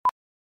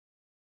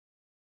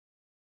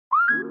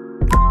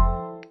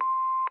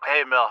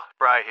Hey, Mel.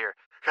 Bri here.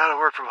 Gotta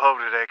work from home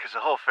today because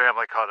the whole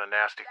family caught a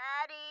nasty...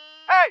 Daddy!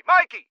 Hey,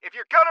 Mikey! If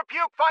you're gonna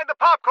puke, find the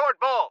popcorn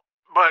bowl!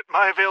 But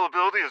my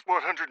availability is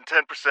 110%.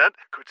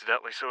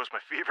 Coincidentally, so is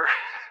my fever.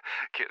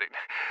 Kidding.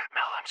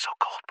 Mel, I'm so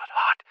cold but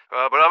hot.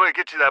 But I'm gonna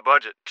get you that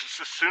budget just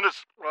as soon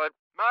as...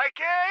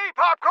 Mikey!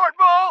 Popcorn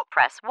bowl!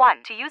 Press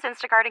 1 to use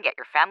Instacart and get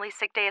your family's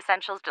sick day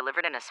essentials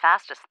delivered in as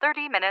fast as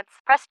 30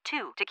 minutes. Press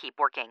 2 to keep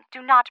working.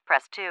 Do not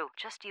press 2.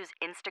 Just use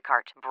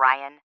Instacart,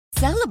 Brian.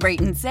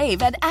 Celebrate and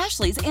save at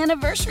Ashley's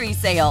Anniversary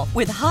Sale.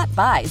 With Hot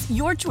Buys,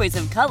 your choice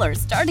of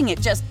colors starting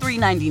at just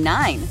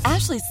 $3.99.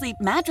 Ashley Sleep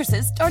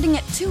mattresses starting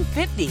at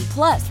 $2.50.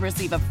 Plus,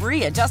 receive a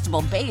free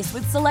adjustable base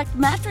with select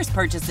mattress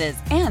purchases.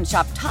 And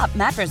shop top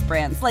mattress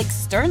brands like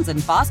Stearns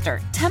 & Foster,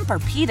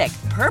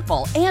 Tempur-Pedic,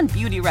 Purple, and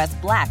Beautyrest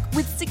Black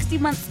with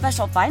 60-month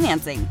special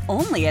financing.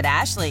 Only at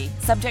Ashley.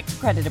 Subject to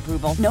credit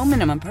approval. No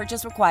minimum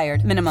purchase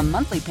required. Minimum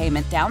monthly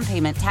payment, down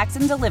payment, tax,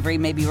 and delivery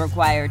may be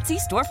required. See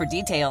store for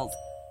details.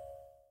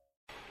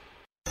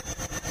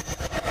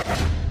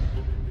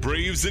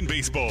 Braves and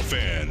baseball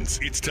fans,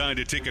 it's time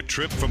to take a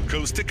trip from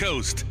coast to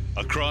coast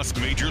across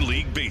Major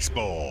League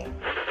Baseball. There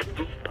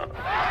it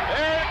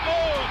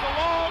goes, a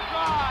long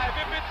drive.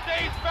 If it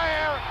stays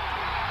fair,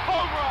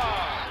 home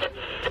run.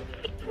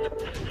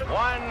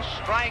 One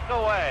strike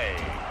away.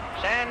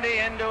 Sandy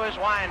into his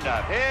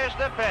windup. Here's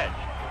the pitch.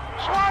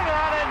 Swung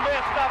on and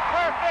missed a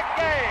perfect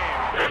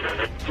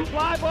game.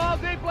 Fly ball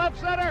deep left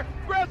center.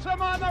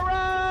 Grissom on the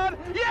run.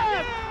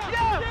 Yes!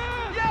 Yes!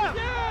 Yes!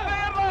 The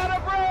Atlanta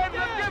Braves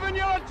have given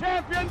you a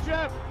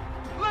championship.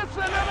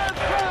 Listen to this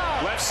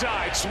crowd. Left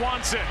side,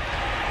 Swanson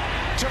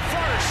to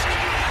first.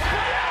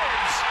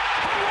 Braves,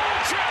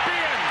 world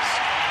champions.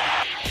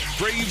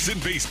 Braves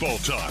and baseball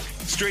talk,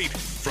 straight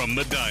from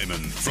the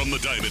Diamond. From the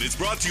Diamond is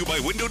brought to you by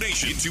Window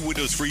Nation. Get 2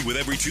 windows free with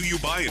every 2 you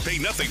buy and pay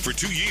nothing for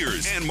 2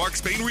 years. And Mark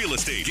Spain Real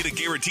Estate. Get a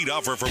guaranteed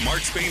offer from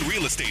Mark Spain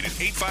Real Estate at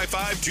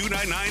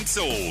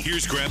 855-299-SOLD.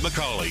 Here's Grant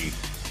McAuley.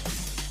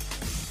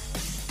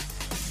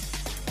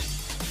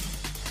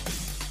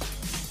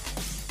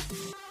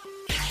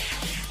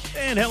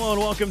 And hello and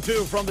welcome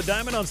to From the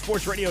Diamond on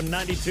Sports Radio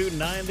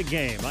 92.9 The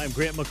Game. I'm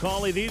Grant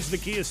McAuley. These are the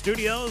Kia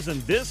Studios,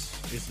 and this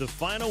is the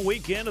final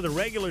weekend of the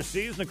regular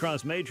season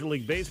across Major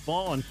League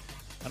Baseball. And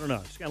I don't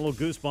know, just got a little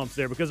goosebumps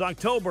there because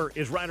October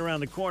is right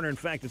around the corner. In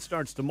fact, it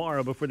starts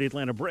tomorrow, but for the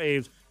Atlanta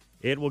Braves,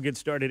 it will get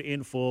started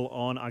in full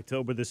on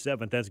October the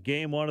 7th. That's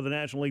Game 1 of the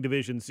National League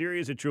Division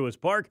Series at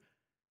Truist Park.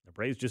 The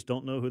Braves just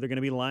don't know who they're going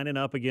to be lining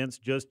up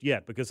against just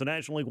yet because the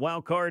National League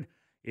wild card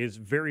is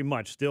very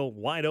much still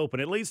wide open.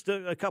 At least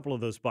a couple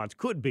of those spots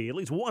could be. At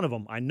least one of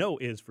them I know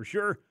is for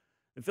sure.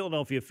 The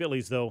Philadelphia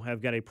Phillies, though,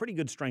 have got a pretty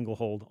good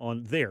stranglehold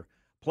on their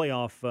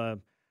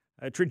playoff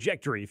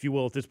trajectory, if you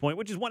will, at this point,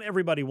 which is what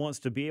everybody wants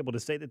to be able to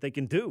say that they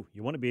can do.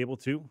 You want to be able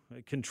to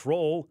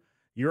control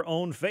your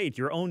own fate,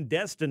 your own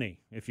destiny,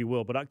 if you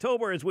will. But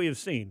October, as we have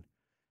seen,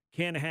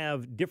 can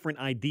have different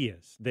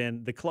ideas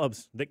than the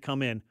clubs that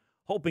come in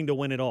hoping to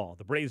win it all.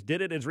 The Braves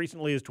did it as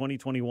recently as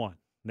 2021.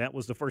 That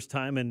was the first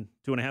time in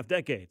 2.5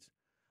 decades.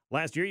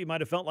 Last year, you might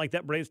have felt like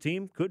that Braves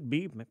team could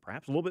be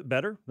perhaps a little bit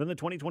better than the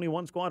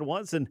 2021 squad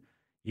was, and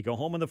you go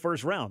home in the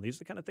first round. These are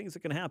the kind of things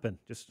that can happen.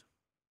 Just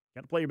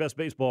got to play your best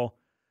baseball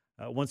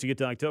once you get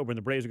to October, and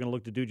the Braves are going to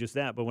look to do just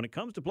that. But when it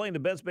comes to playing the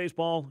best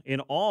baseball in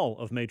all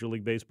of Major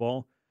League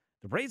Baseball,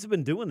 the Braves have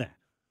been doing that.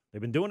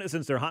 They've been doing it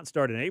since their hot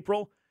start in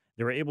April.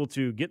 They were able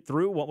to get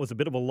through what was a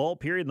bit of a lull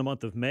period in the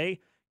month of May,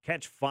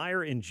 catch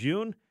fire in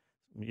June.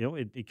 You know,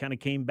 it kind of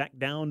came back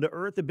down to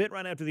earth a bit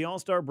right after the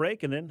All-Star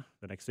break, and then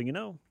the next thing you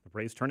know, the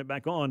Braves turn it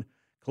back on,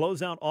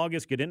 close out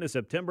August, get into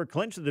September,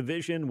 clinch the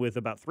division with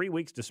about 3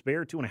 weeks to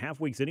spare, 2.5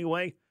 weeks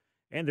anyway,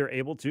 and they're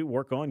able to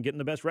work on getting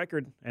the best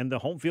record and the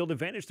home field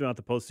advantage throughout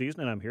the postseason.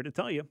 And I'm here to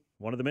tell you,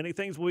 one of the many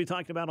things we'll be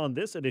talking about on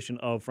this edition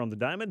of From the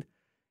Diamond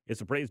is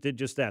the Braves did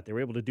just that. They were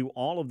able to do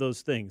all of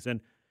those things.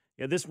 And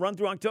yeah, this run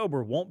through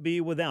October won't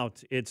be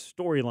without its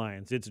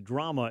storylines, its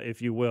drama,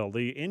 if you will,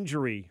 the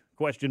injury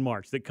question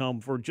marks that come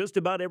for just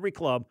about every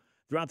club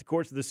throughout the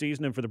course of the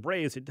season. And for the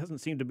Braves, it doesn't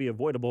seem to be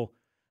avoidable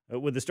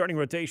with the starting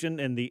rotation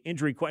and the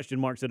injury question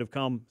marks that have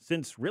come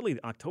since really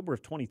October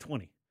of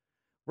 2020.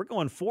 We're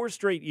going 4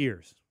 straight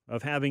years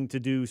of having to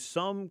do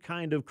some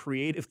kind of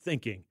creative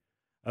thinking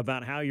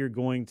about how you're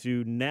going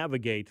to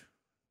navigate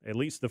at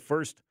least the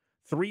first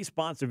 3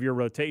 spots of your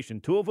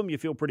rotation. 2 of them you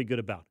feel pretty good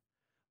about.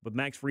 But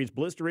Max Fried's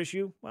blister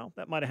issue, well,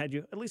 that might have had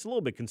you at least a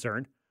little bit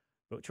concerned.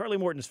 But Charlie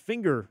Morton's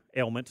finger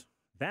ailment,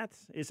 that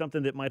is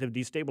something that might have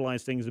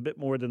destabilized things a bit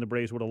more than the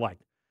Braves would have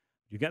liked.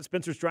 You got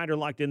Spencer Strider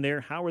locked in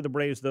there. How are the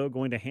Braves, though,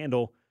 going to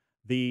handle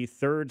the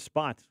 3rd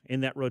spot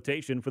in that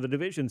rotation for the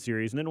division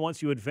series? And then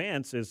once you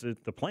advance, as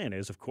the plan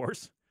is, of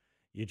course,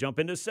 you jump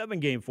into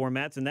 7-game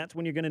formats, and that's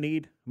when you're going to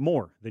need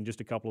more than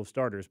just a couple of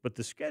starters. But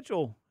the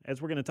schedule,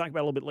 as we're going to talk about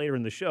a little bit later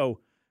in the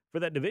show, for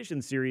that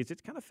division series,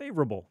 it's kind of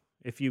favorable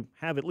if you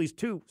have at least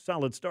 2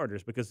 solid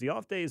starters, because the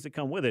off days that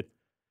come with it,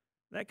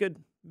 that could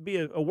be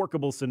a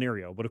workable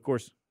scenario. But, of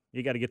course,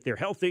 you got to get there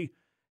healthy,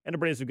 and the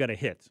Braves have got to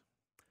hit.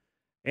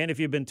 And if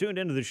you've been tuned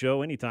into the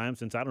show anytime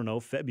since, I don't know,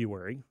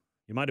 February,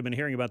 you might have been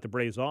hearing about the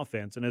Braves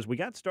offense. And as we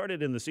got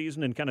started in the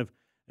season and kind of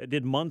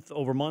did month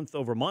over month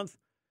over month,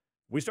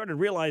 we started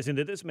realizing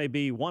that this may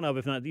be one of,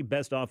 if not the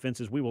best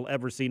offenses we will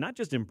ever see, not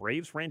just in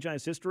Braves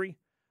franchise history,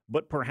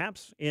 but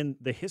perhaps in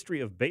the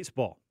history of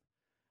baseball.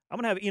 I'm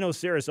going to have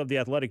Sarris of The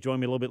Athletic join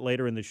me a little bit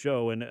later in the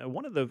show. And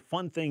one of the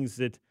fun things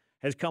that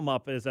has come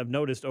up, as I've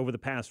noticed over the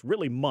past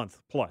really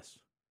month plus,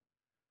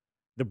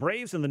 the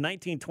Braves and the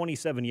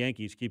 1927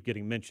 Yankees keep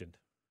getting mentioned.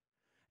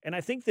 And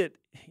I think that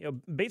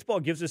baseball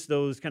gives us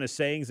those kind of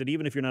sayings that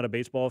even if you're not a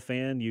baseball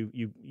fan,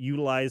 you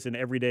utilize in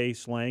everyday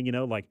slang,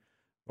 like,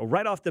 well,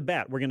 right off the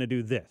bat, we're going to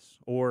do this.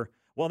 Or,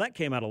 well, that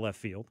came out of left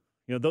field.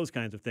 Those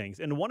kinds of things.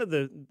 And one of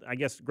the, I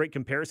guess, great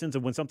comparisons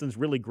of when something's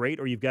really great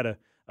or you've got a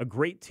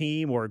great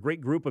team or a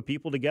great group of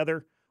people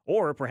together,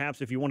 or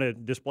perhaps if you want to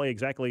display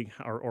exactly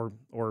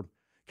or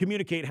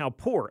communicate how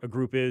poor a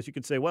group is, you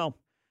could say, well,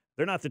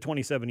 they're not the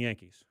 27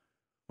 Yankees.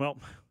 Well,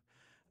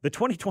 the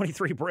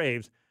 2023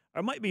 Braves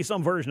might be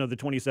some version of the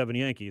 27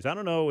 Yankees. I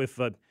don't know if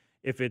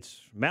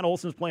it's Matt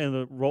Olson's playing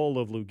the role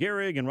of Lou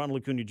Gehrig and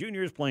Ronald Acuna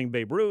Jr. is playing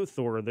Babe Ruth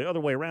or the other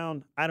way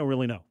around. I don't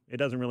really know. It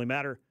doesn't really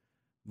matter.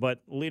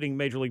 But leading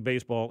Major League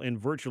Baseball in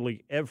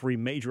virtually every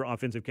major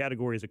offensive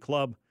category as a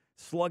club,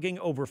 slugging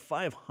over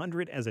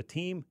 500 as a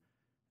team,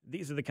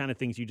 these are the kind of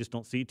things you just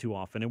don't see too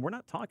often. And we're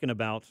not talking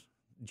about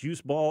juice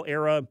ball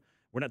era.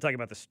 We're not talking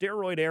about the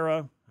steroid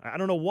era. I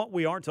don't know what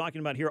we are talking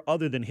about here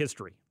other than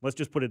history. Let's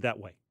just put it that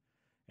way.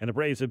 And the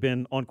Braves have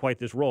been on quite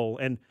this roll.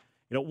 And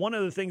one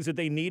of the things that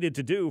they needed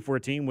to do for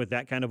a team with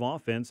that kind of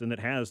offense and that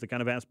has the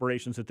kind of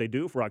aspirations that they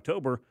do for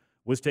October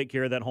was take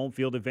care of that home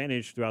field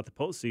advantage throughout the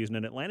postseason.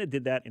 And Atlanta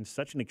did that in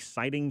such an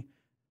exciting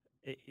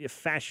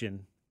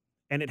fashion.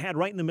 And it had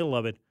right in the middle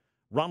of it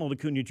Ronald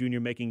Acuna Jr.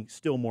 making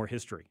still more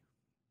history.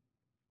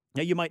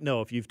 Now, you might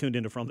know if you've tuned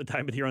into From the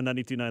Diamond here on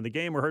 92.9 The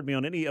Game or heard me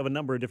on any of a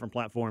number of different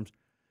platforms,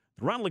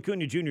 the Ronald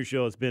Acuna Jr.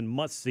 show has been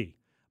must-see.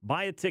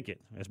 Buy a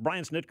ticket. As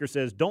Brian Snitker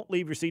says, don't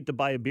leave your seat to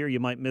buy a beer. You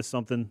might miss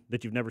something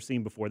that you've never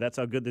seen before. That's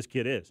how good this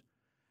kid is.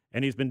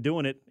 And he's been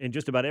doing it in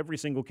just about every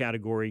single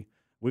category.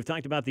 We've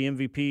talked about the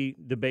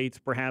MVP debates,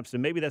 perhaps,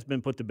 and maybe that's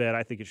been put to bed.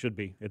 I think it should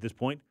be at this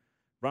point.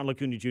 Ronald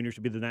Acuna Jr.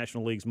 should be the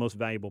National League's most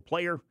valuable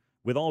player,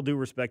 with all due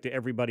respect to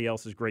everybody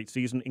else's great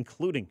season,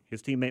 including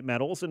his teammate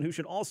Matt Olson, who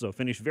should also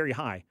finish very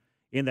high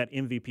in that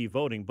MVP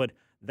voting. But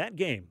that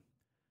game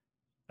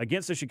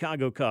against the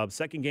Chicago Cubs,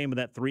 second game of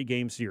that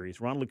three-game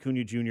series, Ronald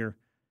Acuna Jr.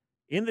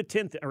 in the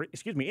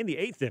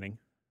 8th inning,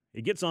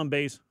 he gets on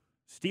base,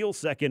 steals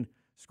second,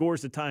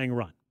 scores the tying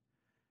run.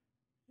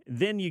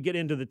 Then you get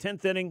into the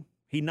 10th inning.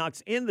 He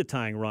knocks in the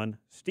tying run,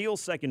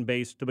 steals second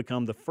base to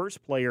become the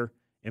first player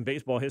in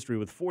baseball history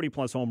with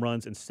 40-plus home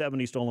runs and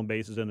 70 stolen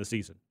bases in the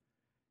season.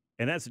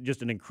 And that's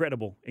just an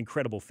incredible,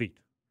 incredible feat.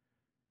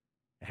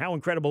 How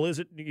incredible is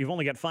it? You've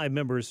only got 5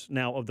 members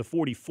now of the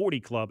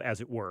 40-40 club,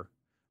 as it were.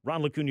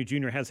 Ronald Acuna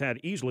Jr. has had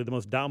easily the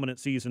most dominant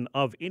season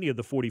of any of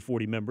the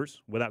 40-40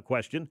 members, without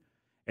question.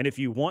 And if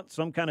you want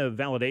some kind of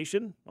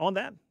validation on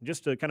that,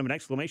 just a kind of an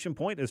exclamation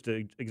point as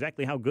to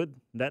exactly how good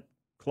that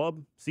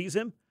club sees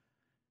him,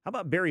 how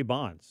about Barry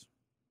Bonds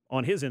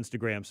on his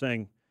Instagram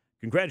saying,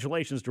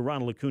 congratulations to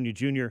Ronald Acuna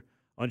Jr.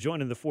 on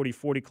joining the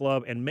 40-40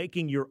 club and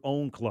making your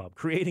own club,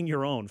 creating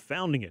your own,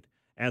 founding it,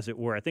 as it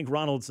were. I think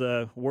Ronald's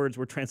words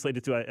were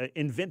translated to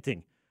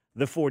inventing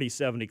the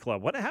 40-70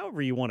 club.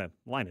 However you want to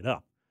line it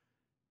up.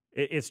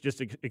 It's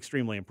just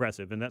extremely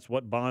impressive, and that's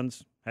what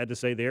Bonds had to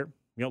say there.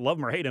 Love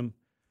him or hate him,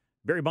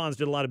 Barry Bonds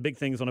did a lot of big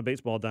things on a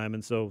baseball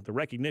diamond, so the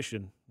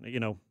recognition,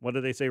 what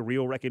do they say,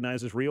 real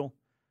recognizes real?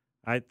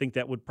 I think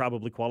that would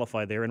probably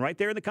qualify there. And right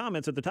there in the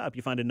comments at the top,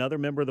 you find another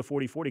member of the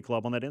 40-40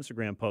 club on that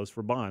Instagram post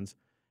for Bonds.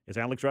 It's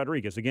Alex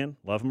Rodriguez. Again,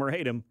 love him or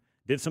hate him,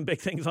 did some big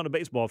things on a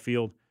baseball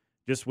field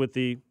just with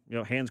the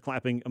hands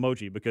clapping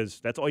emoji, because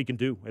that's all you can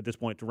do at this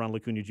point to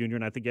Ronald Acuna Jr.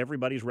 And I think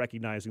everybody's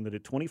recognizing that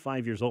at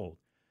 25 years old,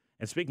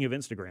 and speaking of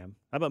Instagram,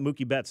 how about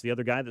Mookie Betts, the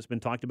other guy that's been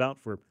talked about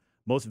for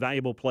most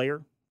valuable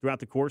player throughout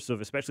the course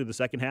of especially the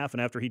second half and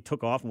after he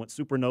took off and went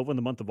supernova in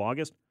the month of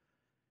August?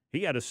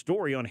 He had a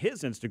story on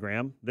his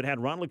Instagram that had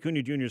Ronald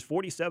Acuna Jr.'s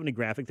 40-70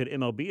 graphic that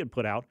MLB had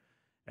put out,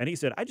 and he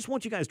said, I just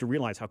want you guys to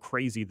realize how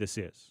crazy this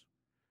is.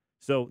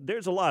 So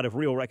there's a lot of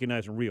real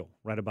recognizing real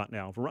right about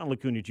now. For Ronald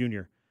Acuna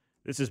Jr.,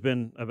 this has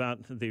been about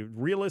the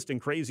realest and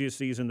craziest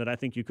season that I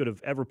think you could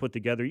have ever put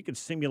together. You could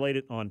simulate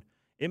it on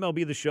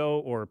MLB The Show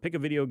or pick a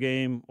video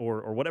game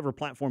or whatever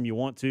platform you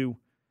want to,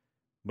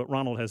 but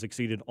Ronald has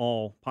exceeded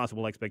all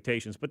possible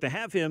expectations. But to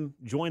have him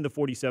join the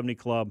 40-70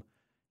 club,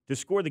 to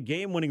score the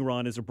game-winning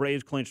run as the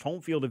Braves clinched home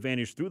field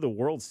advantage through the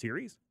World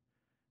Series,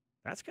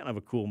 that's kind of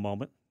a cool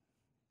moment.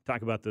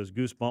 Talk about those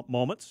goosebump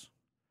moments.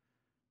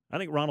 I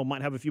think Ronald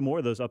might have a few more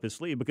of those up his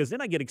sleeve, because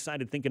then I get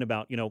excited thinking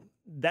about,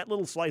 that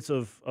little slice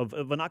of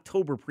an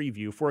October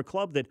preview for a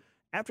club that,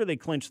 after they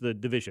clinched the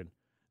division,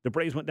 the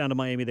Braves went down to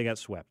Miami, they got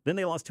swept. Then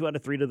they lost 2 out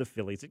of 3 to the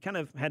Phillies. It kind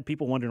of had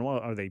people wondering, well,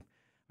 are they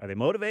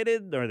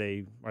motivated? Are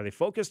they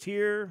focused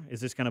here?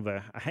 Is this kind of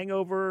a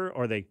hangover?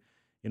 Are they,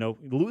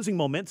 losing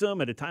momentum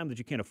at a time that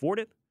you can't afford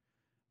it?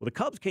 Well, the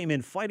Cubs came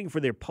in fighting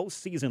for their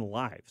postseason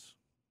lives.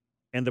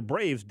 And the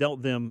Braves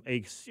dealt them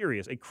a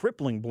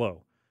crippling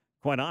blow,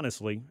 quite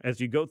honestly, as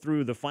you go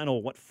through the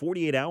final,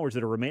 48 hours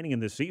that are remaining in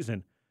this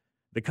season.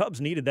 The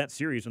Cubs needed that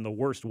series in the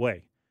worst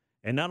way.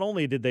 And not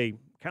only did they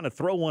kind of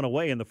throw one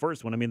away in the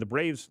first one, I mean, the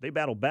Braves, they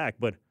battled back,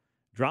 but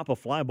drop a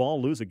fly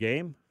ball, lose a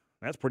game,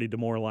 that's pretty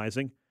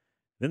demoralizing.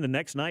 Then the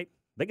next night,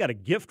 they got a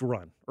gift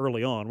run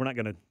early on. We're not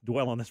going to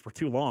dwell on this for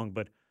too long,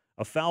 but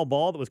a foul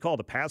ball that was called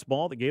a pass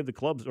ball that gave the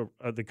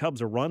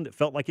Cubs a run that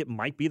felt like it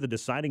might be the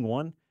deciding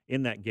one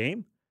in that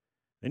game.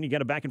 Then you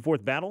got a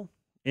back-and-forth battle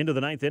into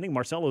the ninth inning.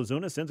 Marcell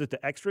Ozuna sends it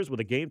to extras with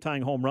a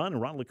game-tying home run,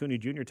 and Ronald Acuna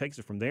Jr. takes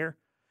it from there.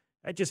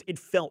 It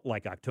felt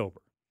like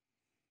October.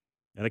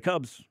 And the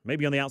Cubs,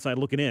 maybe on the outside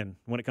looking in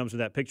when it comes to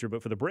that picture,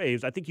 but for the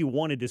Braves, I think you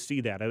wanted to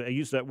see that. I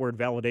use that word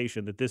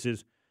validation, that this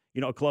is,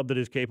 a club that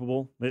is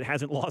capable, that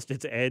hasn't lost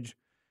its edge,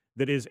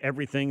 that is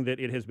everything that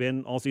it has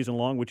been all season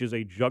long, which is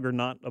a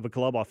juggernaut of a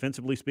club,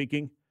 offensively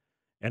speaking,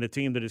 and a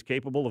team that is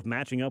capable of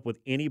matching up with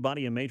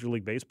anybody in Major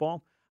League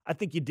Baseball. I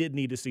think you did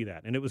need to see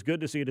that, and it was good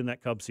to see it in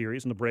that Cubs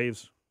series, and the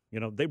Braves,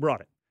 they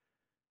brought it.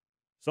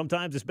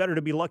 Sometimes it's better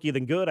to be lucky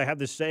than good. I have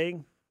this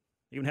saying,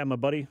 even have my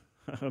buddies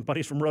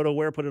from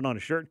RotoWare put it on a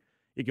shirt.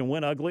 You can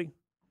win ugly.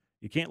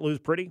 You can't lose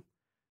pretty.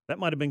 That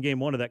might have been game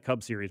one of that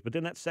Cubs series, but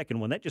then that second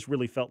one, that just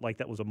really felt like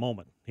that was a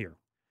moment here.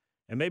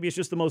 And maybe it's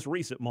just the most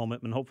recent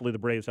moment, and hopefully the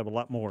Braves have a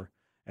lot more,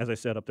 as I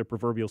said, up their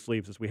proverbial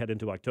sleeves as we head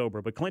into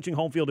October. But clinching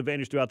home field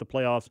advantage throughout the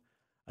playoffs,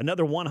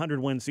 another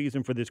 100-win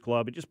season for this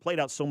club. It just played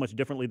out so much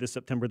differently this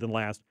September than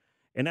last,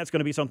 and that's going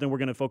to be something we're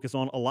going to focus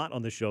on a lot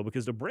on this show,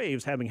 because the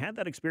Braves, having had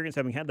that experience,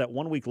 having had that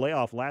one-week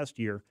layoff last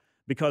year,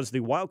 because the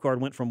wild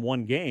card went from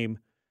one game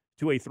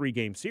to a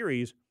 3-game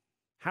series,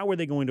 how are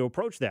they going to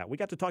approach that? We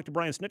got to talk to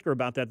Brian Snitker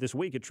about that this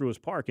week at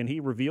Truist Park, and he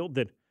revealed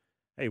that,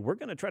 hey, we're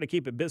going to try to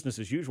keep it business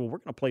as usual. We're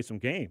going to play some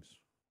games.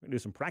 We're going to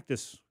do some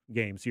practice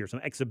games here, some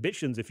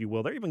exhibitions, if you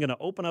will. They're even going to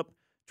open up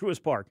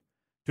Truist Park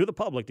to the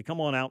public to come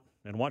on out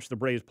and watch the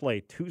Braves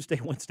play Tuesday,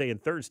 Wednesday,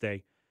 and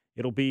Thursday.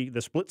 It'll be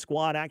the split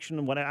squad action,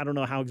 and I don't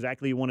know how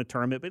exactly you want to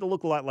term it, but it'll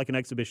look a lot like an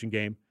exhibition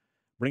game.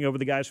 Bring over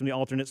the guys from the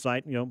alternate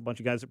site, a bunch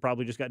of guys that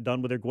probably just got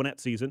done with their Gwinnett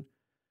season,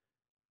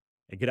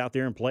 and get out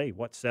there and play,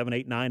 7,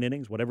 8, 9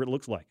 innings, whatever it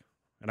looks like.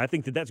 And I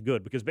think that that's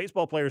good, because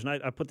baseball players,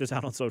 and I put this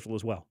out on social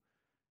as well,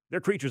 they're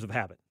creatures of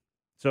habit.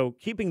 So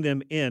keeping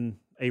them in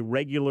a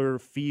regular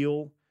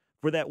feel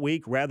for that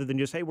week, rather than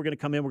just, hey, we're going to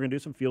come in, we're going to do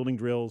some fielding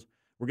drills,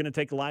 we're going to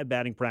take live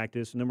batting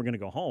practice, and then we're going to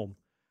go home.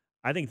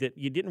 I think that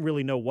you didn't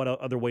really know what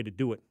other way to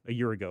do it a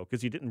year ago,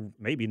 because you didn't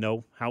maybe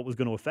know how it was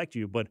going to affect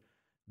you. But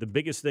the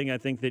biggest thing I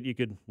think that you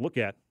could look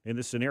at in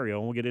this scenario,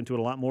 and we'll get into it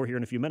a lot more here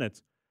in a few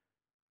minutes,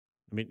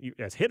 I mean,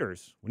 as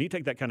hitters, when you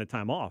take that kind of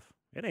time off,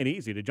 it ain't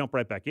easy to jump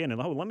right back in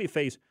and, let me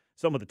face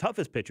some of the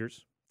toughest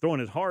pitchers,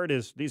 throwing as hard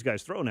as these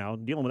guys throw now,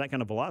 dealing with that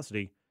kind of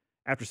velocity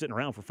after sitting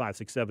around for 5,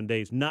 6, 7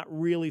 days, not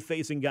really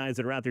facing guys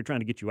that are out there trying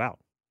to get you out,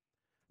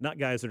 not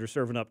guys that are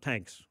serving up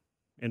tanks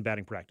in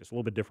batting practice, a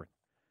little bit different.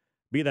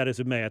 Be that as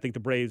it may, I think the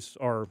Braves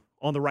are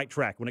on the right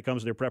track when it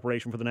comes to their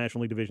preparation for the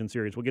National League Division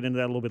Series. We'll get into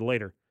that a little bit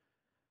later.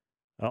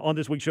 On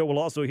this week's show, we'll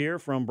also hear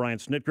from Brian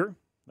Snitker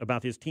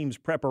about his team's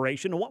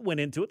preparation and what went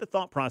into it, the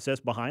thought process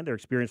behind their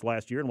experience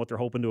last year and what they're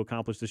hoping to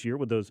accomplish this year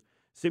with those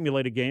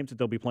simulated games that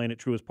they'll be playing at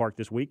Truist Park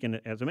this week.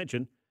 And as I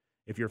mentioned,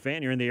 if you're a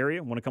fan, you're in the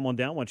area, want to come on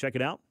down, want to check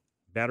it out,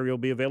 battery will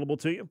be available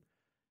to you,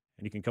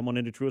 and you can come on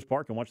into Truist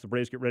Park and watch the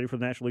Braves get ready for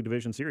the National League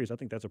Division Series. I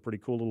think that's a pretty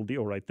cool little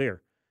deal right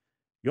there.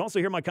 You also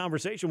hear my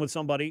conversation with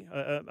somebody,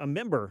 a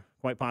member,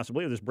 quite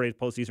possibly, of this Braves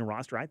postseason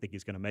roster. I think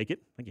he's going to make it.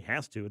 I think he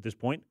has to at this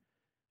point.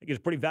 I think he's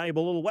a pretty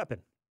valuable little weapon.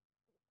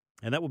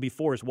 And that would be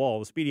Forrest Wall,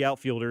 the speedy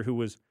outfielder who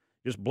was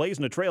just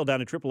blazing a trail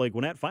down in AAA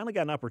Gwinnett. Finally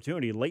got an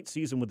opportunity late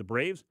season with the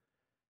Braves.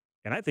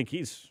 And I think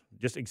he's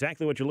just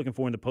exactly what you're looking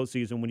for in the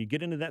postseason. When you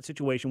get into that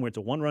situation where it's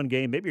a one-run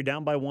game, maybe you're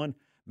down by one,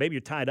 maybe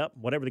you're tied up,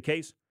 whatever the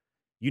case,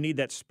 you need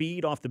that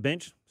speed off the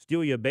bench,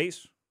 steal you a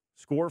base,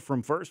 score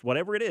from first,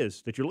 whatever it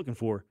is that you're looking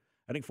for.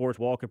 I think Forrest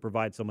Wall could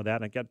provide some of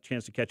that. I got a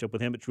chance to catch up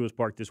with him at Truist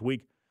Park this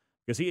week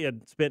because he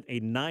had spent a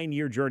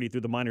 9-year journey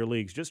through the minor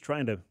leagues just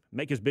trying to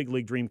make his big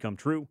league dream come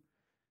true.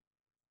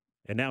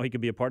 And now he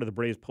could be a part of the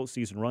Braves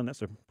postseason run.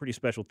 That's a pretty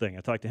special thing.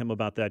 I talked to him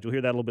about that. You'll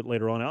hear that a little bit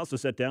later on. I also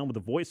sat down with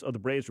the voice of the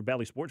Braves for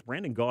Bally Sports,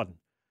 Brandon Gaudin,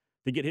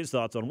 to get his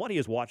thoughts on what he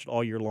has watched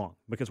all year long.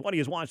 Because what he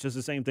has watched is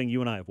the same thing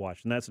you and I have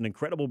watched, and that's an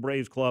incredible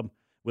Braves club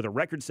with a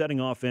record-setting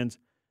offense,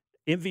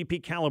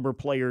 MVP-caliber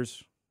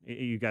players.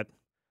 You got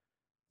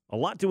a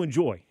lot to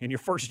enjoy in your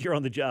first year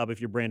on the job if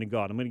you're Brandon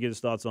Gaudin. I'm going to get his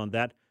thoughts on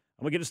that.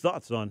 I'm going to get his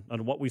thoughts on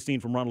what we've seen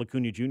from Ronald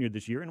Acuna Jr.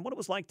 this year and what it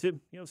was like to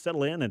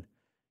settle in and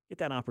get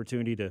that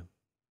opportunity to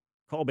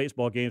call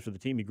baseball games for the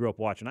team you grew up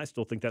watching. I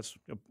still think that's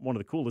one of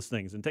the coolest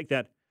things. And take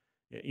that,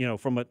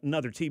 from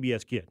another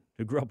TBS kid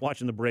who grew up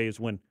watching the Braves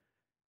when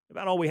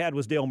about all we had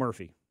was Dale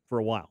Murphy for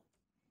a while.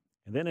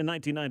 And then in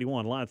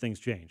 1991, a lot of things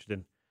changed.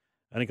 And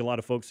I think a lot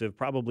of folks have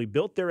probably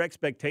built their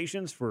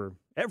expectations for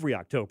every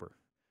October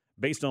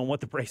based on what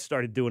the Braves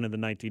started doing in the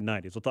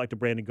 1990s. We'll talk to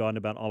Brandon Gaudin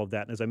about all of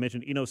that. And as I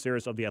mentioned,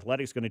 Sarris of The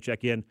Athletic is going to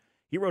check in.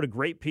 He wrote a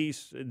great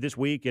piece this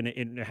week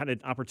and had an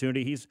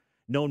opportunity. He's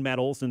known Matt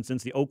Olson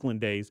since the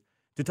Oakland days.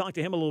 to talk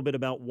to him a little bit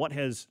about what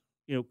has,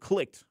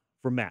 clicked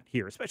for Matt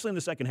here, especially in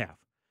the second half.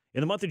 In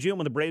the month of June,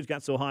 when the Braves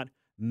got so hot,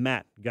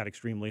 Matt got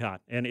extremely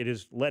hot, and it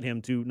has led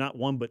him to not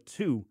one but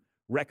two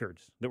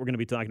records that we're going to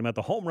be talking about.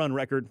 The home run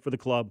record for the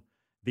club,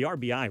 the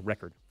RBI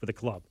record for the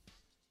club.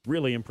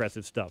 Really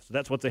impressive stuff. So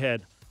that's what's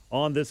ahead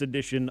on this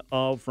edition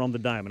of From the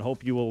Diamond.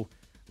 Hope you will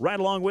ride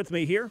along with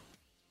me here.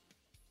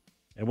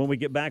 And when we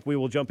get back, we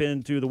will jump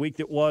into the week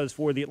that was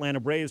for the Atlanta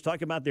Braves,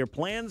 talk about their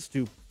plans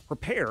to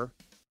prepare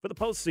for the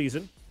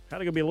postseason. How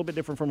they're going to be a little bit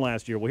different from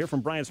last year. We'll hear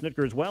from Brian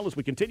Snitker as well as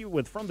we continue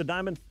with From the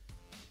Diamond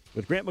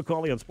with Grant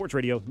McAuley on Sports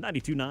Radio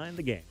 92.9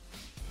 The Game.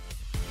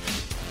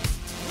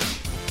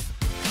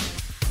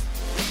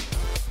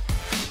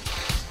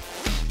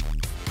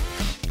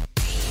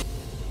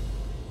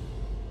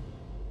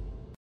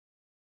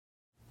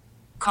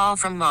 Call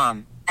from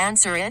mom.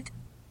 Answer it.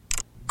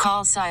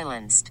 Call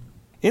silenced.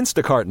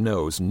 Instacart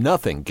knows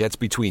nothing gets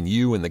between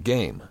you and the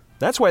game.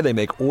 That's why they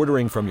make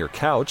ordering from your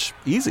couch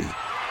easy.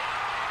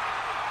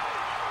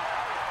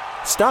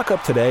 Stock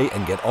up today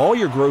and get all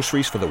your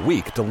groceries for the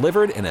week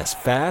delivered in as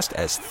fast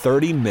as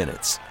 30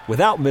 minutes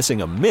without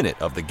missing a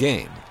minute of the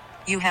game.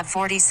 You have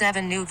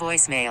 47 new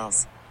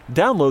voicemails.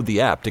 Download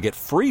the app to get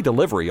free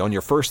delivery on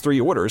your first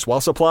 3 orders while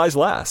supplies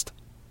last.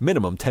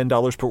 Minimum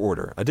 $10 per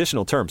order.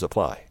 Additional terms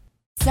apply.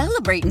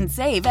 Celebrate and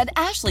save at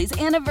Ashley's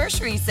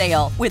Anniversary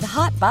Sale. With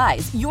Hot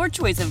Buys, your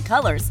choice of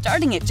colors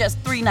starting at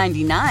just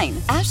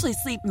 $3.99. Ashley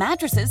Sleep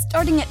mattresses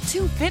starting at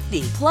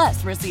 $2.50.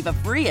 Plus, receive a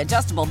free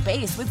adjustable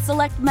base with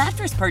select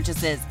mattress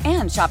purchases.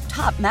 And shop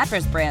top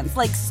mattress brands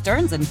like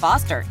Stearns &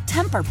 Foster,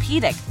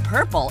 Tempur-Pedic,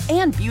 Purple,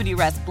 and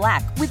Beautyrest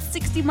Black with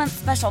 60-month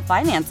special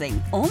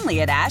financing.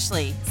 Only at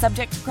Ashley.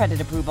 Subject to credit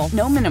approval.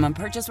 No minimum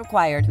purchase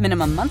required.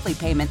 Minimum monthly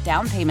payment,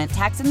 down payment,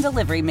 tax, and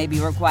delivery may be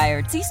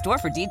required. See store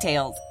for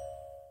details.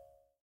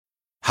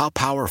 How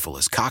powerful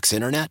is Cox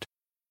Internet?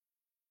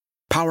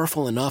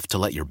 Powerful enough to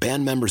let your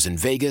band members in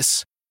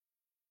Vegas,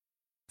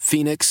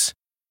 Phoenix,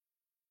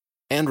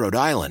 and Rhode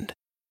Island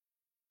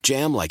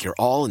jam like you're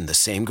all in the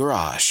same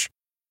garage.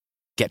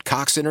 Get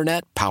Cox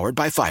Internet powered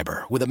by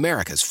fiber with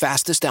America's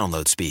fastest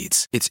download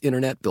speeds. It's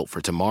internet built for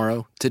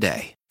tomorrow,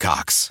 today.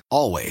 Cox,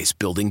 always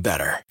building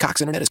better. Cox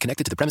Internet is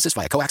connected to the premises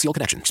via coaxial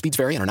connection. Speeds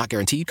vary and are not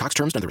guaranteed. Cox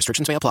terms and other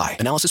restrictions may apply.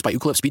 Analysis by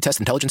Ookla Speed Test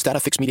Intelligence Data.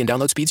 Fixed median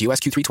download speeds. US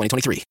Q3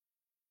 2023.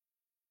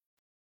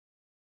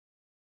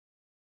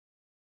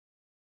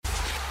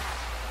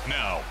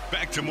 Now,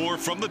 back to more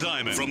From the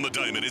Diamond. From the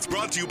Diamond, it's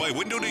brought to you by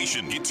Window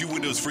Nation. Get 2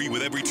 windows free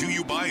with every 2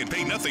 you buy and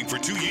pay nothing for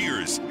 2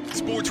 years.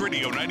 Sports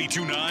Radio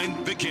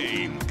 92.9 The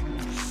Game.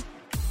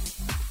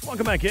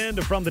 Welcome back in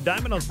to From the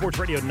Diamond on Sports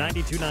Radio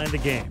 92.9 The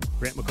Game.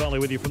 Grant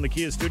McAuley with you from the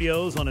Kia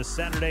Studios on a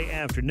Saturday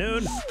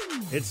afternoon.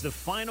 It's the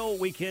final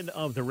weekend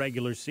of the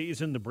regular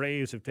season. The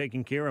Braves have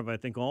taken care of, I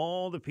think,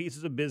 all the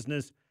pieces of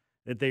business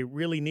that they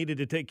really needed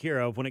to take care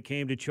of when it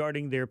came to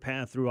charting their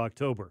path through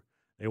October.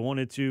 They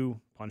wanted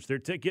to punch their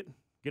ticket,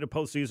 get a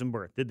postseason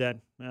berth. Did that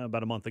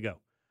about a month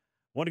ago.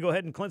 Want to go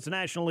ahead and clinch the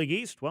National League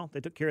East? Well, they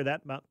took care of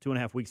that about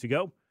 2.5 weeks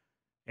ago.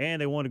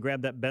 And they want to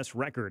grab that best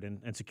record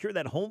and secure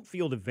that home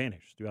field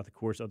advantage throughout the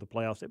course of the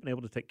playoffs. They've been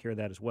able to take care of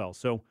that as well.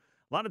 So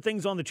a lot of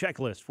things on the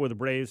checklist for the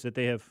Braves that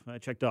they have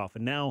checked off.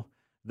 And now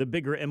the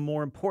bigger and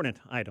more important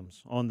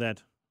items on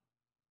that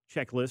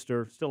checklist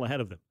are still ahead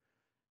of them.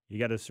 You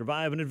got to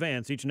survive and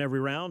advance each and every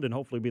round and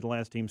hopefully be the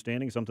last team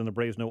standing, something the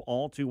Braves know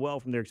all too well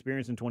from their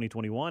experience in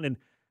 2021. And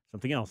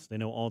something else they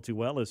know all too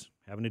well is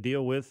having to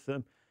deal with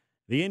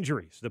the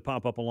injuries that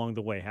pop up along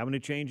the way, having to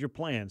change your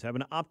plans, having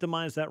to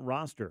optimize that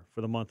roster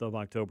for the month of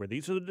October.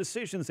 These are the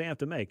decisions they have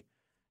to make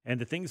and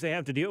the things they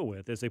have to deal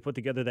with as they put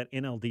together that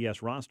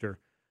NLDS roster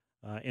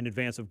in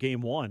advance of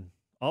Game 1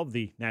 of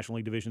the National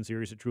League Division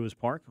Series at Truist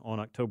Park on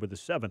October the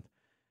 7th.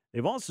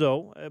 They've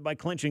also, by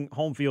clinching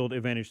home field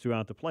advantage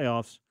throughout the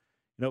playoffs,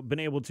 been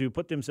able to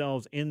put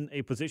themselves in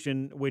a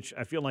position which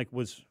I feel like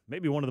was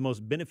maybe one of the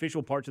most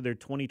beneficial parts of their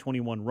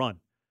 2021 run.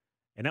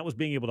 And that was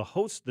being able to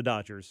host the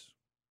Dodgers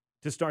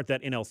to start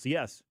that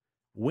NLCS,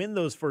 win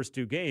those first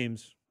 2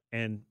 games,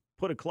 and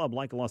put a club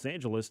like Los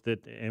Angeles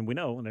that, and we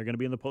know, and they're going to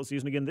be in the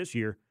postseason again this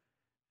year,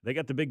 they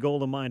got the big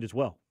goal in mind as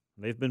well.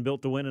 They've been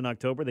built to win in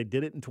October. They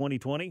did it in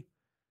 2020.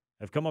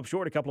 Have come up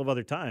short a couple of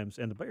other times,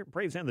 and the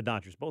Braves and the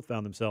Dodgers both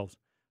found themselves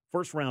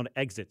first-round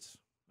exits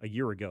a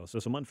year ago. So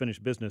some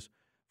unfinished business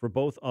for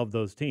both of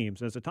those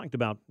teams. As I talked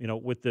about,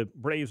 with the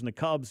Braves and the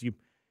Cubs, you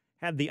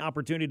had the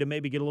opportunity to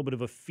maybe get a little bit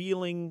of a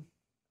feeling,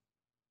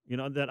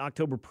 that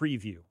October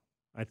preview.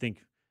 I think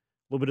a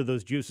little bit of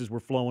those juices were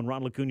flowing.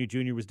 Ronald Acuna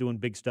Jr. was doing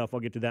big stuff. I'll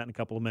get to that in a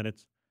couple of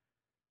minutes.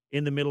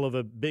 In the middle of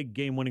a big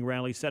game-winning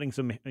rally, setting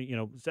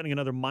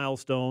another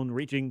milestone,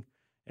 reaching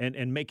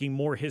and making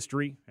more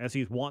history, as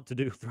he's wont to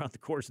do throughout the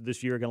course of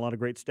this year. Got a lot of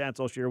great stats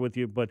I'll share with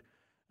you. But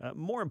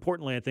more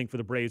importantly, I think, for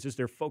the Braves is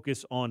their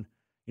focus on,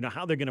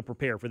 how they're going to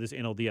prepare for this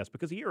NLDS.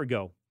 Because a year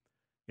ago,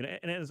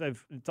 and as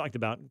I've talked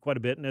about quite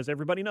a bit, and as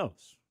everybody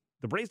knows,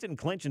 the Braves didn't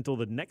clinch until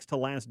the next to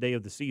last day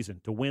of the season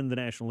to win the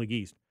National League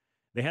East.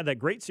 They had that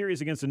great series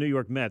against the New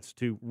York Mets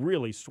to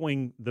really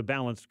swing the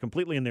balance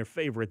completely in their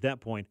favor at that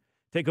point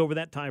take over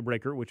that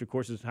tiebreaker, which, of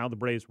course, is how the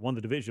Braves won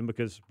the division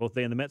because both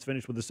they and the Mets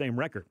finished with the same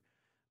record.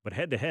 But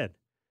head-to-head,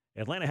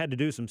 Atlanta had to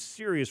do some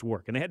serious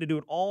work, and they had to do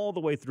it all the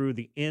way through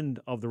the end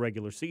of the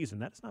regular season.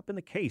 That has not been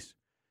the case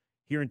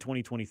here in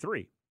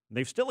 2023.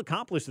 They've still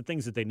accomplished the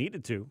things that they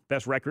needed to.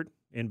 Best record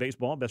in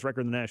baseball, best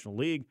record in the National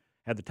League,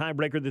 had the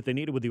tiebreaker that they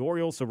needed with the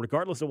Orioles. So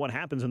regardless of what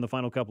happens in the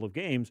final couple of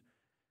games,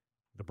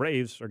 the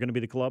Braves are going to be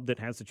the club that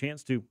has the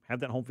chance to have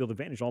that home field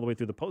advantage all the way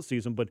through the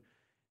postseason. But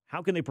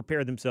how can they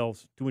prepare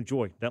themselves to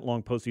enjoy that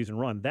long postseason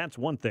run? That's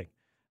one thing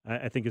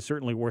I think is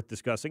certainly worth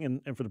discussing.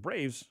 And for the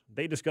Braves,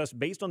 they discussed,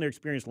 based on their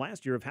experience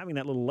last year of having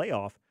that little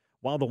layoff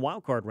while the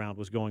wild card round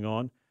was going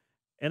on,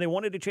 and they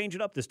wanted to change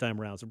it up this time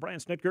around. So Brian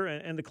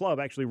Snitker and the club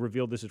actually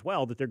revealed this as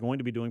well, that they're going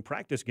to be doing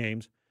practice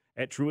games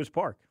at Truist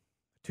Park.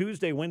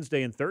 Tuesday,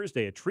 Wednesday, and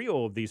Thursday, a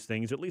trio of these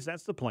things. At least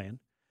that's the plan.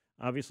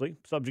 Obviously,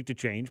 subject to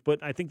change,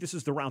 but I think this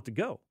is the route to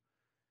go.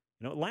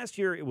 Last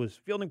year it was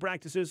fielding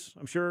practices,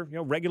 I'm sure,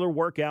 regular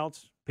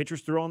workouts,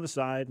 pitchers throw on the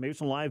side, maybe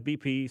some live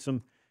BP,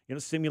 some,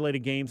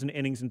 simulated games and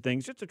innings and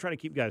things just to try to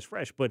keep guys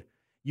fresh. But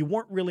you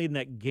weren't really in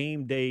that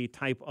game day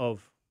type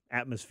of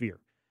atmosphere.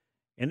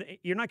 And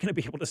you're not going to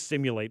be able to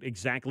simulate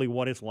exactly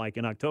what it's like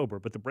in October,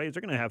 but the Braves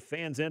are going to have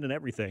fans in and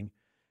everything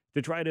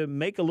to try to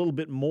make a little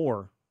bit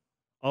more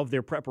of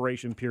their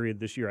preparation period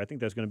this year. I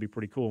think that's going to be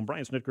pretty cool. And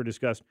Brian Snitker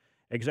discussed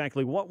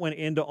exactly what went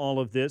into all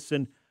of this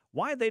and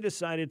why they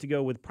decided to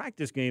go with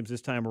practice games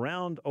this time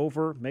around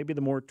over maybe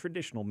the more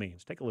traditional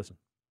means. Take a listen.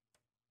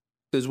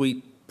 As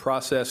we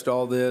processed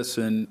all this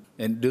and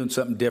doing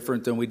something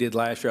different than we did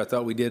last year, I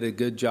thought we did a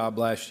good job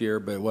last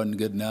year, but it wasn't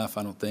good enough,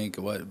 I don't think.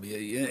 And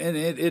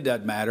it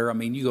doesn't matter. I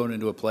mean, you going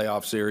into a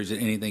playoff series,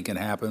 anything can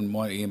happen.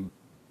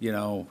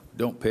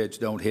 Don't pitch,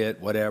 don't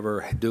hit,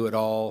 whatever. Do it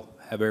all,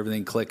 have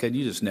everything clicking.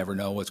 You just never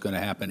know what's going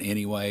to happen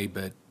anyway,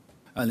 but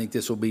I think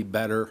this will be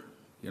better.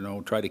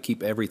 Try to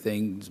keep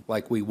everything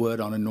like we would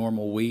on a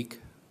normal week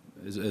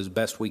as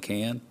best we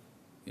can.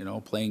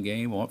 Playing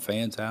game, want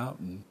fans out,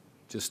 and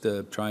just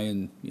to try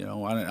and, I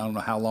don't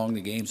know how long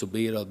the games will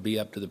be. It'll be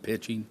up to the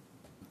pitching,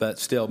 but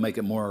still make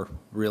it more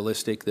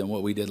realistic than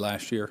what we did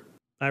last year.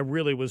 I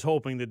really was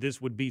hoping that this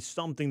would be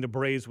something the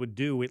Braves would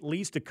do at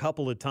least a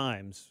couple of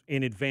times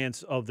in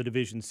advance of the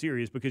division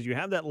series because you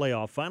have that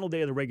layoff. Final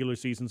day of the regular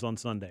season's on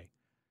Sunday.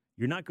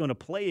 You're not going to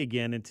play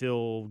again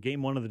until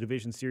game one of the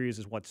division series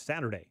is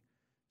Saturday.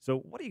 So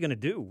what are you going to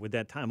do with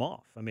that time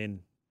off? I mean,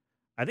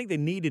 I think they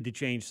needed to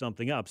change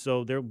something up.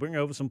 So they're bringing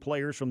over some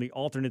players from the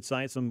alternate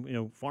site,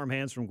 some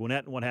farmhands from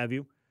Gwinnett and what have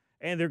you.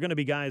 And they're going to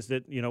be guys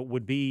that,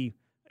 would be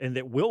and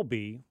that will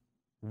be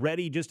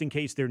ready just in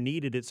case they're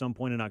needed at some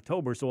point in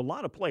October. So a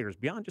lot of players,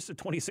 beyond just a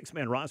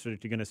 26-man roster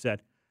that you're going to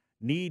set,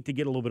 need to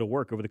get a little bit of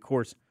work over the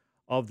course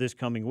of this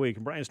coming week.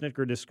 And Brian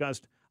Snitker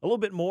discussed a little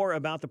bit more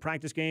about the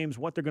practice games,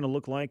 what they're going to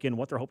look like, and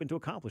what they're hoping to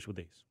accomplish with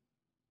these.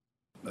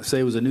 I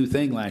say it was a new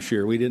thing last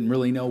year. We didn't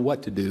really know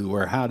what to do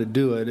or how to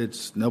do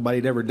it. Nobody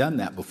had ever done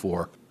that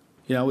before.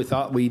 We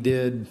thought we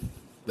did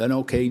an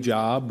okay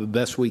job, the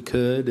best we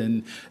could.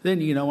 And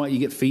then, you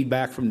get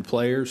feedback from the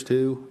players,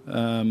 too.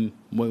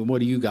 What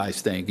do you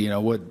guys think?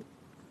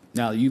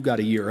 Now you've got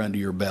a year under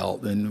your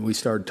belt. And we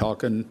started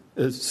talking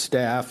as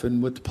staff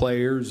and with the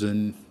players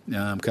and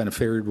kind of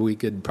figured we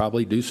could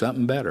probably do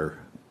something better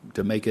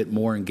to make it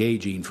more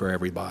engaging for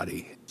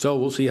everybody. So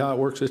we'll see how it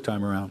works this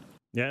time around.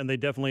 Yeah, and they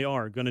definitely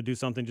are going to do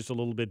something just a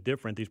little bit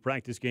different. These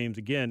practice games,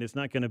 again, it's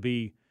not going to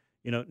be,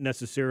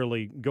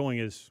 necessarily going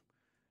as,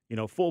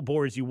 full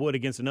bore as you would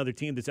against another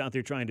team that's out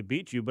there trying to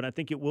beat you. But I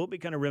think it will be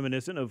kind of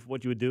reminiscent of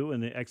what you would do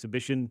in the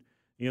exhibition,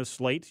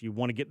 slate. You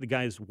want to get the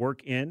guys'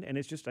 work in, and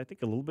it's just, I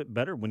think, a little bit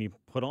better when you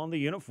put on the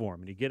uniform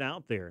and you get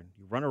out there and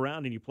you run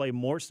around and you play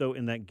more so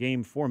in that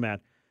game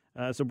format.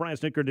 So Brian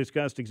Snitker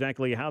discussed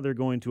exactly how they're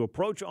going to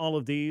approach all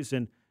of these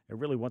and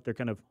really what they're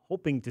kind of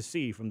hoping to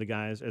see from the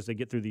guys as they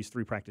get through these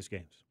three practice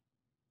games.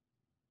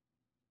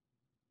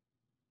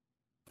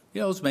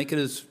 Let's make it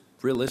as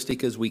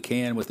realistic as we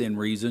can within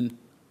reason,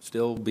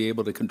 still be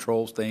able to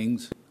control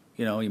things.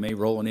 You may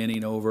roll an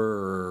inning over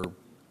or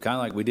kind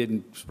of like we did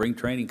in spring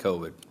training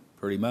COVID,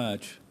 pretty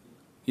much.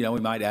 We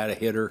might add a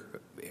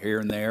hitter here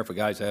and there if a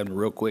guy's having a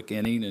real quick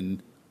inning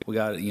and we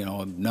got,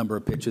 a number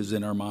of pitches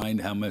in our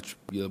mind, how much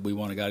we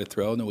want a guy to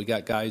throw. And then we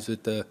got guys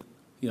at the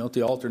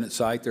alternate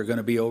site, they're going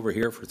to be over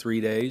here for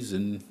 3 days.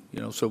 And,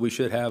 so we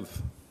should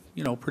have,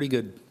 pretty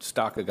good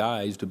stock of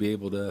guys to be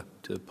able to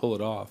pull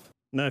it off.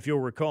 Now, if you'll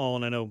recall,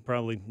 and I know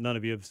probably none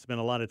of you have spent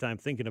a lot of time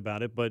thinking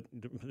about it, but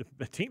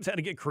the teams had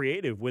to get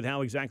creative with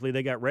how exactly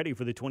they got ready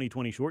for the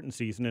 2020 shortened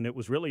season. And it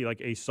was really like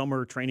a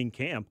summer training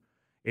camp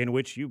in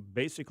which you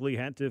basically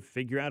had to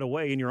figure out a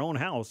way in your own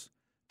house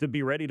to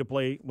be ready to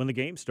play when the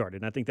game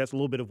started. And I think that's a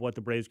little bit of what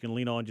the Braves can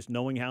lean on, just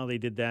knowing how they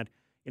did that.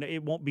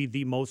 It won't be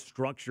the most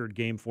structured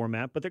game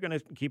format, but they're going to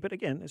keep it,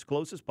 again, as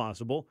close as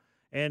possible.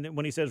 And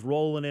when he says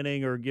roll an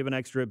inning or give an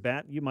extra at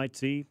bat, you might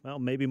see,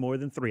 maybe more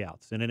than 3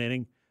 outs in an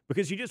inning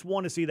because you just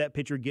want to see that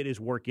pitcher get his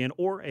work in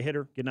or a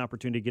hitter get an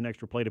opportunity to get an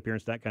extra plate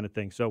appearance, that kind of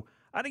thing. So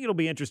I think it'll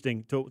be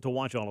interesting to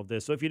watch all of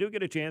this. So if you do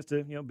get a chance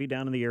to be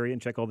down in the area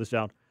and check all this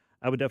out,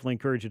 I would definitely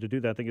encourage you to do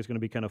that. I think it's going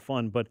to be kind of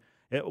fun. But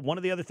one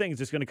of the other things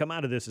that's going to come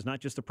out of this is not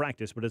just the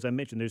practice, but as I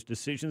mentioned, there's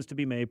decisions to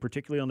be made,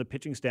 particularly on the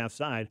pitching staff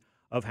side,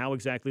 of how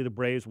exactly the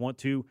Braves want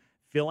to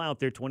fill out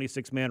their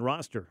 26-man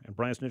roster. And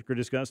Brian Snitker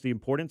discussed the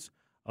importance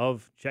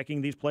of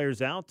checking these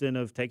players out and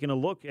of taking a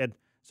look at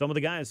some of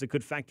the guys that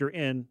could factor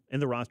in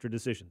the roster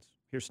decisions.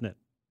 Here's Snit.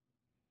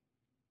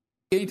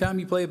 Anytime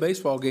you play a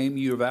baseball game,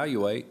 you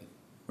evaluate,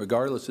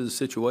 regardless of the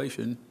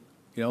situation.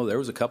 You know, there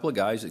was a couple of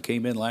guys that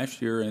came in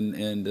last year and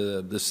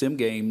the sim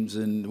games,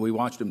 and we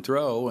watched them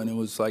throw, and it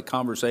was like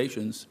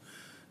conversations,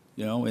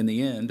 you know, in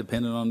the end,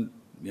 depending on,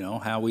 you know,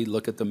 how we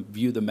look at them,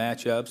 view the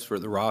matchups for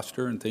the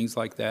roster and things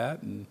like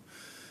that. And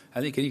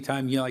I think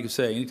anytime, you know, like I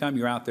say, anytime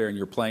you're out there and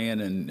you're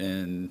playing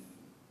and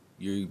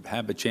you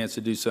have a chance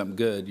to do something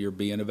good, you're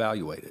being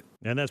evaluated.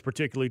 And that's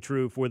particularly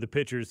true for the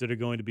pitchers that are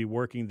going to be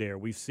working there.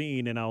 We've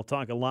seen, and I'll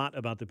talk a lot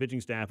about the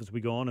pitching staff as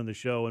we go on in the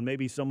show, and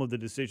maybe some of the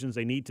decisions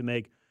they need to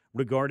make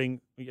regarding,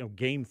 you know,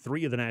 Game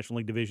 3 of the National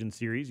League Division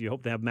Series. You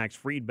hope to have Max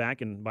Fried back,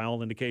 and by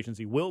all indications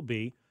he will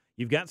be.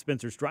 You've got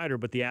Spencer Strider,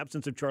 but the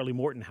absence of Charlie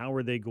Morton, how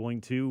are they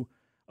going to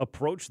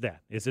approach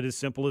that? Is it as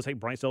simple as, hey,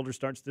 Bryce Elder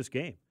starts this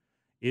game?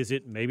 Is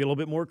it maybe a little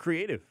bit more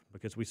creative?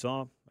 Because we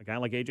saw a guy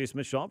like A.J.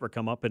 Smith-Shawver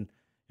come up and,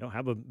 you know,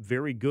 have a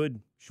very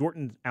good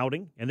shortened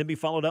outing and then be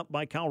followed up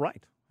by Kyle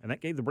Wright. And that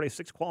gave the Braves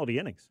 6 quality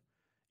innings.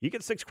 You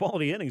get 6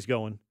 quality innings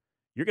going,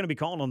 you're going to be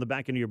calling on the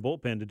back end of your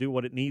bullpen to do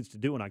what it needs to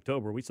do in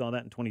October. We saw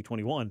that in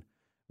 2021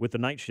 with the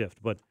night shift.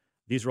 But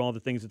these are all the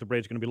things that the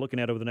Braves are going to be looking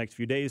at over the next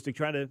few days to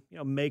try to, you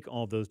know, make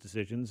all those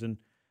decisions. And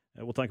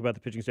we'll talk about the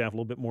pitching staff a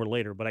little bit more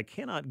later. But I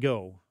cannot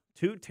go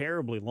too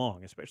terribly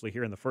long, especially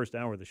here in the first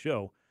hour of the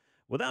show,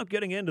 without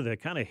getting into the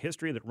kind of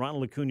history that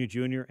Ronald Acuna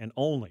Jr. and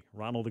only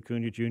Ronald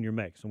Acuna Jr.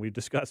 makes. And we've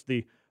discussed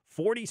the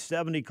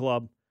 40-70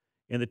 club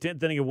in the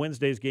 10th inning of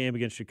Wednesday's game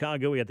against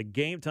Chicago. He had the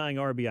game-tying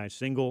RBI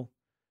single.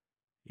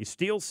 He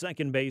steals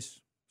second base,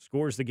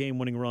 scores the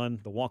game-winning run,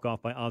 the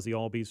walk-off by Ozzie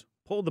Albies,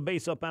 pulled the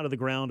base up out of the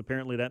ground.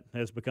 Apparently that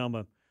has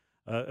become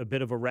a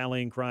bit of a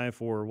rallying cry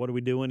for what are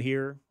we doing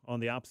here on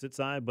the opposite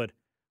side. But,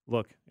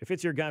 look, if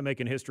it's your guy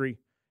making history,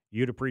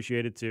 you'd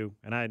appreciate it too.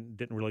 And I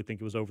didn't really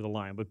think it was over the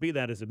line. But be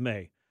that as it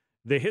may,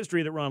 the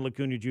history that Ronald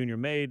Acuna Jr.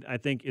 made, I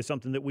think, is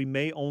something that we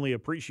may only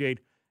appreciate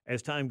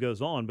as time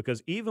goes on,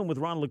 because even with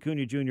Ronald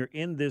Acuna Jr.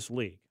 in this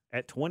league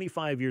at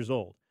 25 years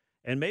old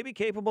and maybe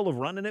capable of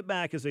running it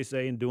back, as they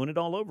say, and doing it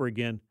all over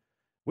again,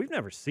 we've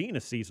never seen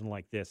a season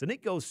like this. And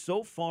it goes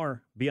so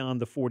far beyond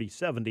the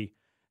 40-70.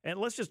 And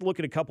let's just look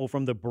at a couple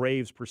from the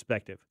Braves'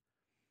 perspective.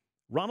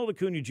 Ronald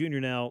Acuna Jr.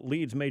 now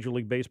leads Major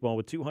League Baseball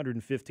with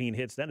 215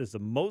 hits. That is the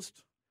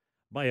most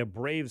by a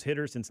Braves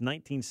hitter since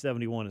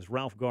 1971, is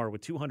Ralph Garr with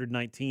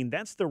 219.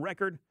 That's the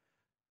record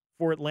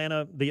for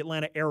Atlanta, the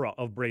Atlanta era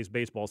of Braves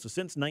baseball. So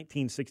since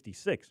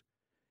 1966,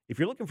 if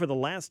you're looking for the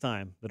last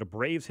time that a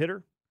Braves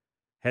hitter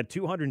had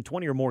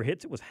 220 or more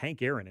hits, it was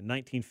Hank Aaron in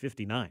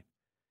 1959.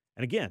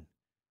 And again,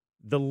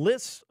 the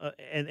lists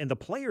and the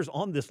players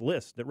on this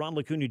list that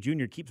Ronald Acuna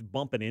Jr. keeps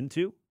bumping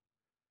into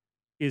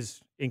is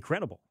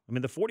incredible. I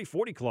mean, the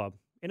 40-40 club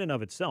in and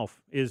of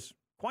itself is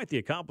quite the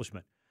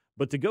accomplishment.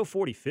 But to go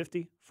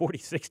 40-50,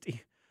 40-60,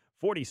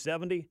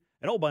 40-70,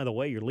 and oh, by the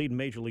way, you're leading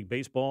Major League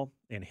Baseball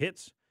in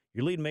hits.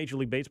 You're leading Major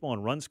League Baseball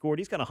in runs scored.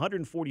 He's got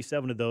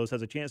 147 of those,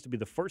 has a chance to be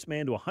the first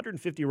man to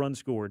 150 runs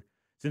scored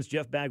since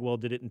Jeff Bagwell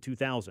did it in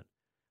 2000.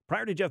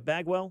 Prior to Jeff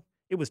Bagwell,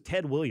 it was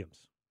Ted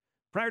Williams.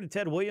 Prior to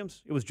Ted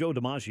Williams, it was Joe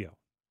DiMaggio.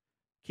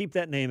 Keep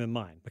that name in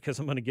mind, because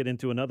I'm going to get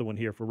into another one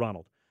here for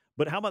Ronald.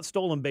 But how about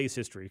stolen base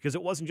history? Because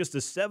it wasn't just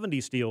the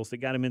 70 steals that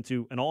got him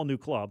into an all-new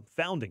club,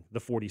 founding the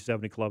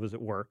 40-70 club, as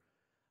it were.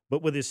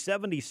 But with his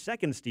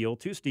 72nd steal,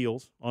 2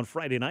 steals on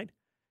Friday night,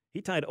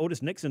 he tied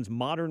Otis Nixon's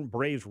modern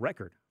Braves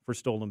record for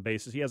stolen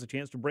bases. He has a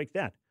chance to break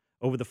that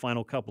over the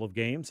final couple of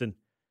games. And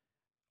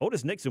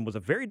Otis Nixon was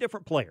a very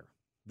different player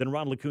than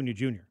Ronald Acuna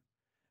Jr.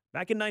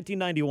 Back in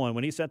 1991,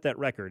 when he set that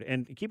record,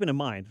 and keeping in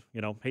mind,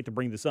 you know, hate to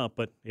bring this up,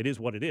 but it is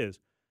what it is,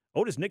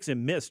 Otis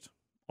Nixon missed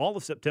all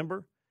of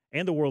September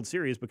and the World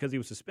Series because he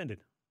was suspended.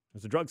 It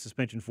was a drug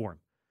suspension for him.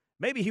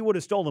 Maybe he would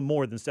have stolen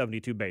more than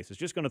 72 bases.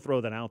 Just going to throw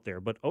that out there.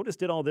 But Otis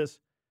did all this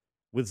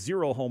with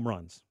 0 home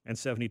runs and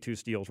 72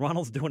 steals.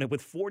 Ronald's doing it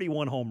with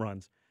 41 home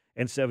runs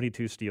and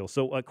 72 steals.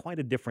 So quite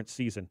a different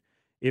season,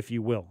 if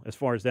you will, as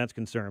far as that's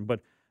concerned.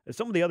 But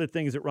some of the other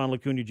things that Ronald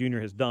Acuna Jr.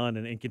 has done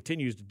and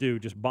continues to do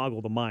just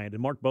boggle the mind.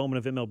 And Mark Bowman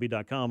of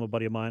MLB.com, a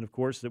buddy of mine, of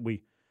course, that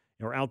we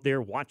are out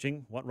there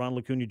watching what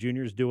Ronald Acuna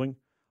Jr. is doing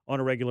on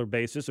a regular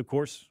basis. Of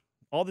course,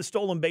 all the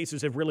stolen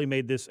bases have really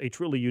made this a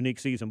truly unique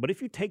season. But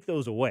if you take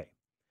those away,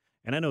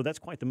 and I know that's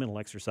quite the mental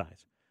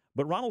exercise,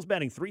 but Ronald's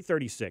batting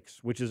 .336,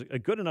 which is a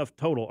good enough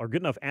total or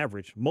good enough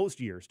average most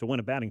years to win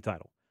a batting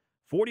title.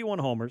 41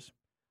 homers,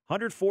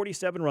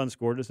 147 runs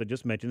scored, as I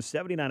just mentioned,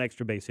 79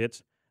 extra base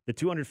hits, the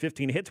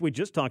 215 hits we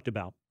just talked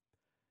about.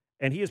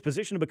 And he is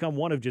positioned to become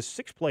one of just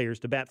 6 players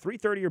to bat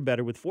 .330 or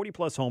better with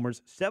 40-plus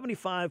homers,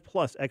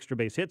 75-plus extra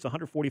base hits,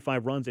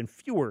 145 runs, and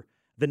fewer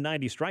than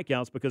 90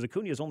 strikeouts, because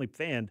Acuna has only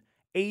fanned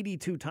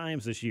 82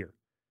 times this year.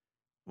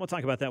 We'll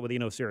talk about that with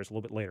Sarris a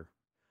little bit later.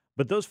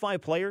 But those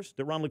 5 players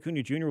that Ronald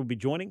Acuna Jr. will be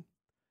joining,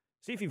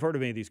 see if you've heard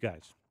of any of these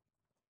guys.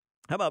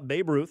 How about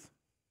Babe Ruth,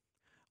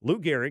 Lou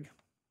Gehrig,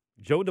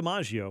 Joe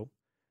DiMaggio,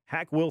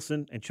 Hack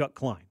Wilson, and Chuck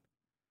Klein?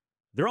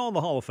 They're all in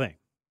the Hall of Fame.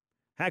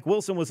 Hack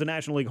Wilson was the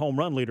National League home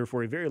run leader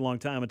for a very long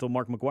time until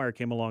Mark McGwire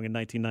came along in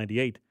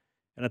 1998,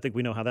 and I think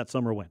we know how that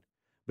summer went.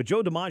 But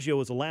Joe DiMaggio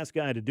was the last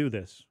guy to do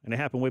this, and it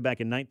happened way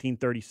back in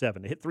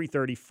 1937. To hit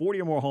 .330,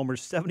 40 or more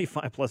homers,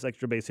 75-plus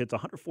extra base hits,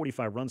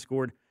 145 runs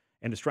scored,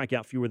 and to strike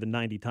out fewer than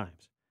 90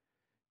 times.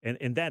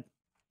 And that,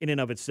 in and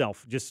of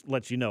itself, just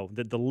lets you know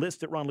that the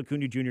list that Ronald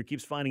Acuna Jr.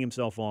 keeps finding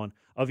himself on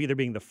of either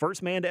being the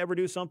first man to ever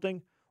do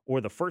something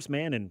or the first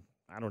man in,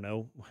 I don't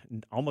know,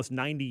 almost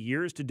 90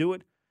 years to do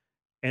it,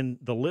 and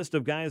the list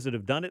of guys that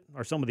have done it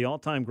are some of the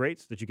all-time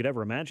greats that you could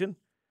ever imagine.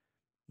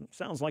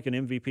 Sounds like an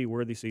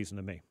MVP-worthy season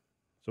to me.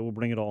 So we'll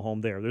bring it all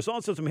home there. There's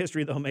also some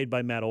history, though, made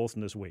by Matt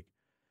Olson this week.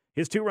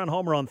 His 2-run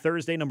homer on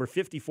Thursday, number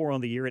 54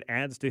 on the year. It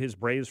adds to his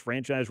Braves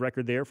franchise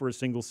record there for a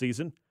single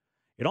season.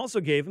 It also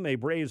gave him a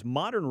Braves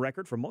modern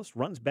record for most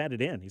runs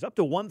batted in. He's up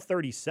to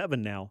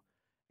 137 now,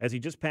 as he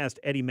just passed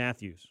Eddie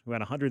Matthews, who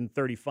had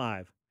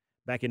 135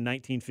 back in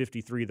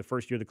 1953, the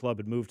first year the club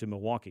had moved to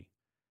Milwaukee.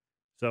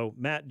 So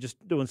Matt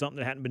just doing something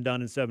that hadn't been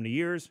done in 70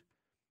 years,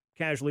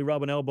 casually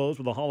rubbing elbows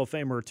with a Hall of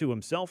Famer or two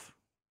himself.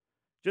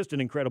 Just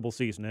an incredible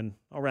season. And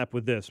I'll wrap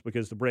with this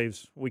because the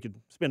Braves, we could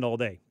spend all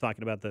day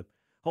talking about the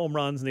home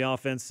runs and the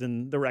offense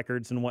and the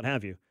records and what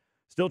have you.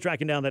 Still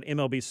tracking down that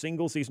MLB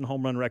single-season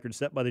home run record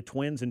set by the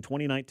Twins in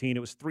 2019.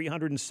 It was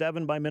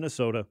 307 by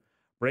Minnesota.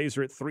 Braves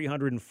are at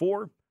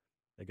 304.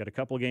 They got a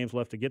couple of games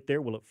left to get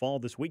there. Will it fall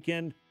this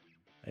weekend?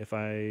 If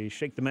I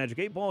shake the magic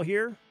 8 ball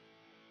here,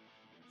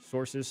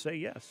 sources say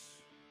yes.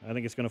 I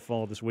think it's going to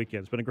fall this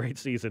weekend. It's been a great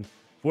season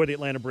for the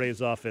Atlanta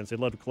Braves offense. They'd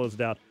love to close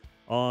it out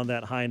on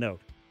that high note.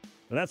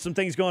 Well, that's some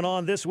things going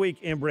on this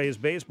week in Braves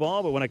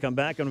baseball, but when I come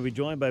back, I'm going to be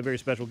joined by a very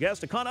special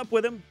guest. I caught up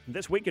with him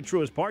this week at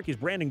Truist Park. He's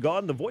Brandon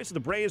Gaudin, the voice of the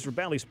Braves for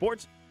Bally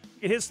Sports.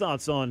 Get his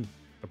thoughts on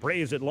the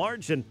Braves at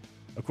large and,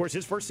 of course,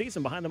 his first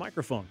season behind the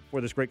microphone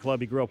for this great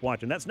club he grew up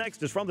watching. That's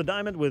next. Is From the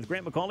Diamond with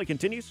Grant McAuley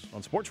continues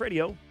on Sports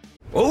Radio.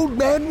 Old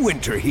Man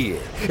Winter here.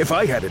 If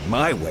I had it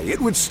my way, it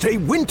would stay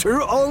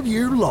winter all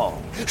year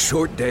long.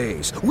 Short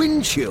days,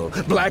 wind chill,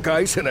 black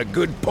ice, and a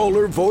good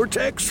polar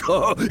vortex.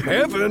 Oh,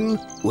 heaven.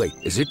 Wait,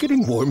 is it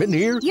getting warm in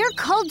here? Your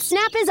cold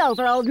snap is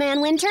over, Old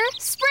Man Winter.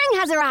 Spring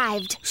has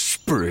arrived.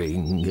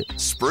 Spring.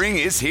 Spring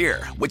is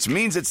here, which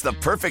means it's the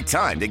perfect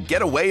time to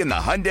get away in the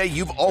Hyundai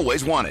you've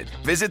always wanted.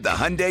 Visit the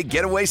Hyundai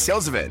Getaway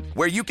Sales Event,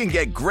 where you can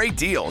get great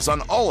deals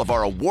on all of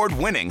our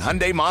award-winning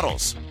Hyundai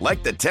models,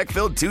 like the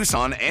tech-filled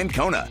Tucson and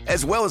Kona,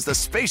 as well as the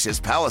spacious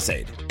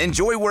Palisade.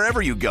 Enjoy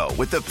wherever you go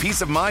with the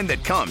peace of mind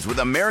that comes with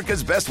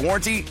America's best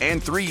warranty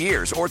and 3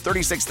 years or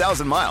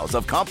 36,000 miles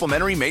of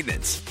complimentary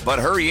maintenance. But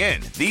hurry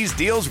in, these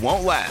deals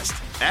won't last.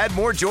 Add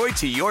more joy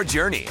to your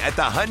journey at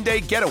the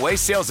Hyundai Getaway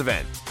Sales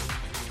Event.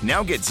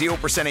 Now get 0%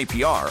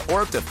 APR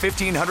or up to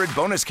 $1,500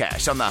 bonus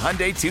cash on the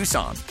Hyundai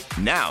Tucson.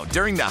 Now,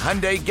 during the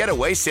Hyundai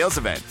Getaway Sales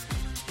Event.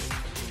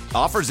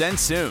 Offers end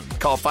soon.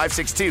 Call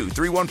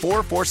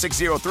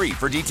 562-314-4603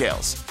 for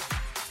details.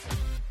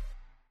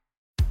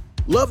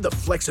 Love the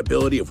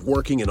flexibility of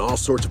working in all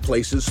sorts of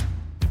places?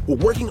 Well,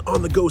 working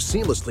on the go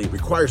seamlessly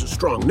requires a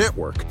strong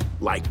network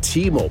like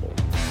T-Mobile.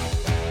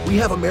 We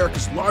have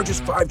America's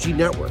largest 5G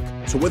network,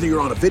 so whether you're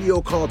on a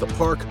video call at the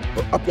park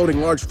or uploading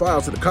large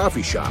files at the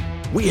coffee shop,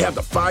 we have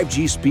the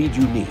 5G speed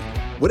you need.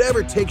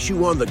 Whatever takes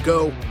you on the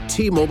go,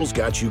 T-Mobile's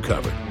got you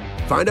covered.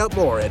 Find out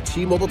more at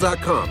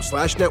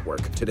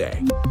T-Mobile.com/network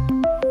today.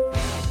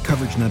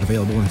 Coverage not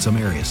available in some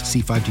areas.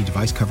 See 5G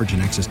device coverage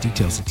and access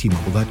details at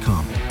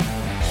T-Mobile.com.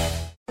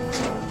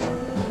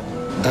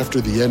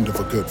 After the end of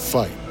a good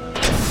fight,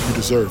 you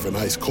deserve an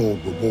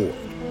ice-cold reward.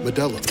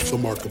 Modelo is the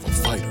mark of a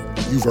fighter.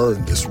 You've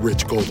earned this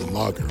rich golden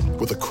lager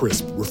with a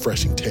crisp,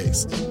 refreshing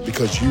taste.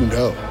 Because you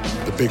know,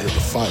 the bigger the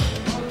fight,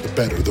 the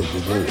better the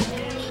reward.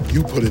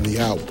 You put in the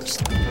hours,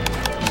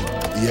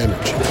 the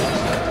energy,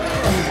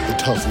 the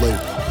tough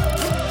labor.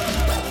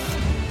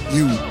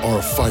 You are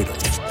a fighter,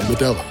 and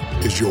Modelo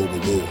is your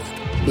reward.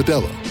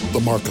 Modelo,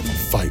 the mark of a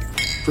fighter.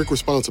 Drink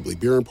responsibly.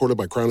 Beer imported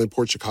by Crown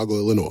Imports, Chicago,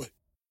 Illinois.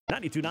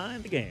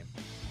 92.9 The Game.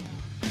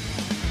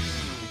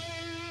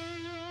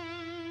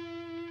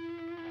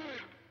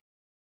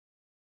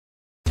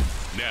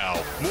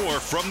 Now, more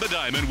From the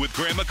Diamond with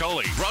Grant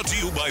McAuley. Brought to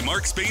you by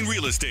Mark Spain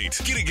Real Estate.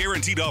 Get a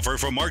guaranteed offer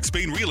from Mark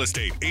Spain Real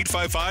Estate.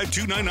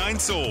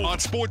 855-299-SOLD. On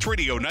Sports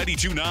Radio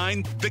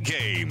 92.9 The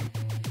Game.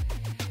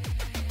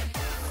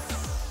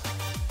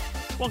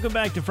 Welcome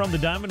back to From the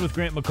Diamond with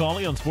Grant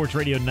McAuley on Sports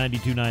Radio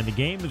 92.9 The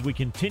Game as we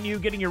continue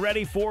getting you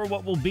ready for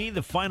what will be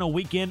the final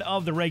weekend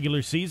of the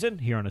regular season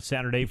here on a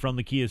Saturday from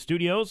the Kia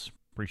Studios.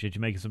 Appreciate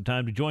you making some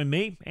time to join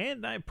me,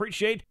 and I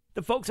appreciate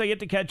the folks I get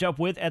to catch up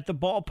with at the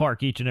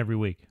ballpark each and every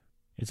week.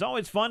 It's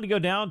always fun to go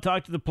down,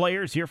 talk to the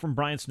players, hear from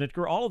Brian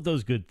Snitker, all of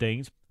those good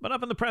things. But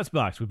up in the press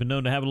box, we've been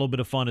known to have a little bit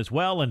of fun as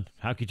well, and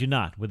how could you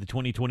not with the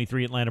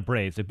 2023 Atlanta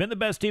Braves? They've been the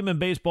best team in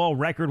baseball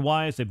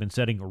record-wise. They've been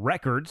setting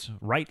records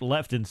right,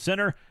 left, and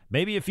center,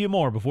 maybe a few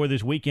more before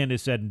this weekend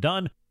is said and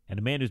done. And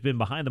a man who's been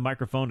behind the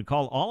microphone to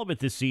call all of it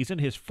this season,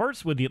 his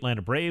first with the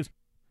Atlanta Braves,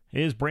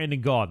 is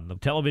Brandon Gaudin, the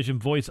television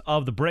voice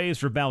of the Braves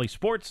for Bally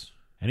Sports.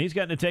 And he's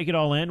gotten to take it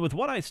all in with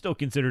what I still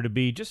consider to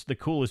be just the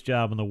coolest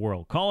job in the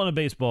world, calling a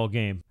baseball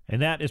game.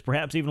 And that is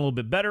perhaps even a little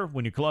bit better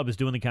when your club is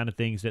doing the kind of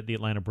things that the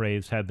Atlanta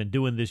Braves have been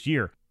doing this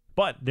year.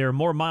 But there are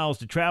more miles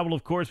to travel,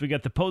 of course. We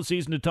got the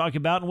postseason to talk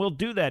about, and we'll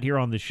do that here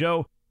on the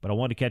show. But I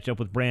want to catch up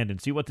with Brandon,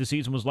 see what the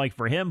season was like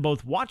for him,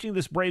 both watching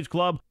this Braves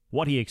club,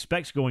 what he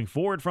expects going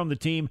forward from the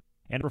team,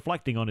 and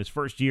reflecting on his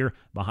first year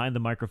behind the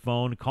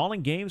microphone,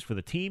 calling games for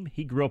the team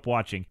he grew up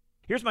watching.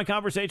 Here's my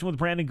conversation with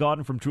Brandon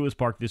Gaudin from Truist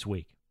Park this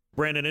week.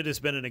 Brandon, it has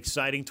been an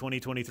exciting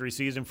 2023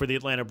 season for the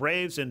Atlanta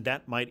Braves, and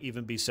that might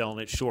even be selling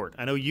it short.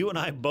 I know you and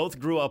I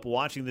both grew up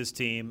watching this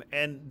team,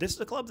 and this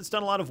is a club that's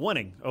done a lot of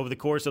winning over the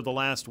course of the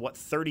last,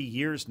 30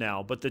 years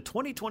now. But the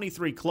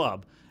 2023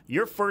 club,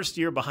 your first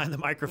year behind the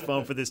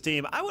microphone for this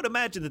team, I would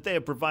imagine that they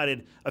have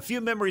provided a few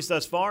memories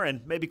thus far,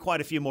 and maybe quite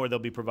a few more they'll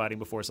be providing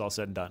before it's all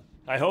said and done.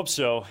 I hope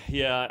so.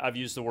 Yeah, I've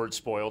used the word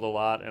spoiled a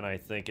lot, and I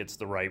think it's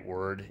the right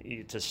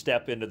word. To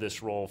step into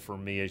this role for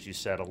me, as you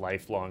said, a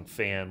lifelong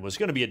fan, was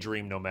going to be a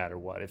dream no matter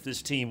what. If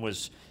this team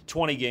was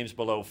 20 games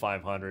below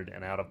 500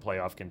 and out of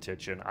playoff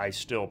contention, I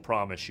still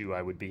promise you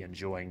I would be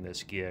enjoying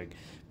this gig.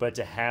 But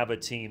to have a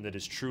team that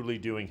is truly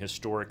doing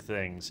historic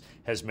things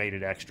has made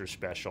it extra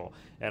special.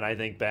 And I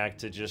think back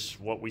to just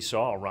what we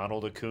saw,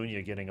 Ronald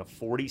Acuna getting a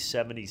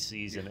 40-70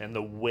 season, and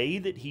the way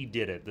that he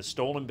did it, the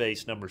stolen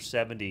base number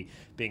 70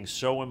 being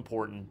so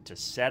important to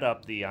set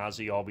up the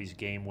Ozzie Albies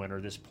game winner,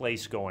 this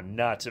place going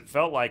nuts. It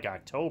felt like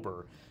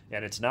October,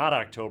 and it's not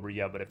October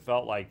yet, but it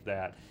felt like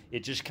that.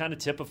 It just kind of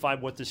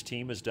typified what this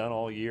team has done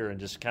all year and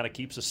just kind of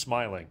keeps us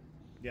smiling.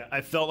 Yeah,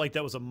 I felt like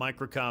that was a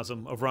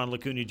microcosm of Ronald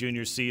Acuna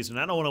Jr.'s season.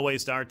 I don't want to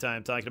waste our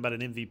time talking about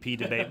an MVP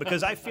debate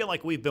because I feel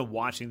like we've been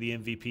watching the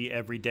MVP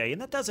every day,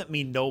 and that doesn't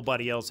mean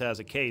nobody else has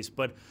a case.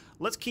 But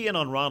let's key in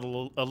on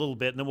Ronald a little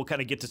bit, and then we'll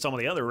kind of get to some of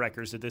the other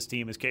records that this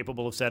team is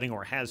capable of setting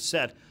or has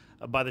set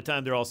by the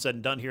time they're all said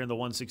and done here in the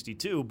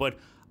 162. But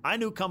I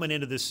knew coming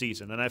into this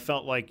season, and I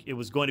felt like it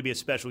was going to be a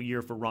special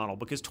year for Ronald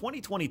because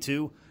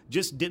 2022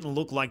 just didn't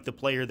look like the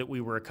player that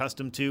we were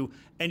accustomed to,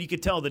 and you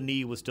could tell the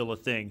knee was still a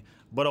thing.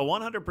 But a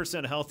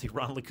 100% healthy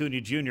Ronald Acuna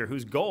Jr.,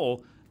 whose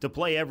goal to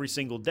play every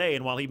single day,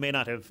 and while he may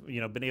not have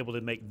been able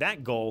to make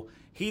that goal,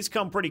 he's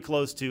come pretty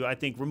close to, I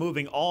think,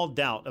 removing all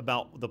doubt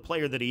about the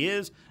player that he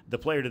is, the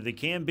player that he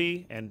can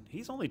be, and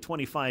he's only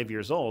 25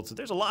 years old. So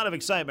there's a lot of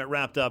excitement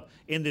wrapped up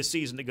in this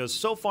season that goes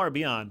so far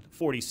beyond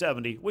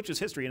 40-70, which is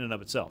history in and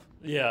of itself.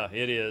 Yeah,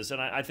 it is,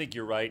 and I think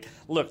you're right.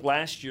 Look,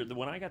 last year,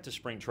 when I got to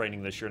spring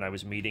training this year and I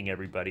was meeting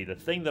everybody, the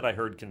thing that I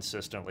heard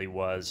consistently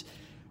was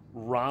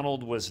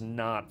Ronald was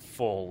not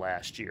full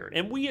last year.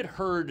 And we had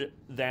heard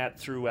that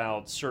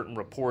throughout certain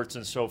reports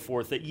and so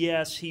forth, that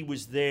yes, he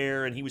was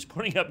there and he was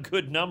putting up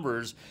good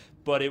numbers,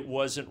 but it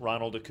wasn't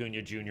Ronald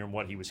Acuna Jr. and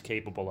what he was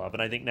capable of.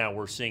 And I think now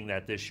we're seeing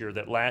that this year,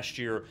 that last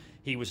year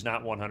he was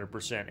not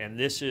 100%. And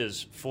this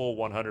is full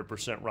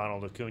 100%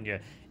 Ronald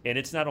Acuna. And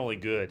it's not only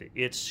good,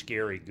 it's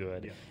scary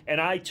good. Yeah. And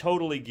I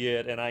totally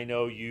get, and I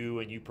know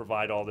you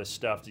provide all this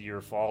stuff to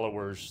your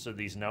followers, so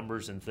these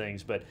numbers and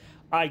things, but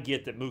I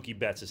get that Mookie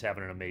Betts is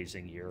having an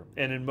amazing year.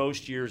 And in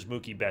most years,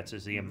 Mookie Betts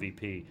is the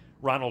MVP.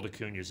 Ronald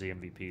Acuna is the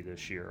MVP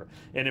this year.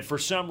 And if for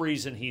some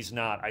reason he's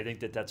not, I think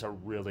that that's a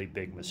really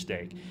big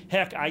mistake.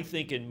 Heck, I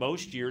think in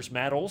most years,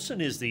 Matt Olson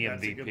is the MVP.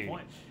 That's a good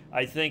point.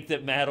 I think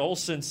that Matt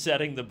Olson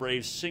setting the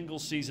Braves'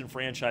 single-season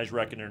franchise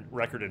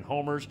record in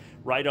homers,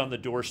 right on the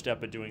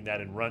doorstep of doing that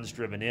in runs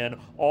driven in,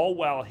 all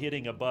while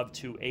hitting above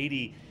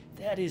 280,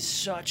 that is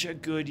such a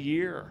good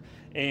year.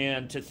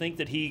 And to think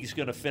that he's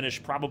going to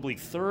finish probably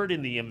third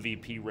in the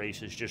MVP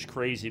race is just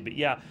crazy. But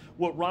yeah,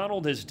 what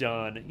Ronald has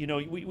done,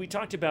 we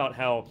talked about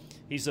how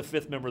he's the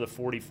fifth member of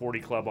the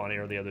 40-40 club on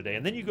air the other day.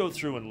 And then you go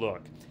through and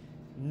look.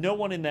 No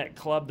one in that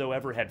club, though,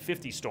 ever had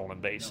 50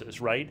 stolen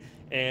bases, right?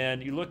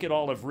 And you look at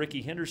all of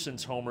Ricky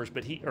Henderson's homers,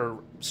 or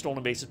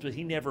stolen bases, but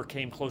he never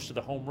came close to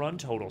the home run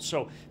total.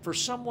 So for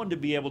someone to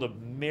be able to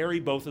marry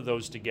both of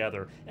those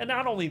together, and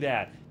not only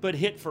that, but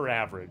hit for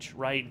average,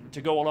 right?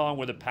 To go along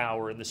with the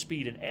power and the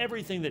speed and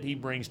everything that he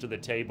brings to the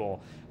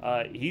table,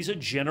 he's a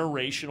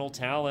generational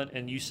talent,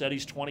 and you said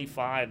he's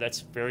 25. That's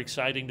very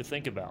exciting to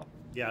think about.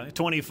 Yeah,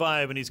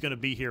 25, and he's going to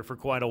be here for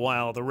quite a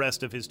while, the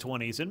rest of his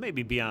 20s, and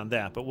maybe beyond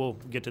that, but we'll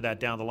get to that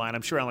down the line.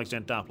 I'm sure Alex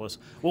Anthopoulos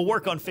will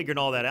work on figuring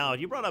all that out.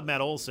 You brought up Matt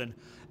Olson,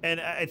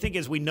 and I think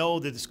as we know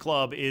that this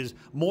club is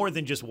more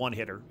than just one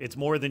hitter. It's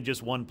more than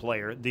just one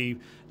player. The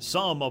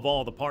sum of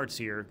all the parts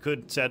here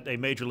could set a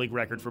major league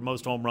record for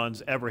most home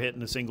runs ever hit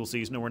in a single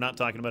season, and we're not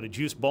talking about a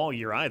juice ball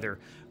year either.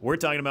 We're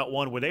talking about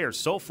one where they are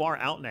so far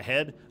out and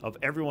ahead of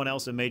everyone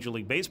else in Major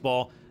League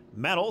Baseball.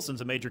 Matt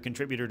Olson's a major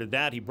contributor to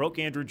that. He broke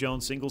Andrew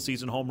Jones'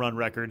 single-season home run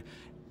record.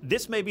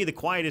 this may be the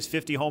quietest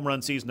 50 home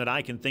run season that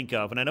I can think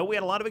of. And I know we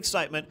had a lot of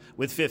excitement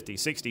with 50,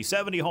 60,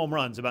 70 home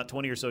runs about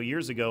 20 or so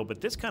years ago,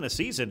 but this kind of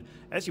season,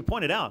 as you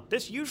pointed out,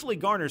 this usually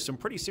garners some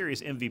pretty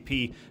serious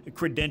MVP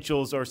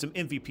credentials or some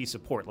MVP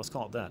support. Let's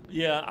call it that.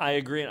 Yeah, I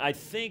agree. And I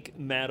think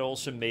Matt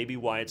Olson, maybe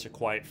why it's a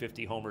quiet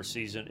 50 homer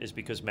season is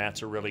because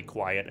Matt's a really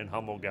quiet and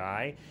humble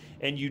guy.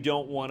 And you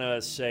don't want to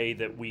say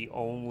that we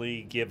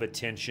only give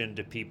attention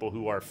to people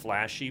who are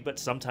flashy, but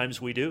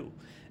sometimes we do.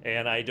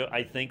 And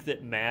I think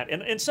that Matt,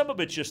 and some of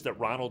it's just that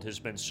Ronald has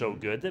been so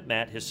good that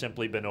Matt has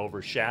simply been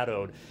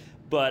overshadowed.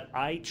 But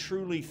I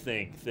truly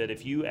think that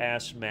if you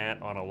ask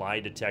Matt on a lie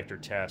detector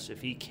test,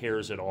 if he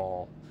cares at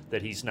all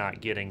that he's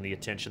not getting the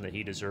attention that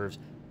he deserves,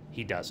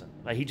 he doesn't.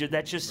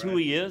 That's just who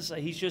he is.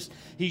 He's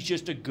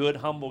just a good,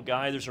 humble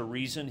guy. There's a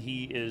reason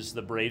he is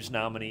the Braves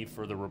nominee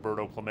for the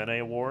Roberto Clemente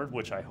Award,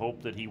 which I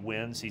hope that he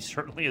wins. He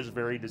certainly is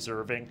very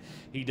deserving.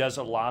 He does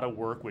a lot of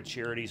work with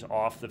charities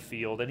off the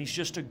field, and he's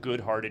just a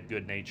good-hearted,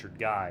 good-natured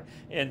guy.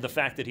 And the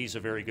fact that he's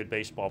a very good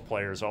baseball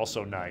player is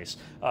also nice.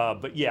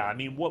 But yeah, I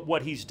mean,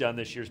 what he's done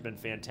this year has been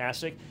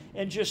fantastic.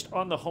 And just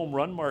on the home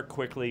run mark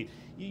quickly,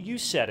 you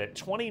said it,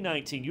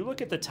 2019, you look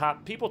at the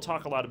top, people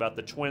talk a lot about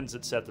the Twins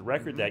that set the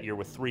record that year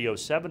with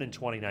 307 in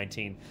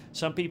 2019.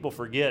 Some people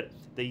forget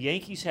the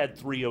Yankees had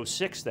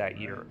 306 that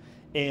year.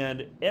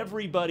 And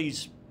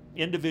everybody's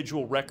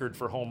individual record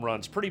for home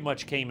runs pretty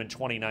much came in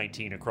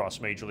 2019 across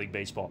Major League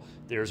Baseball.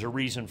 There's a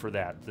reason for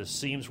that. The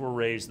seams were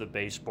raised, the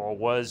baseball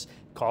was,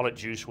 call it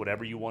juice,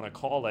 whatever you want to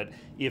call it.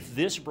 If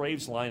this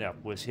Braves lineup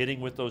was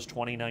hitting with those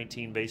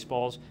 2019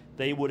 baseballs,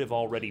 they would have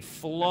already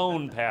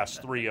flown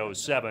past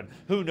 307.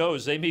 Who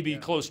knows? They may be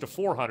close to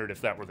 400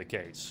 if that were the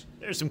case.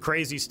 There's some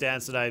crazy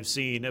stats that I've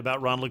seen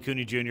about Ronald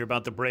Acuna Jr.,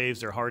 about the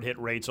Braves, their hard hit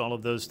rates, all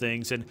of those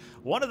things. And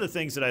one of the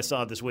things that I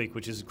saw this week,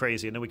 which is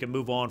crazy, and then we can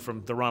move on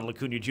from the Ronald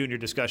Acuna Jr.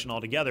 discussion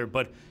altogether,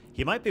 but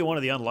he might be one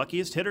of the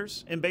unluckiest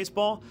hitters in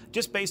baseball,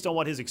 just based on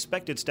what his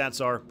expected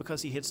stats are,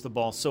 because he hits the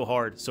ball so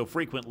hard, so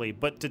frequently.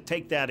 But to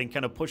take that and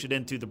kind of push it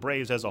into the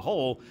Braves as a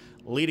whole,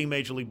 leading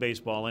Major League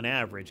Baseball in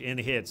average, in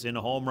hits, in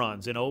home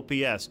runs, in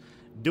OPS,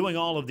 doing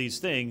all of these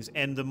things.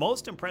 And the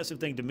most impressive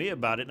thing to me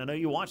about it, and I know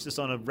you watch this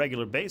on a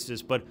regular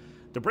basis, but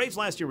the Braves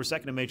last year were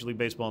second in Major League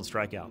Baseball in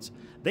strikeouts.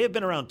 They have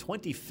been around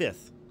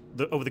 25th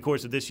over the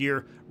course of this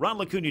year.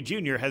 Ronald Acuna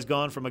Jr. has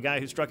gone from a guy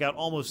who struck out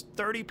almost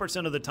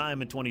 30% of the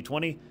time in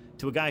 2020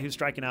 to a guy who's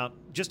striking out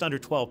just under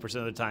 12%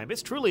 of the time.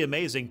 It's truly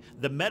amazing,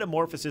 the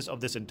metamorphosis of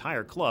this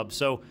entire club.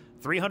 So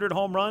 300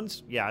 home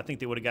runs, yeah, I think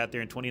they would have got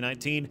there in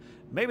 2019.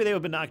 Maybe they would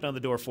have been knocking on the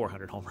door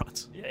 400 home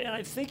runs. Yeah,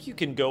 I think you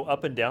can go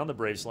up and down the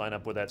Braves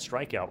lineup with that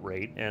strikeout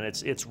rate, and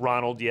it's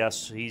Ronald,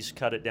 yes, he's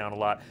cut it down a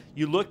lot.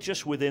 You look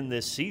just within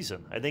this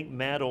season, I think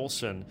Matt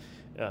Olson,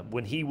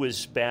 when he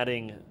was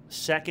batting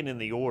second in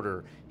the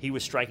order, he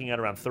was striking out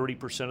around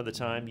 30% of the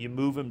time. You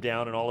move him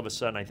down, and all of a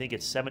sudden, I think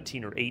it's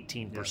 17 or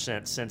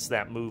 18% since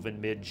that move in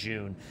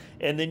mid-June.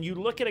 And then you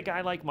look at a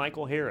guy like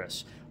Michael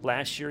Harris.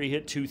 Last year, he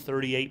hit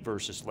 238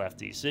 versus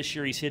lefties. This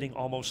year, he's hitting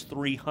almost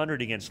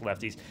 300 against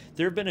lefties.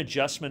 There have been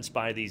adjustments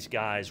by these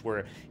guys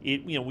where,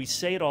 we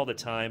say it all the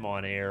time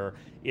on air,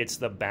 it's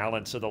the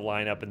balance of the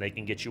lineup, and they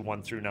can get you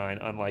 1 through 9,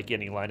 unlike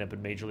any lineup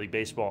in Major League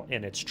Baseball,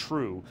 and it's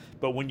true.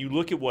 But when you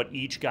look at what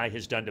each guy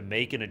has done to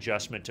make an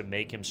adjustment to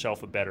make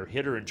himself a better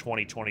hitter in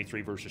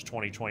 2023 versus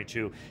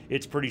 2022,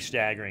 it's pretty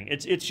staggering.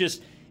 It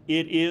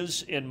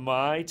is, in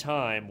my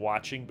time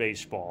watching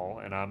baseball,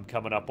 and I'm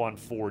coming up on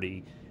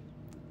 40,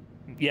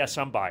 yes,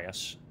 I'm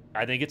biased.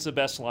 I think it's the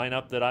best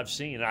lineup that I've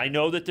seen. I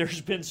know that there's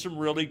been some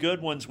really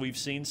good ones. We've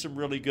seen some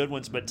really good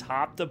ones, but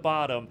top to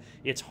bottom,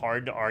 it's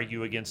hard to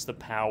argue against the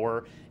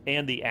power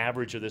and the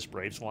average of this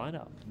Braves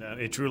lineup. No,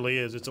 it truly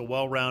is. It's a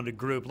well-rounded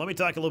group. Let me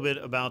talk a little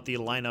bit about the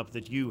lineup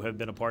that you have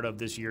been a part of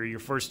this year. Your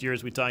first year,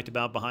 as we talked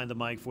about, behind the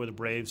mic for the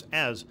Braves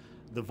as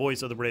the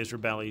voice of the Braves for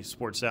Bally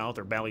Sports South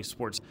or Bally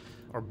Sports,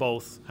 or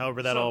both,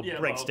 however that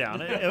breaks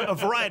down. A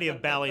variety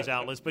of Bally's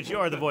outlets, but you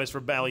are the voice for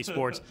Bally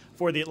Sports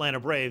for the Atlanta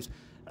Braves.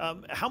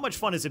 How much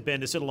fun has it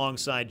been to sit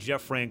alongside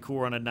Jeff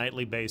Francoeur on a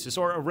nightly basis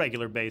or a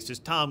regular basis,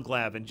 Tom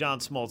Glavine, John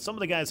Smoltz, some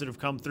of the guys that have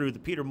come through, the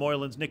Peter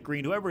Moylan's, Nick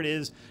Green, whoever it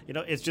is,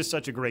 it's just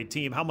such a great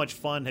team. How much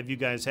fun have you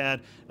guys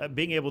had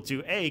being able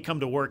to, A, come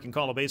to work and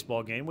call a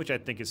baseball game, which I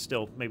think is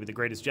still maybe the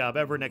greatest job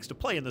ever next to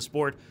play in the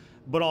sport,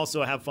 but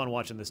also have fun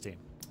watching this team?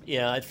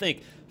 Yeah, I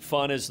think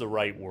fun is the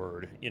right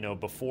word.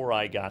 Before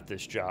I got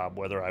this job,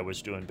 whether I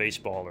was doing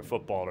baseball or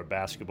football or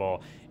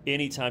basketball,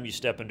 anytime you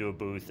step into a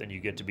booth and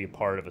you get to be a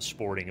part of a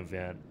sporting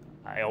event,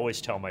 I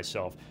always tell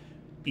myself,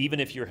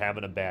 even if you're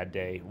having a bad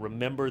day,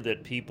 remember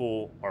that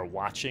people are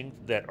watching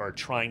that are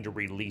trying to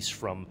release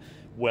from,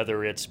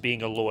 whether it's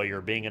being a lawyer,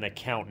 being an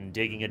accountant,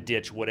 digging a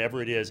ditch,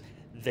 whatever it is,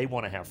 they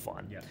want to have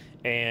fun. Yeah.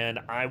 And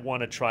I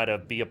want to try to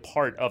be a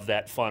part of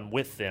that fun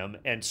with them.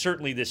 And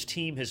certainly this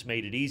team has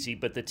made it easy,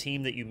 but the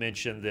team that you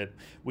mentioned that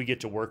we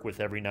get to work with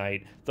every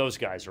night, those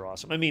guys are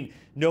awesome. I mean,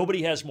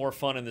 nobody has more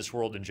fun in this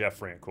world than Jeff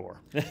Francoeur.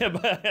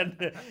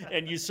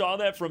 and you saw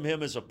that from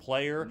him as a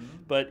player,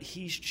 but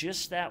he's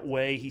just that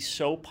way. He's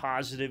so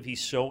positive.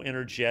 He's so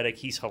energetic.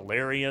 He's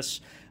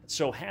hilarious.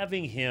 So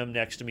having him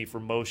next to me for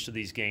most of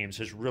these games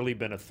has really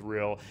been a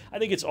thrill. I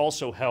think it's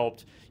also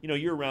helped,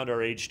 you're around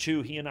our age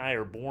too. He and I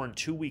are born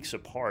 2 weeks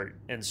apart.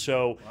 And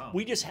so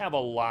we just have a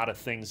lot of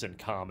things in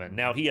common.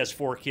 Now, he has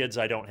 4 kids.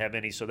 I don't have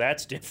any, so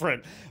that's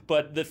different.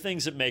 But the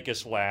things that make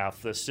us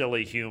laugh, the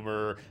silly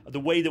humor, the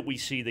way that we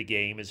see the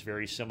game is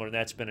very similar, and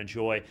that's been a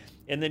joy.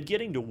 And then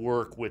getting to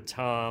work with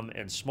Tom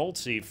and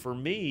Smoltzy, for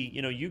me,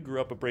 you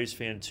grew up a Braves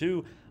fan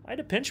too. I had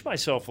to pinch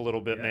myself a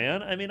little bit,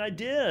 man. I mean, I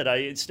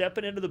did.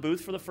 Stepping into the booth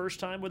for the first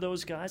time with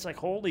those guys, like,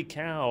 holy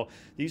cow,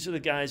 these are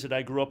the guys that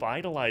I grew up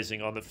idolizing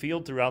on the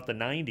field throughout the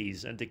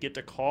 90s. And to get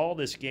to call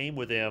this game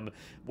with them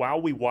while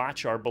we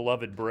watch our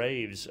beloved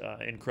Braves,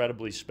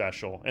 incredibly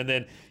special. And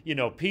then,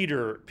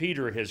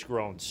 Peter has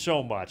grown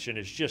so much and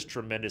is just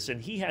tremendous.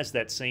 And he has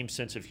that same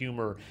sense of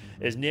humor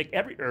as Nick,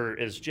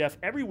 as Jeff.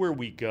 Everywhere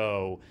we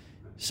go,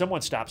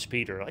 someone stops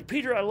Peter. Like,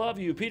 Peter, I love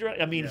you. Peter,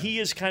 he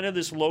is kind of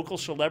this local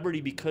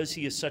celebrity because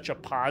he is such a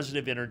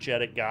positive,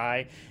 energetic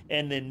guy.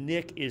 And then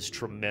Nick is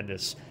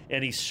tremendous.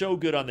 And he's so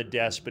good on the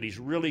desk, but he's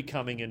really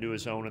coming into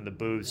his own in the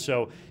booth.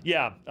 So,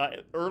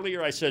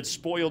 earlier I said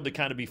spoiled to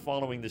kind of be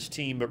following this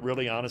team, but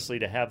really, honestly,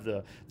 to have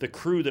the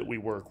crew that we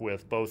work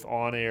with, both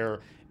on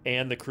air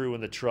and the crew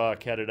in the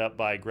truck, headed up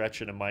by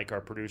Gretchen and Mike,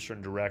 our producer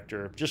and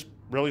director. Just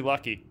really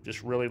lucky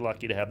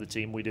to have the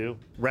team we do.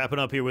 Wrapping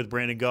up here with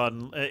Brandon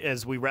Gaudin.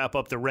 As we wrap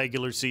up the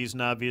regular season,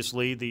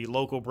 obviously, the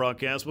local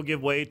broadcast will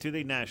give way to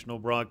the national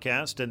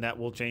broadcast, and that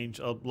will change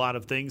a lot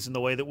of things in the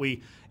way that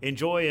we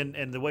enjoy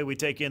and the way we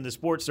take in the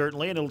sport,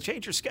 certainly, and it'll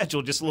change your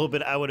schedule just a little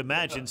bit, I would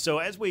imagine. So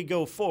as we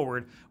go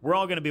forward, we're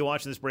all going to be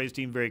watching this Braves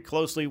team very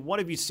closely. What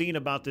have you seen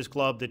about this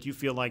club that you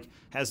feel like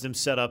has them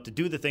set up to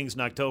do the things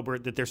in October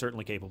that they're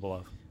certainly capable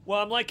of? Well,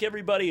 I'm like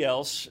everybody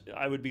else.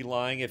 I would be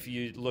lying if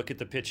you look at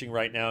the pitching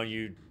right now and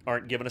you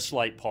aren't given a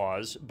slight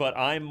pause. But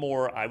I'm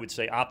more, I would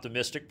say,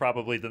 optimistic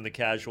probably than the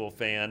casual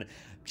fan,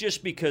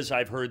 just because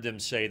I've heard them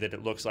say that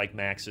it looks like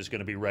Max is going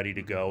to be ready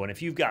to go. And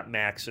if you've got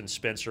Max and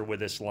Spencer with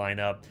this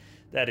lineup,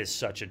 that is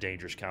such a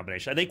dangerous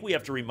combination. I think we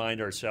have to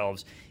remind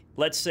ourselves,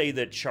 let's say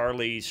that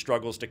Charlie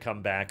struggles to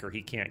come back or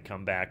he can't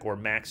come back or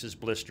Max's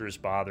blister is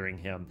bothering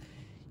him.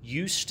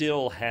 You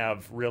still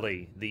have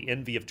really the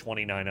envy of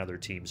 29 other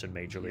teams in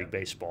Major League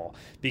Baseball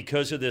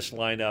because of this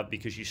lineup,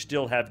 because you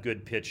still have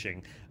good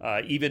pitching,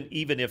 even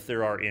if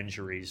there are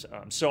injuries.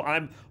 So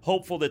I'm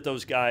hopeful that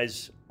those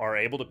guys are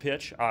able to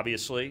pitch,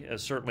 obviously.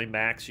 Certainly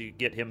Max, you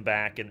get him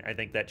back, and I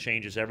think that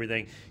changes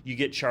everything. You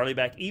get Charlie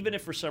back. Even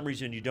if for some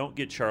reason you don't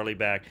get Charlie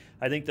back,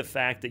 I think the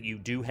fact that you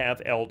do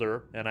have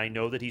Elder, and I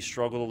know that he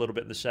struggled a little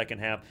bit in the second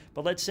half,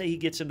 but let's say he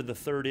gets into the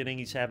third inning,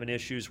 he's having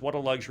issues. What a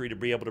luxury to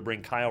be able to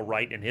bring Kyle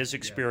Wright and his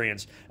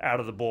experience out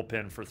of the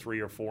bullpen for 3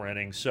 or 4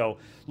 innings. So,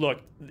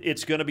 look,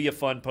 it's going to be a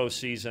fun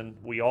postseason.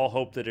 We all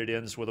hope that it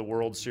ends with a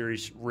World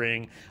Series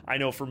ring. I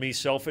know for me,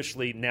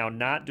 selfishly, now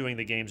not doing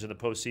the games in the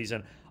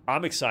postseason,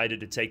 I'm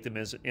excited to take them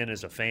in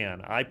as a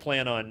fan. I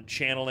plan on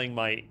channeling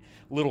my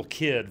little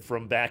kid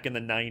from back in the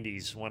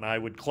 90s when I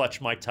would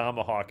clutch my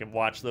tomahawk and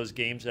watch those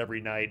games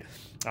every night.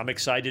 I'm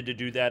excited to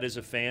do that as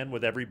a fan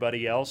with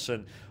everybody else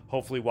and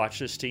hopefully watch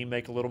this team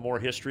make a little more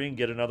history and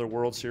get another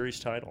World Series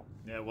title.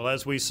 Yeah, well,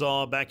 as we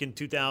saw back in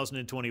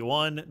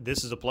 2021,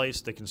 this is a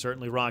place that can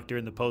certainly rock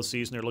during the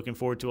postseason. They're looking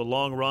forward to a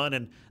long run,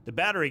 and the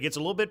battery gets a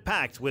little bit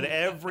packed with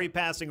every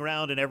passing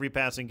round and every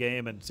passing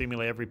game and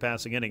seemingly every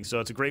passing inning. So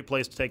it's a great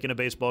place to take in a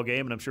baseball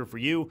game, and I'm sure for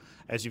you,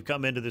 as you've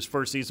come into this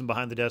first season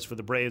behind the desk for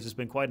the Braves, it's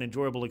been quite an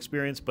enjoyable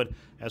experience. But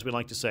as we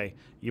like to say,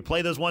 you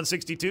play those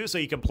 162 so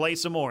you can play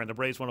some more, and the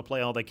Braves want to play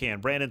all they can.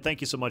 Brandon,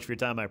 thank you so much for your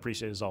time. I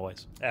appreciate it as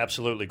always.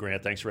 Absolutely,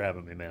 Grant. Thanks for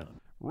having me, man.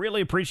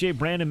 Really appreciate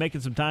Brandon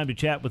making some time to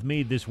chat with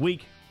me this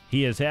week.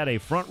 He has had a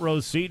front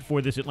row seat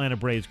for this Atlanta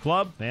Braves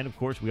club, and of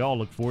course we all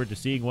look forward to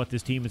seeing what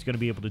this team is going to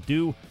be able to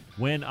do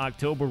when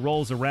October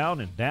rolls around,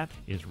 and that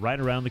is right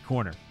around the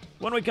corner.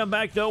 When we come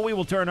back, though, we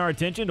will turn our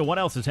attention to what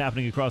else is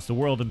happening across the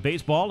world in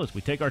baseball as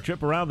we take our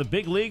trip around the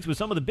big leagues with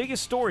some of the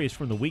biggest stories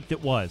from the week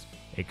that was.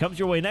 It comes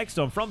your way next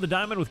on From the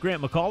Diamond with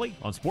Grant McAuley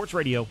on Sports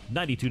Radio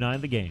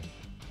 92.9 The Game.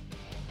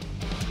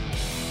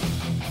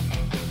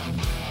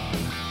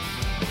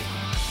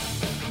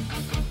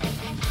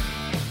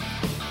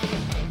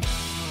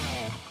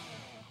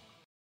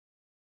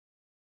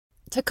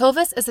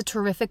 Tecovas is a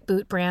terrific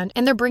boot brand,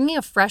 and they're bringing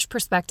a fresh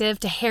perspective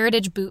to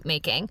heritage boot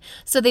making.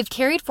 So they've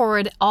carried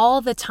forward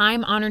all the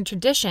time-honored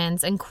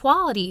traditions and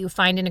quality you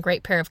find in a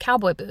great pair of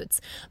cowboy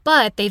boots,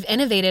 but they've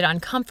innovated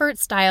on comfort,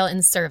 style,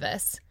 and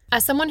service.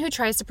 As someone who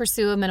tries to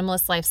pursue a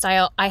minimalist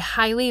lifestyle, I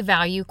highly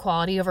value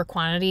quality over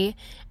quantity,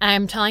 and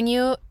I'm telling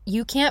you,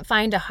 you can't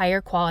find a higher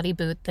quality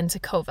boot than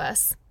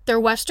Tecovas. Their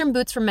Western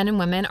boots for men and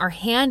women are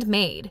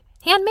handmade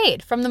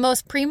from the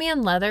most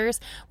premium leathers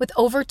with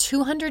over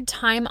 200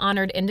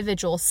 time-honored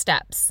individual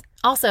steps.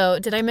 Also,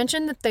 did I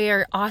mention that they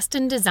are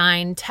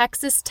Austin-designed,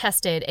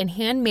 Texas-tested, and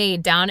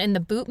handmade down in the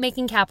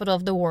boot-making capital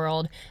of the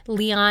world,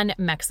 Leon,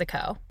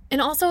 Mexico.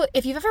 And also,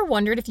 if you've ever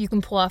wondered if you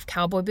can pull off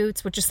cowboy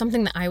boots, which is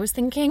something that I was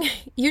thinking,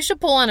 you should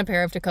pull on a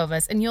pair of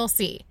Tecovas and you'll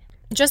see.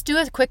 Just do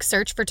a quick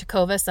search for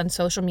Tecovas on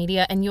social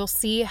media and you'll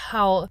see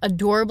how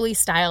adorably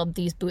styled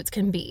these boots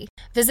can be.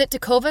 Visit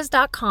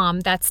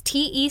tecovas.com, that's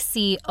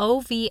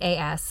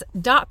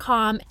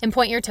TECOVAS.com, and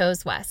point your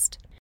toes west.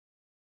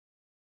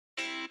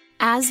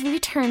 As we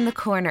turn the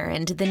corner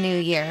into the new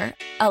year,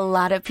 a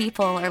lot of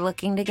people are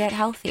looking to get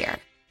healthier.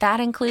 That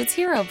includes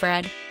Hero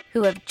Bread,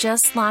 who have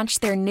just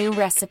launched their new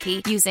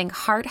recipe using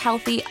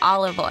heart-healthy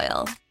olive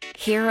oil.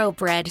 Hero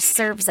Bread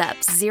serves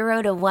up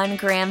 0 to 1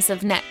 grams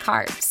of net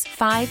carbs,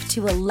 5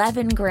 to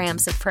 11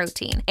 grams of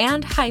protein,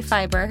 and high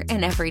fiber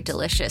in every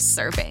delicious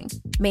serving.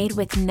 Made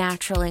with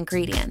natural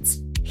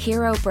ingredients,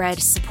 Hero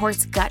Bread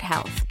supports gut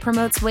health,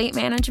 promotes weight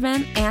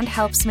management, and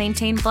helps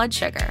maintain blood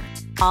sugar.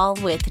 All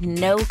with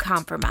no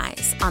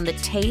compromise on the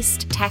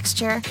taste,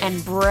 texture, and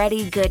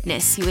bready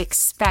goodness you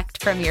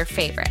expect from your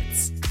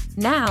favorites.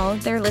 Now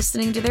they're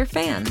listening to their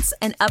fans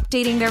and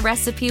updating their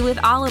recipe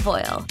with olive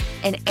oil,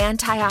 an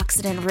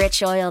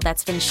antioxidant-rich oil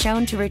that's been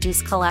shown to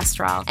reduce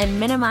cholesterol and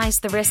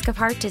minimize the risk of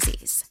heart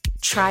disease.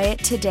 Try it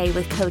today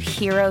with code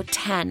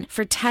HERO10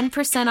 for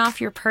 10% off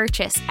your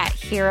purchase at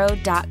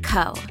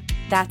hero.co.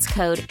 That's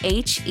code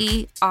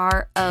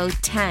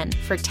HERO10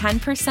 for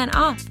 10%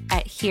 off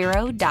at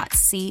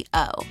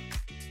hero.co.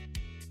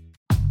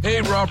 Hey,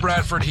 Rob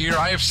Bradford here.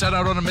 I have set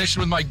out on a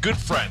mission with my good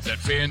friends at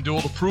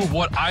FanDuel to prove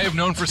what I have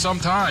known for some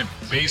time.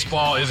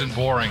 Baseball isn't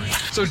boring.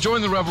 So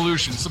join the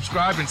revolution.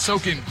 Subscribe and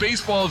soak in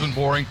Baseball Isn't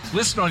Boring.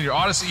 Listen on your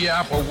Odyssey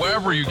app or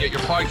wherever you get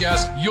your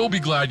podcast. You'll be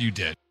glad you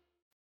did.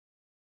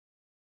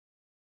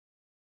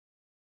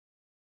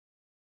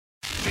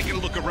 Taking a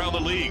look around the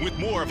league with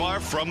more of our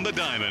From the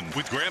Diamond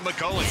with Grant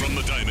McAuley. From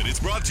the Diamond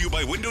is brought to you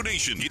by Window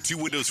Nation. Get 2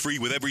 windows free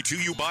with every 2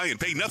 you buy and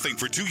pay nothing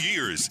for 2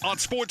 years on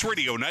Sports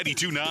Radio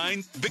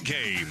 92.9 The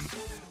Game.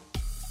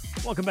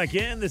 Welcome back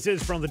in. This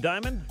is From the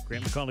Diamond.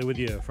 Grant McAuley with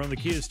you from the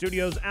Kia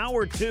Studios.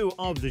 Hour 2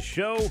 of the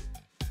show.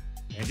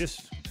 And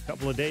just a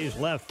couple of days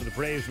left for the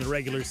Braves in the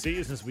regular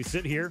season as we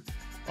sit here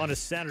on a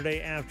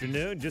Saturday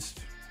afternoon.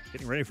 Just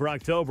getting ready for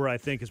October, I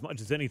think, as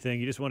much as anything.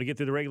 You just want to get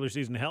through the regular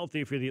season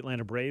healthy if you're the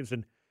Atlanta Braves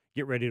and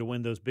get ready to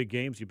win those big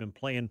games you've been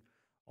playing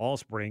all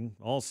spring,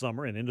 all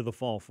summer, and into the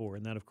fall for.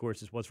 And that, of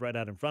course, is what's right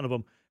out in front of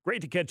them.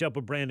 Great to catch up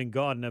with Brandon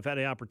Gaudin. I've had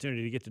the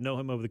opportunity to get to know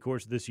him over the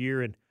course of this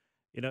year. And,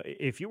 you know,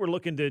 if you were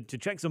looking to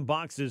check some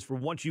boxes for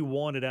what you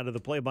wanted out of the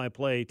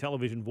play-by-play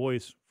television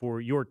voice for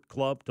your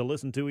club to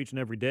listen to each and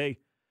every day,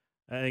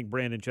 I think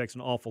Brandon checks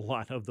an awful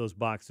lot of those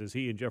boxes.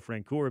 He and Jeff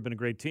Francoeur have been a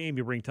great team.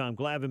 You bring Tom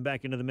Glavine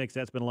back into the mix.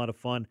 That's been a lot of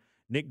fun.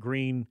 Nick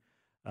Green,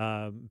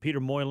 Peter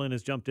Moylan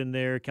has jumped in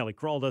there. Kelly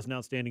Kroll does an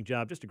outstanding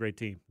job. Just a great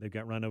team they've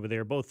got run over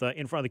there, both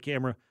in front of the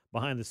camera,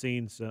 behind the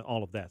scenes,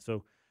 all of that.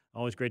 So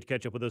always great to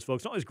catch up with those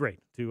folks. Always great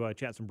to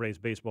chat some Braves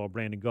baseball,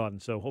 Brandon Gaudin.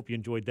 So hope you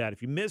enjoyed that.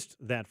 If you missed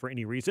that for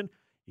any reason,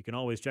 you can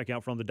always check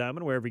out From the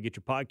Diamond wherever you get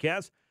your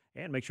podcasts.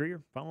 And make sure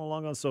you're following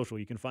along on social.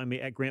 You can find me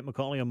at Grant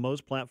McAuley on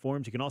most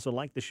platforms. You can also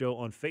like the show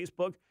on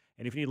Facebook.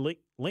 And if you need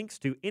links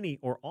to any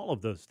or all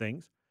of those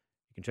things,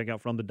 you can check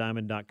out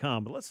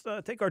FromTheDiamond.com. But let's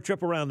take our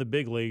trip around the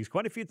big leagues.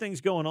 Quite a few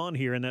things going on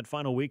here in that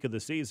final week of the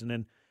season.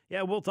 And,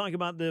 yeah, we'll talk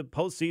about the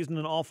postseason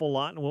an awful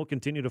lot, and we'll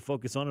continue to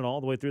focus on it all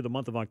the way through the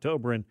month of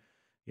October. And,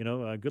 you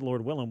know, good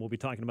Lord willing, we'll be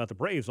talking about the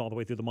Braves all the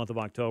way through the month of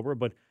October.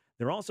 But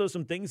there are also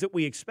some things that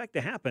we expect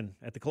to happen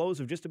at the close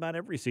of just about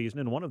every season,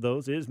 and one of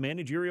those is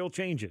managerial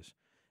changes.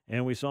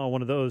 And we saw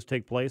one of those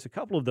take place, a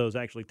couple of those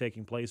actually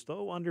taking place,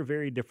 though under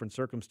very different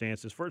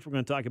circumstances. First we're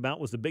going to talk about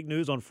was the big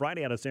news on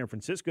Friday out of San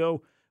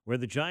Francisco, where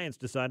the Giants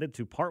decided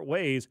to part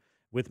ways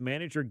with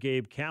manager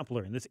Gabe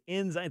Kapler. And this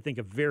ends, I think,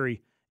 a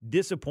very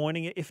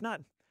disappointing, if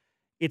not,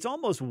 it's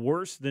almost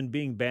worse than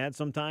being bad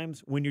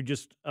sometimes when you're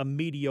just a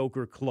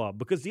mediocre club,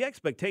 because the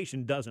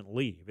expectation doesn't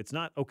leave. It's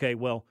not, okay,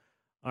 well,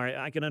 all right,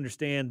 I can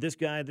understand this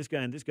guy,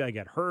 and this guy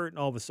got hurt, and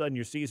all of a sudden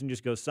your season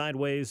just goes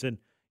sideways, and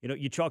you know,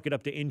 you chalk it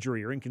up to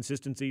injury or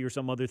inconsistency or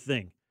some other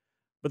thing.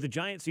 But the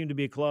Giants seem to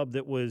be a club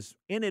that was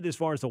in it as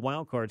far as the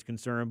wild card's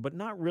concerned, but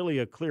not really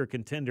a clear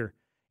contender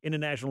in the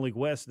National League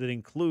West that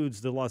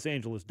includes the Los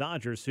Angeles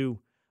Dodgers, who,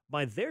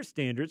 by their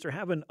standards, are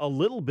having a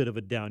little bit of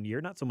a down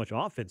year, not so much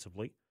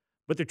offensively,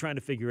 but they're trying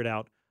to figure it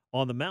out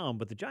on the mound.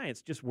 But the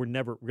Giants just were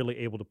never really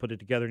able to put it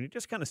together, and it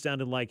just kind of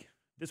sounded like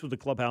this was the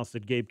clubhouse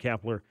that Gabe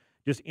Kapler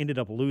just ended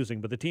up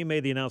losing. But the team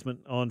made the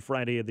announcement on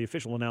Friday, the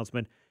official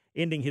announcement,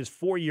 ending his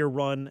 4-year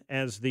run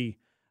as the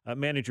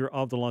manager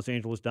of the Los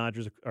Angeles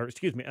Dodgers, or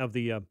excuse me, of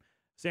the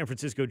San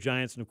Francisco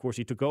Giants. And, of course,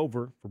 he took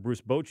over for Bruce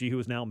Bochy, who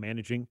is now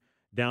managing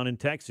down in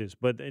Texas.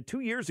 But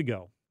 2 years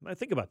ago, I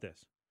think about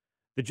this,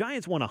 the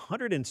Giants won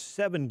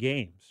 107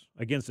 games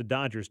against the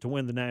Dodgers to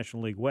win the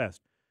National League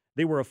West.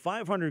 They were a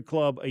 500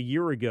 club a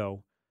year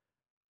ago,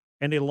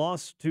 and they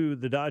lost to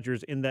the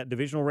Dodgers in that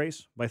divisional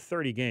race by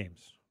 30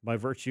 games by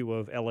virtue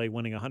of L.A.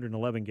 winning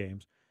 111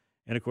 games.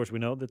 And, of course, we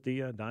know that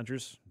the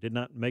Dodgers did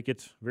not make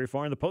it very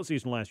far in the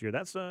postseason last year.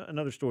 That's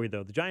another story,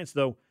 though. The Giants,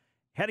 though,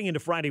 heading into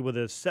Friday with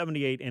a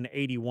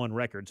 78-81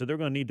 record. So they're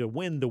going to need to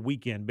win the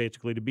weekend,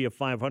 basically, to be a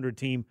 500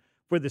 team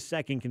for the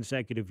second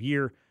consecutive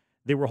year.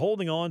 They were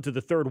holding on to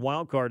the third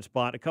wild card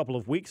spot a couple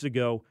of weeks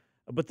ago,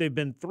 but they've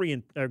been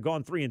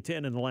gone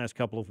 3-10 in the last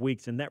couple of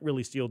weeks, and that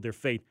really sealed their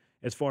fate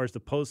as far as the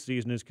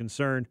postseason is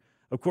concerned.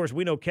 Of course,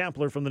 we know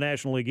Kapler from the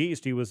National League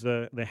East. He was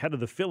the head of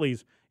the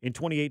Phillies in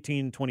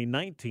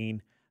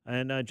 2018-2019.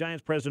 And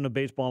Giants president of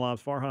baseball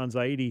ops, Farhan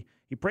Zaidi,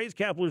 he praised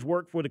Kapler's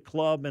work for the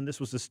club, and this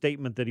was the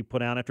statement that he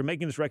put out. After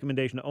making this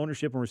recommendation to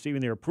ownership and receiving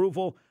their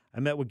approval,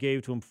 I met with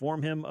Gabe to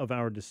inform him of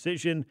our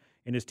decision.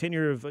 In his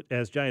tenure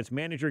as Giants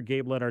manager,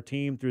 Gabe led our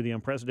team through the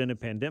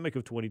unprecedented pandemic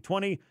of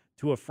 2020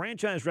 to a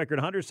franchise record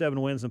 107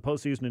 wins in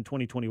postseason in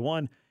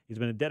 2021. He's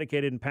been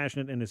dedicated and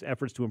passionate in his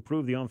efforts to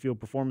improve the on-field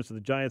performance of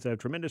the Giants. I have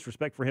tremendous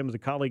respect for him as a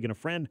colleague and a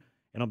friend.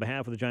 And on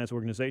behalf of the Giants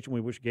organization,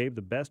 we wish Gabe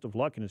the best of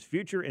luck in his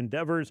future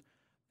endeavors,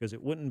 because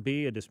it wouldn't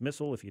be a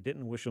dismissal if you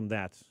didn't wish him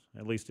that.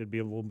 At least it'd be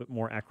a little bit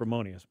more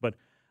acrimonious. But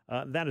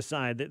that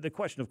aside, the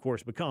question, of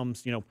course,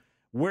 becomes,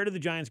 where do the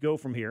Giants go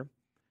from here?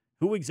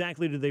 Who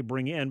exactly do they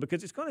bring in?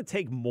 Because it's going to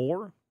take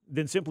more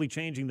than simply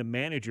changing the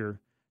manager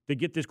to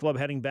get this club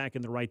heading back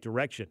in the right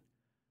direction.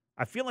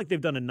 I feel like they've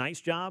done a nice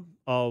job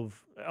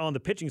of, on the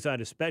pitching side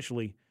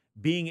especially,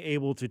 being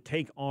able to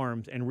take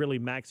arms and really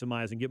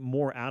maximize and get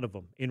more out of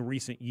them in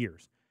recent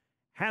years.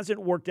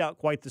 Hasn't worked out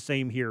quite the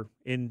same here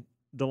in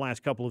the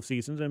last couple of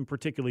seasons, and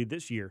particularly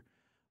this year.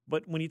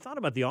 But when you thought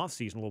about the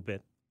offseason a little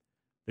bit,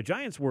 the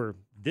Giants were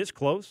this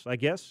close, I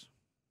guess,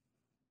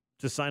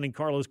 to signing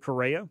Carlos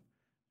Correa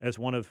as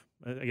one of,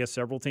 I guess,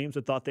 several teams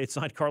that thought they'd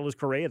signed Carlos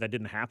Correa. That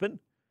didn't happen.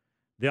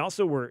 They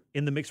also were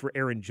in the mix for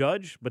Aaron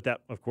Judge, but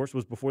that, of course,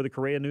 was before the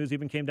Correa news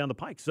even came down the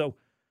pike. So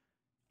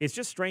it's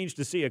just strange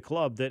to see a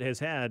club that has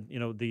had,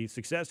 the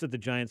success that the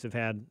Giants have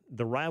had,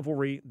 the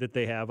rivalry that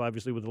they have,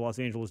 obviously, with the Los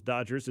Angeles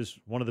Dodgers is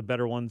one of the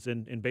better ones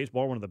in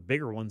baseball, one of the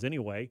bigger ones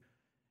anyway.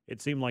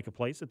 It seemed like a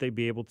place that they'd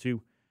be able to,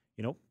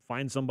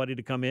 find somebody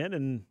to come in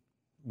and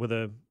with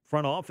a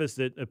front office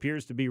that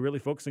appears to be really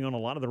focusing on a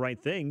lot of the right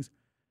things,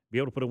 be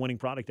able to put a winning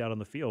product out on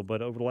the field.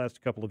 But over the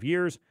last couple of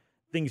years,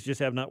 things just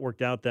have not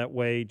worked out that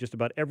way. Just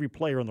about every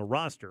player on the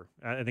roster,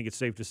 I think it's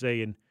safe to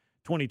say in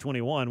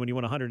 2021, when you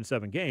won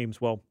 107 games,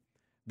 well,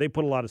 they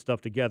put a lot of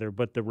stuff together,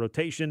 but the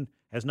rotation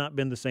has not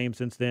been the same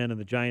since then, and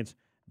the Giants,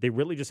 they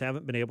really just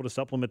haven't been able to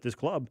supplement this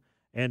club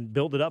and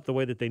build it up the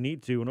way that they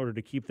need to in order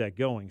to keep that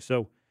going.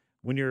 So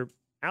when you're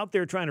out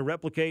there trying to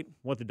replicate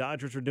what the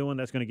Dodgers are doing,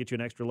 that's going to get you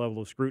an extra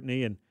level of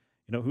scrutiny, and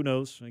who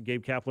knows,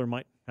 Gabe Kapler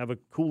might have a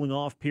cooling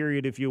off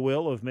period, if you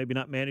will, of maybe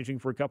not managing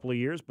for a couple of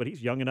years, but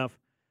he's young enough.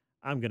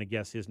 I'm going to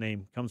guess his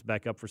name comes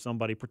back up for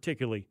somebody,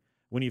 particularly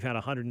when you've had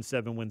a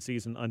 107-win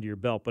season under your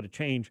belt. But a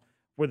change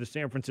for the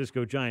San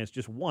Francisco Giants,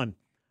 just one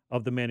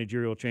of the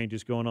managerial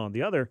changes going on.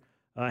 The other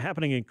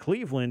happening in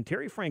Cleveland,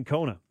 Terry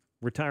Francona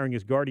retiring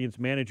as Guardians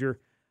manager.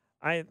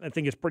 I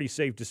think it's pretty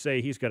safe to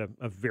say he's got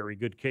a very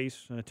good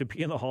case to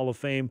be in the Hall of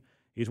Fame.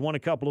 He's won a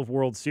couple of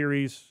World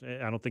Series.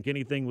 I don't think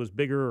anything was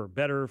bigger or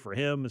better for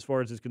him as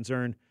far as is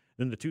concerned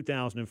than the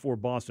 2004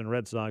 Boston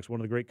Red Sox, one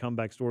of the great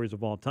comeback stories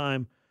of all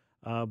time.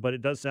 But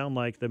it does sound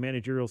like the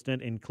managerial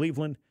stint in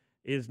Cleveland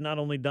is not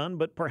only done,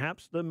 but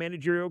perhaps the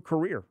managerial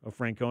career of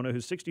Francona,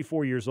 who's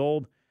 64 years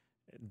old.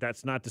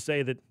 That's not to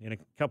say that in a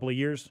couple of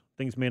years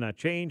things may not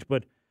change,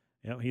 but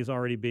he's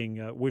already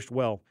being wished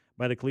well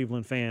by the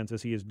Cleveland fans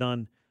as he has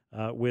done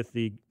with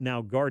the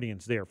now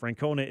Guardians there.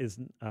 Francona is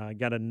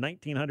got a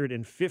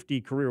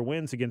 1,950 career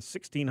wins against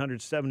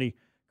 1,670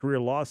 career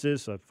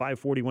losses, a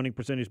 .540 winning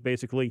percentage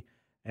basically,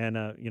 and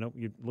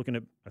you're looking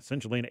at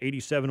essentially an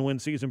 87-win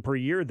season per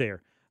year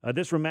there.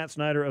 This from Matt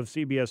Snyder of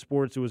CBS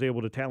Sports, who was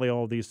able to tally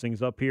all of these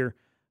things up here.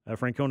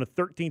 Francona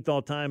 13th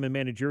all-time in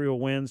managerial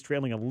wins,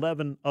 trailing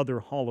 11 other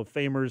Hall of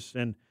Famers,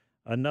 and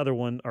another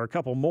one, or a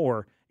couple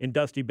more, in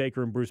Dusty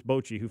Baker and Bruce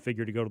Bochy, who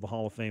figured to go to the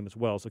Hall of Fame as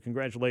well. So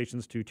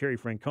congratulations to Terry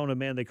Francona,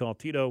 man they call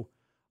Tito,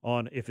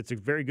 on if it's a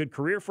very good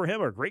career for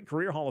him or a great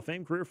career, Hall of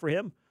Fame career for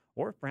him,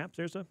 or perhaps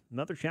there's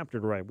another chapter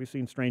to write. We've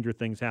seen stranger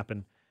things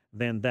happen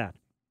than that.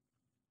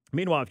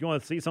 Meanwhile, if you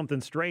want to see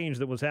something strange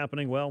that was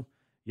happening, well,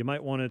 you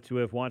might want to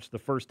have watched the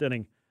first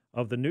inning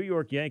of the New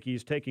York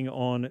Yankees taking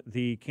on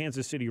the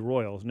Kansas City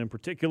Royals, and in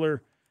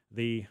particular,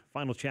 the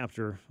final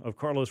chapter of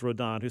Carlos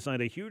Rodon, who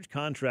signed a huge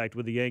contract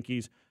with the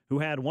Yankees, who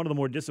had one of the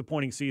more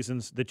disappointing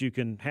seasons that you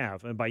can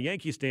have. And by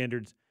Yankee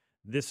standards,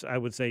 this, I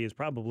would say, is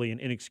probably an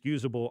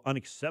inexcusable,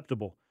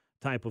 unacceptable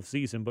type of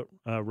season. But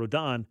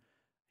Rodon,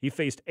 he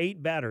faced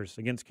 8 batters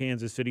against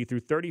Kansas City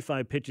through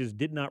 35 pitches,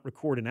 did not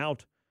record an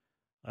out,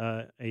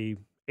 a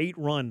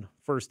 8-run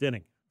first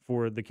inning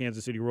for the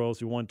Kansas City Royals,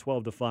 who won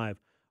 12-5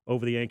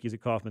 over the Yankees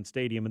at Kauffman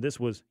Stadium. And this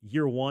was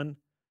year one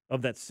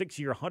of that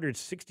 6-year,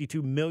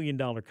 $162 million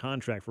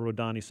contract for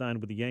Rodon he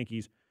signed with the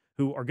Yankees,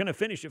 who are going to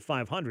finish at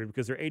 500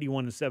 because they're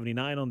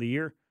 81-79 on the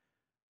year.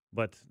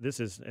 But this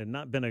has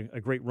not been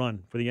a great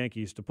run for the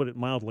Yankees, to put it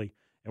mildly.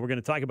 And we're going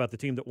to talk about the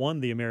team that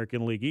won the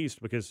American League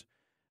East, because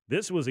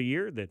this was a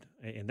year that,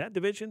 in that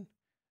division,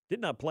 did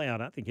not play out,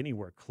 I think,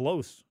 anywhere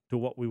close to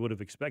what we would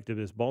have expected,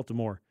 as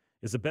Baltimore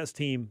is the best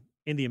team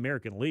in the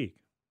American League.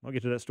 I'll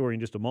get to that story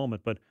in just a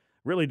moment, but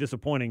really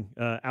disappointing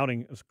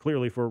outing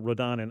clearly for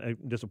Rodon, and a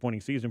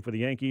disappointing season for the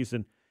Yankees.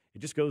 And it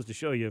just goes to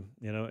show you,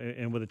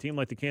 and with a team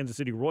like the Kansas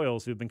City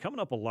Royals, who've been coming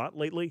up a lot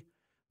lately,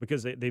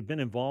 because they've been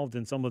involved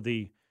in some of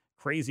the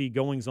crazy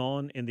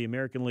goings-on in the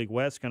American League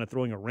West, kind of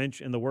throwing a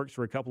wrench in the works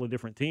for a couple of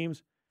different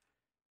teams.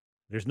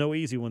 There's no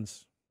easy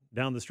ones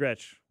down the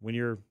stretch when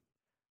you're,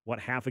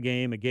 half a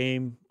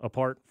game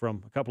apart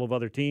from a couple of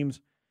other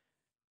teams.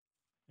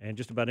 And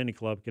just about any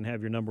club can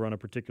have your number on a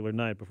particular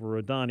night. But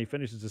for Gaudin, he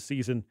finishes the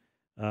season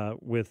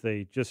with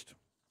a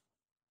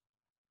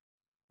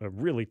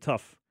really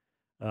tough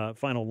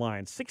final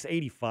line.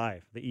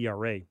 6.85, the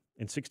ERA,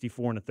 in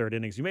 64 in the third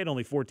innings. He made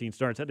only 14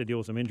 starts, had to deal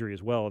with some injury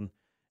as well. And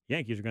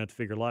Yankees are going to have to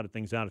figure a lot of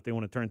things out if they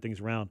want to turn things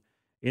around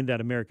in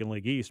that American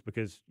League East,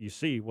 because you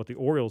see what the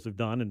Orioles have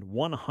done, and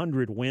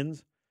 100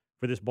 wins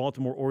for this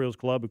Baltimore Orioles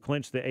club, who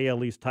clinched the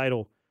AL East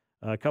title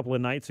a couple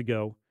of nights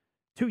ago.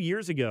 2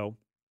 years ago,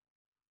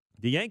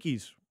 the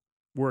Yankees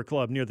were a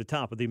club near the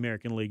top of the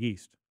American League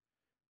East.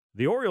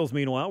 The Orioles,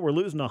 meanwhile, were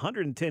losing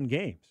 110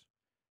 games.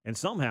 And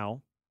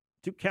somehow,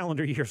 2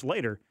 calendar years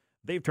later,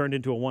 they've turned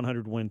into a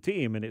 100-win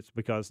team, and it's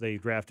because they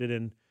drafted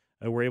and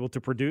were able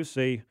to produce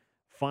a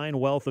fine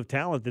wealth of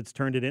talent that's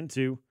turned it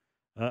into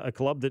a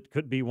club that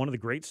could be one of the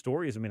great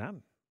stories. I mean,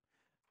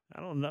 I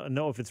don't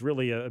know if it's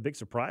really a big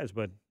surprise,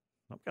 but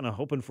I'm kind of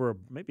hoping for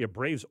maybe a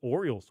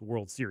Braves-Orioles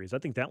World Series. I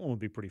think that one would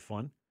be pretty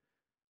fun.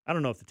 I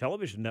don't know if the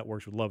television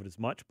networks would love it as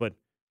much, but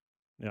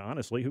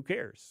honestly, who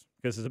cares?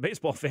 Because as a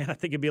baseball fan, I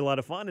think it'd be a lot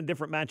of fun, and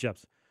different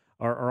matchups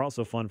are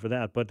also fun for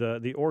that. But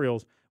the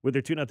Orioles, with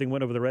their 2-0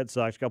 win over the Red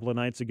Sox a couple of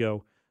nights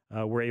ago,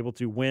 were able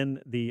to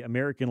win the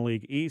American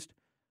League East.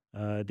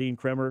 Dean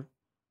Kremer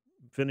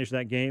finished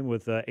that game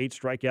with 8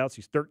 strikeouts.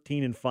 He's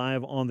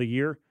 13-5 on the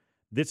year.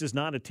 This is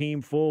not a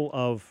team full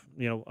of,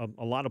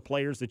 a lot of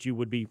players that you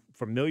would be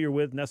familiar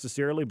with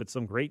necessarily, but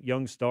some great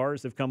young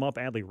stars have come up.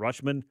 Adley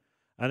Rutschman,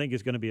 I think,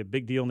 is going to be a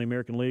big deal in the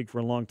American League for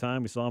a long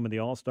time. We saw him in the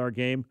All-Star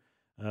game.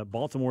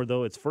 Baltimore,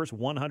 though, its first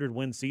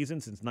 100-win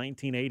season since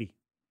 1980.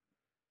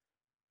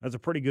 That's a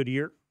pretty good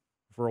year.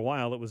 For a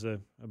while, it was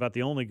about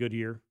the only good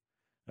year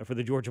for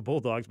the Georgia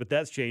Bulldogs, but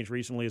that's changed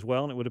recently as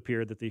well, and it would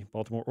appear that the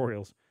Baltimore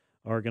Orioles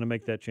are going to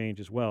make that change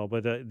as well.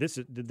 But this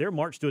is their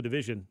march to a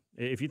division.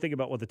 If you think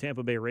about what the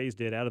Tampa Bay Rays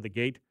did out of the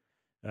gate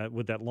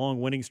with that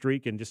long winning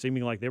streak and just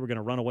seeming like they were going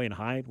to run away and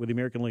hide with the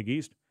American League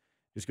East,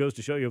 just goes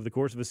to show you over the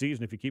course of a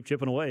season, if you keep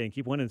chipping away and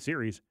keep winning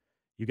series,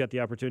 you got the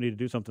opportunity to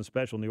do something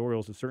special, and the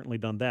Orioles have certainly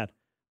done that.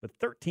 But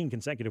 13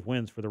 consecutive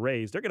wins for the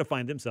Rays. They're going to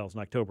find themselves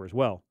in October as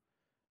well.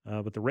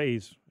 But the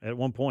Rays, at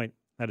one point,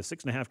 had a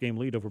 6.5-game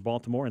lead over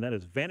Baltimore, and that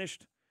has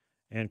vanished.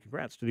 And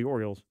congrats to the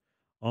Orioles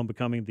on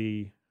becoming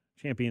the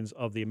champions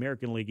of the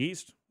American League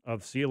East,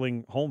 of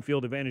sealing home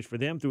field advantage for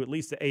them through at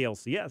least the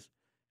ALCS.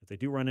 If they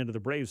do run into the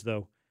Braves,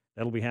 though,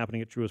 that'll be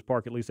happening at Truist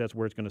Park. At least that's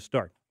where it's going to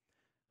start.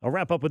 I'll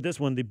wrap up with this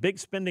one. The big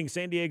spending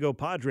San Diego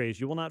Padres,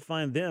 you will not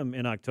find them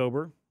in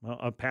October,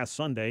 past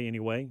Sunday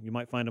anyway. You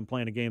might find them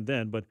playing a game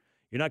then, but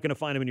you're not going to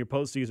find them in your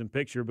postseason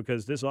picture,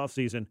 because this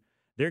offseason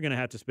they're going to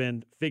have to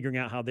spend figuring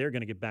out how they're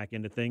going to get back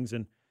into things.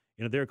 And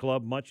their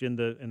club, much in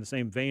the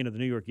same vein of the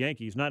New York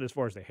Yankees, not as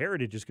far as the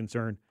heritage is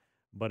concerned,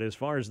 but as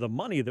far as the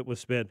money that was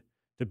spent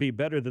to be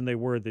better than they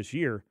were this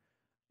year.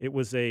 It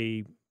was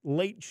a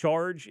late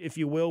charge, if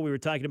you will. We were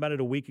talking about it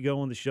a week ago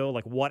on the show,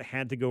 like what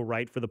had to go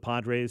right for the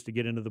Padres to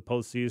get into the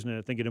postseason, and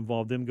I think it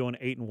involved them going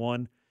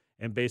 8-1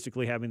 and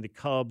basically having the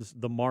Cubs,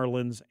 the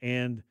Marlins,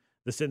 and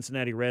the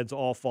Cincinnati Reds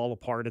all fall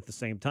apart at the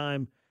same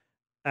time.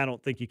 I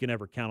don't think you can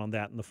ever count on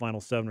that in the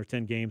final 7 or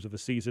 10 games of a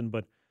season,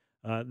 but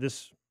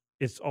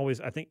it's always,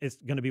 I think it's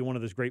going to be one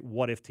of those great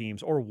what-if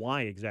teams, or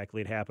why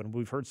exactly it happened.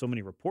 We've heard so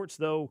many reports,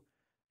 though.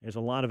 There's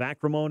a lot of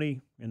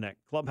acrimony in that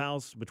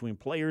clubhouse between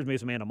players, maybe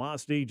some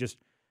animosity, just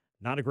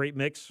not a great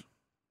mix.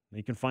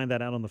 You can find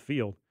that out on the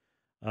field.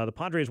 The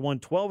Padres won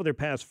 12 of their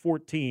past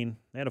 14.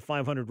 They had a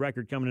 500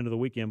 record coming into the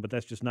weekend, but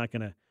that's just not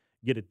going to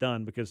get it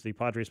done, because the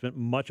Padres spent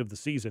much of the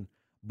season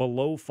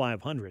below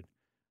 500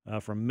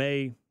 from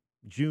May,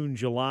 June,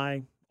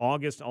 July,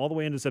 August, all the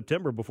way into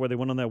September before they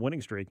went on that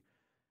winning streak.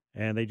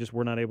 And they just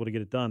were not able to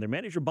get it done. Their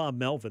manager, Bob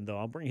Melvin, though,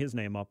 I'll bring his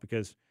name up,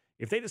 because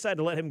if they decide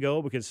to let him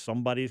go because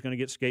somebody's going to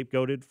get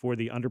scapegoated for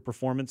the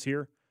underperformance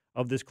here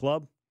of this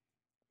club,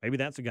 maybe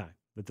that's a guy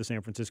that the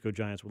San Francisco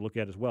Giants would look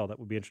at as well. That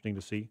would be interesting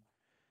to see,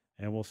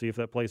 and we'll see if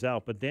that plays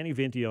out. But Danny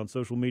Vinti on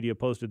social media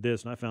posted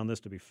this, and I found this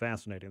to be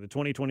fascinating. The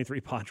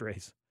 2023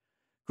 Padres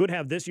could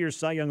have this year's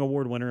Cy Young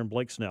Award winner in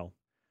Blake Snell.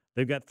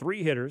 They've got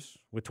 3 hitters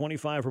with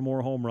 25 or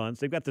more home runs.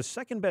 They've got the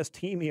second-best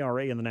team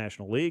ERA in the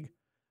National League,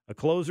 a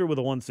closer with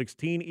a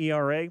 1.16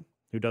 ERA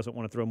who doesn't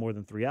want to throw more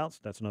than 3 outs.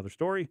 That's another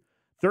story.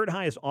 Third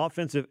highest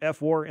offensive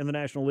FWAR in the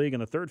National League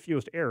and the third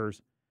fewest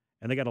errors,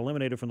 and they got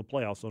eliminated from the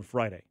playoffs on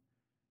Friday.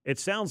 It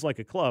sounds like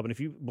a club, and if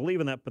you believe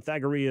in that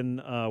Pythagorean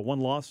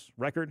one-loss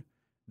record,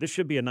 this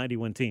should be a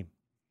 90-win team.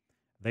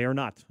 They are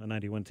not a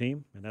 90-win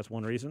team, and that's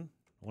one reason,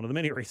 one of the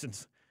many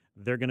reasons,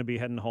 they're going to be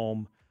heading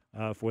home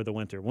for the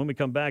winter. When we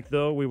come back,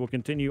 though, we will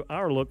continue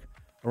our look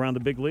around the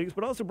big leagues,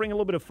 but also bring a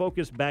little bit of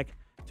focus back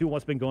to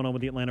what's been going on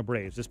with the Atlanta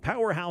Braves. This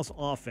powerhouse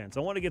offense. I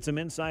want to get some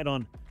insight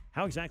on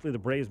how exactly the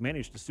Braves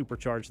managed to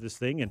supercharge this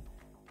thing.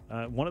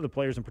 And one of the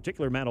players in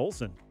particular, Matt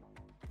Olson,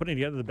 putting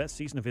together the best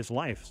season of his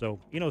life. So,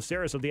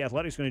 Sarris of The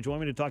Athletic is going to join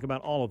me to talk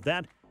about all of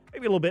that.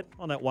 Maybe a little bit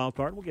on that wild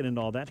card. We'll get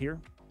into all that here.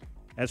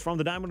 As From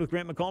the Diamond with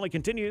Grant McAuley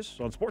continues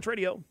on Sports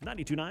Radio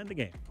 92.9 The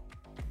Game.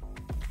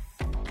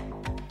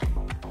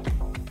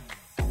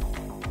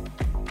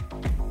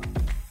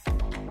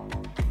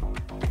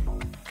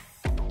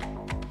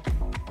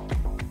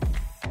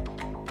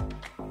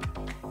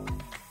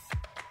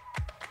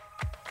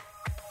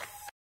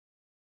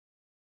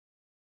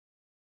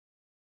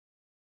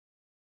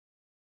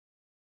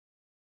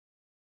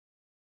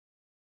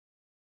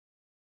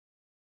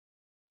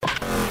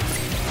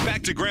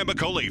 Back to Grant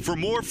McAuley for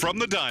more From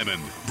the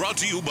Diamond. Brought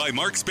to you by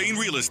Mark Spain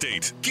Real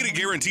Estate. Get a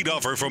guaranteed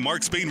offer from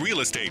Mark Spain Real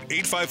Estate.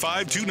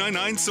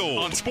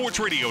 855-299-SOLD. On Sports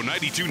Radio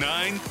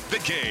 92.9 The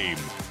Game.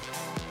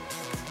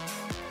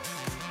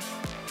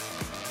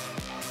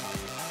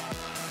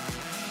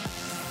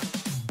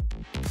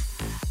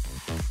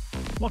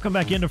 Welcome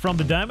back into From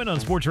the Diamond on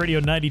Sports Radio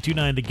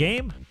 92.9 The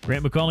Game.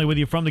 Grant McAuley with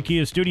you from the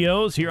Kia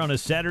Studios here on a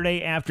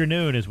Saturday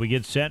afternoon as we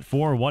get set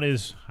for what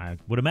is, I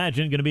would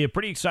imagine, going to be a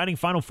pretty exciting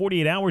final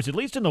 48 hours, at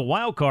least in the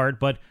wild card.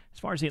 But as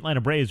far as the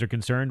Atlanta Braves are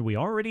concerned, we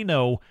already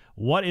know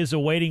what is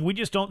awaiting. We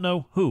just don't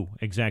know who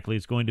exactly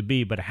it's going to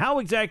be. But how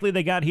exactly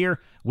they got here,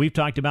 we've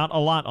talked about a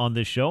lot on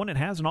this show, and it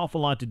has an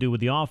awful lot to do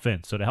with the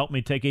offense. So to help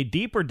me take a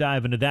deeper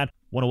dive into that, I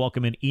want to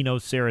welcome in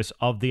Sarris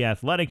of The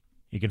Athletic.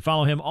 You can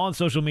follow him on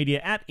social media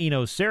at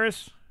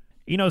Sarris.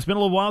 It's been a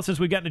little while since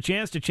we've gotten a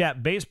chance to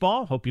chat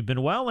baseball. Hope you've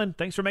been well, and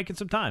thanks for making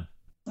some time.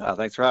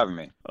 Thanks for having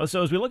me.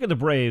 So as we look at the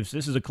Braves,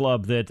 this is a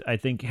club that I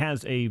think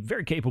has a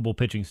very capable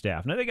pitching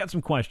staff. Now, they got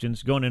some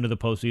questions going into the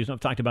postseason. I've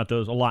talked about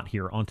those a lot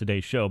here on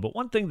today's show. But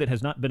one thing that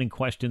has not been in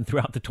question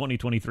throughout the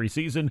 2023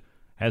 season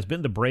has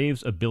been the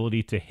Braves'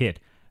 ability to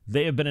hit.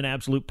 They have been an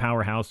absolute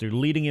powerhouse. They're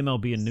leading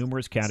MLB in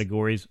numerous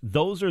categories.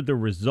 Those are the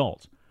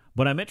results.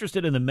 But I'm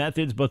interested in the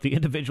methods, both the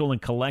individual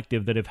and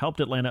collective, that have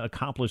helped Atlanta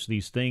accomplish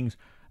these things.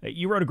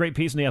 You wrote a great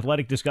piece in The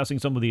Athletic discussing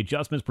some of the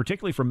adjustments,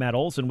 particularly for Matt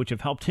Olson, which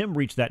have helped him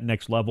reach that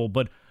next level.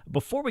 But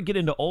before we get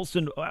into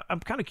Olson, I'm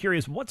kind of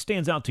curious, what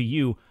stands out to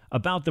you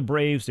about the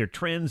Braves, their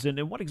trends,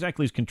 and what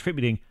exactly is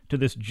contributing to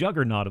this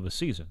juggernaut of a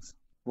season?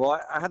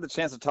 Well, I had the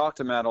chance to talk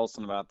to Matt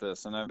Olson about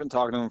this, and I've been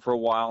talking to him for a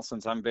while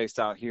since I'm based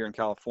out here in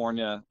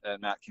California,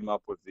 and Matt came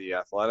up with The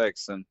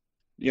Athletics. And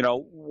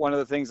one of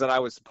the things that I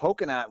was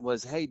poking at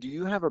was, hey, do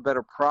you have a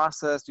better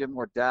process? Do you have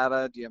more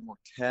data? Do you have more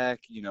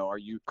tech? Are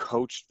you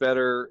coached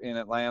better in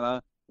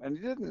Atlanta? And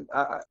he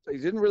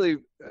didn't really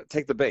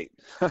take the bait.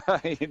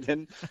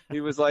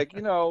 He was like,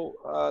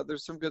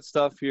 there's some good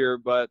stuff here,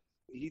 but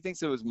he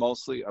thinks it was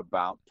mostly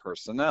about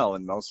personnel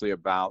and mostly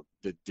about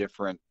the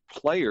different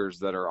players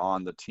that are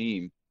on the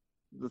team.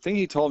 The thing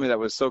he told me that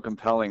was so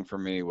compelling for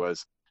me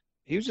was,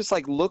 he was just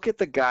like, look at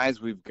the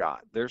guys we've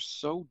got. They're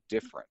so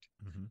different.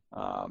 Mm-hmm.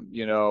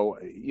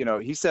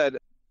 He said,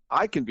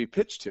 I can be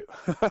pitched to.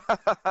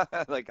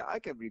 Like, I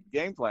can be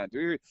game planned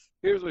to.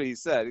 Here's what he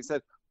said. He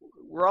said,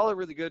 we're all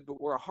really good, but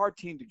we're a hard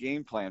team to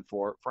game plan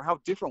for how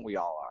different we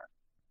all are.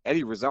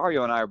 Eddie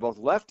Rosario and I are both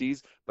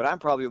lefties, but I'm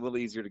probably a little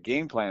easier to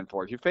game plan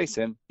for. If you face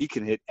him, he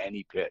can hit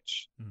any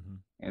pitch. Mm-hmm.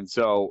 And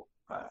so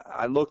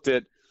I looked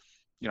at,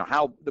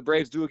 how the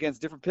Braves do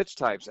against different pitch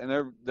types, and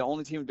they're the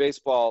only team in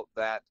baseball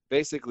that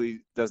basically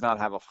does not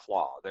have a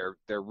flaw.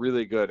 They're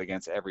really good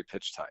against every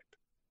pitch type.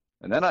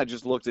 And then I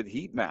just looked at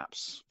heat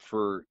maps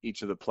for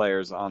each of the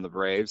players on the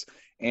Braves,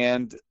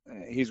 and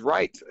he's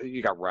right.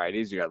 You got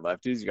righties, you got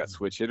lefties, you got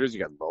switch hitters, you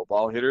got low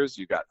ball hitters,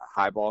 you got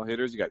high ball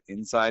hitters, you got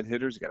inside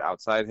hitters, you got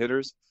outside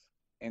hitters.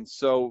 And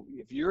so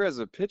if you're as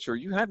a pitcher,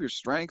 you have your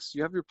strengths,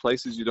 you have your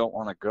places you don't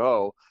want to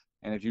go.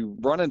 And if you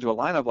run into a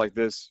lineup like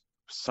this,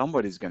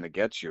 somebody's going to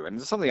get you. And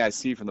it's something I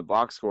see from the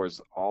box scores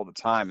all the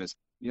time is,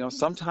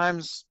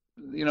 sometimes,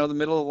 the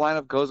middle of the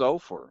lineup goes 0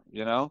 for,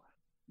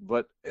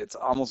 but it's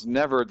almost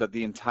never that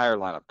the entire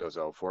lineup goes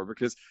 0 for,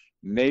 because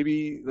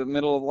maybe the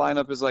middle of the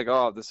lineup is like,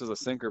 oh, this is a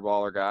sinker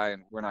baller guy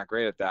and we're not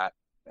great at that.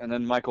 And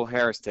then Michael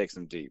Harris takes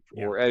them deep,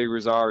 or Eddie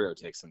Rosario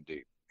takes them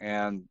deep.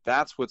 And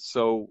that's what's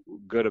so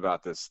good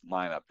about this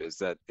lineup, is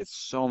that it's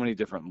so many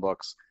different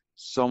looks,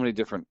 so many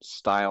different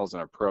styles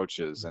and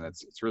approaches, and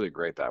it's really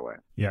great that way.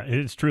 Yeah,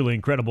 it's truly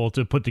incredible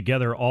to put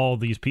together all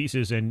these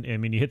pieces, and I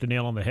mean, you hit the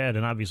nail on the head,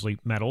 and obviously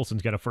Matt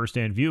Olson's got a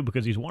first-hand view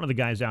because he's one of the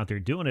guys out there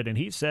doing it, and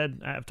he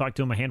said, I've talked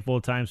to him a handful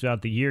of times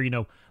throughout the year,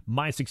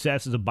 my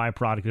success is a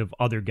byproduct of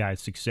other guys'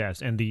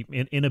 success, and the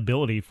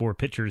inability for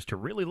pitchers to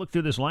really look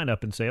through this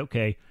lineup and say,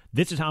 okay,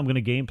 this is how I'm going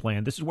to game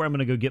plan, this is where I'm going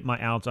to go get my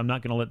outs, I'm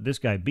not going to let this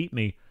guy beat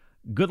me.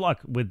 Good luck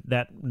with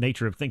that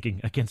nature of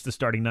thinking against the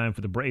starting nine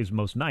for the Braves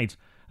most nights.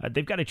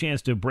 They've got a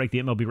chance to break the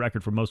MLB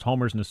record for most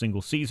homers in a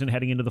single season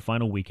heading into the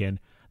final weekend.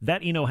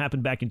 That,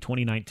 happened back in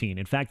 2019.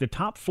 In fact, the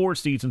top 4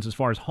 seasons as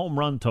far as home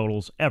run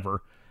totals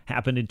ever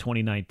happened in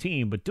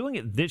 2019. But doing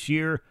it this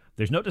year,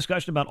 there's no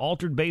discussion about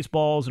altered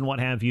baseballs and what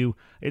have you.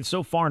 It's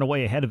so far and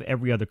away ahead of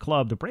every other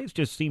club. The Braves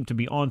just seem to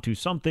be onto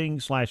some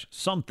things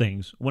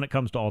when it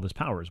comes to all this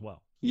power as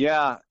well.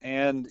 Yeah,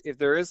 and if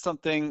there is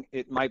something,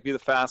 it might be the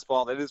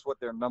fastball. That is what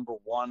they're number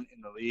 1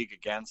 in the league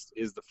against,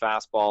 is the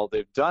fastball.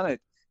 They've done it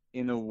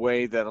in a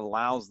way that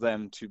allows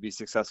them to be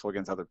successful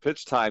against other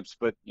pitch types.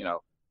 But,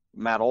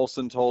 Matt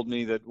Olson told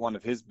me that one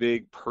of his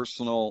big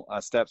personal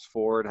steps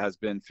forward has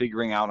been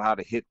figuring out how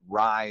to hit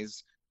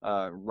rise,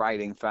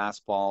 riding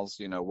fastballs,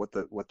 what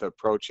the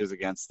approach is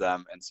against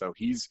them. And so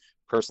he's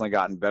personally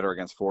gotten better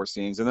against four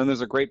seams. And then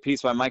there's a great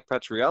piece by Mike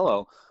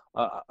Petriello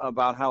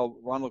about how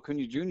Ronald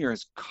Acuna Jr.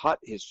 has cut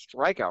his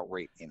strikeout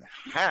rate in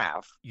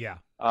half. Yeah.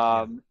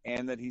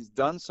 And that he's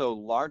done so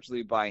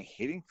largely by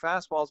hitting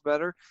fastballs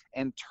better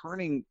and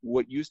turning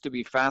what used to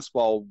be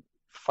fastball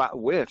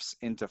whiffs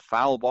into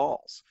foul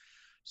balls.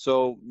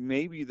 So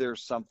maybe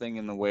there's something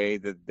in the way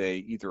that they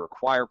either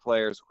acquire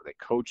players or they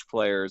coach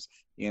players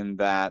in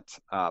that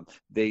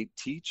they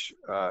teach,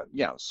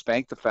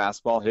 spank the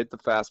fastball, hit the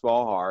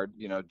fastball hard,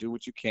 do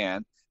what you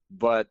can,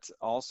 but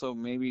also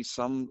maybe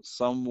some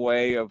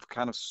way of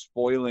kind of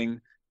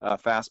spoiling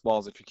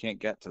fastballs if you can't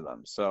get to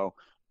them. So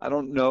I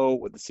don't know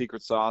what the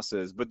secret sauce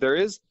is, but there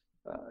is,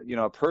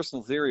 a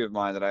personal theory of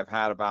mine that I've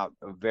had about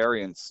a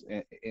variance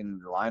in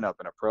the lineup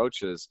and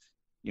approaches.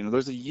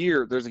 There's a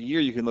year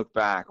you can look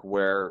back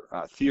where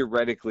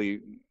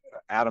theoretically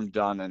Adam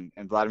Dunn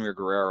and Vladimir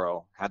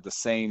Guerrero had the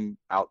same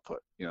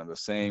output, the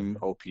same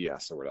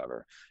OPS or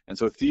whatever. And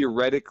so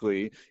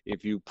theoretically,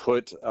 if you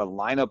put a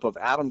lineup of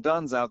Adam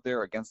Dunns out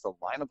there against a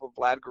lineup of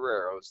Vlad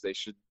Guerreros, they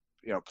should,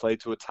 play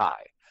to a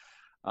tie.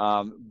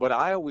 But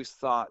I always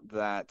thought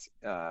that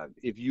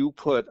if you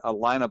put a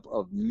lineup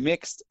of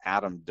mixed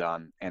Adam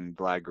Dunn and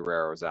Vlad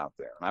Guerreros out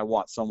there, and I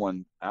want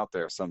someone out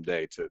there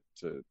someday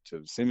to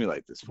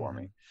simulate this for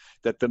me,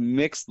 that the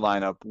mixed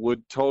lineup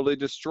would totally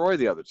destroy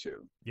the other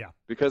two. Yeah.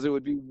 Because it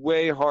would be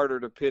way harder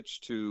to pitch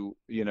to,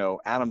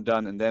 Adam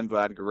Dunn and then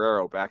Vlad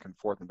Guerrero back and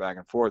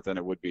forth than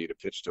it would be to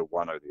pitch to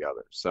one or the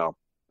other. So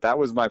that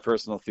was my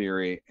personal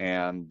theory,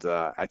 and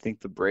I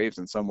think the Braves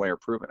in some way are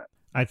proving it.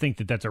 I think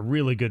that's a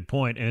really good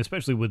point, and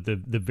especially with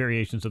the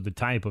variations of the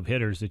type of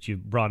hitters that you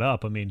brought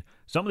up. I mean,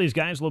 some of these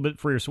guys a little bit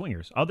freer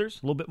swingers, others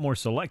a little bit more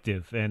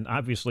selective, and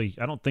obviously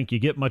I don't think you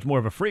get much more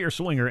of a freer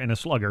swinger and a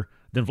slugger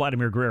than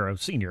Vladimir Guerrero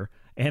Sr.,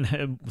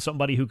 and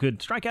somebody who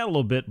could strike out a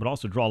little bit but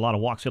also draw a lot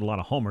of walks, hit a lot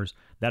of homers.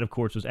 That, of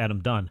course, was Adam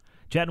Dunn.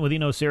 Chatting with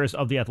Sarris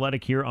of The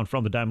Athletic here on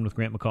From the Diamond with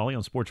Grant McAuley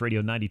on Sports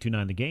Radio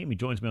 92.9 The Game. He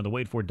joins me on the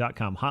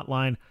WadeFord.com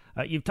hotline.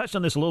 You've touched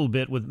on this a little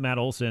bit with Matt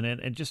Olson,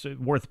 and just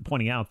worth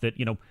pointing out that,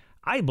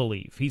 I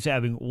believe he's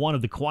having one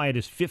of the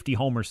quietest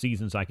 50-homer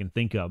seasons I can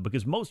think of,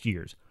 because most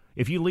years,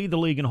 if you lead the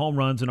league in home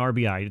runs and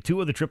RBI, two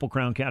of the Triple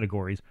Crown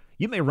categories,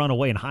 you may run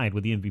away and hide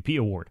with the MVP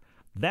award.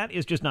 That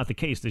is just not the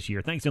case this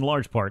year, thanks in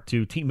large part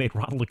to teammate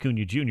Ronald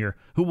Acuna Jr.,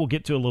 who we'll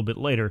get to a little bit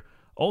later.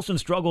 Olson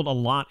struggled a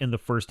lot in the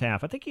first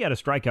half. I think he had a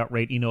strikeout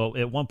rate,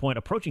 at one point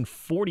approaching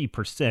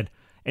 40%,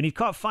 and he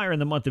caught fire in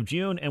the month of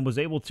June and was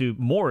able to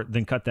more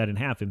than cut that in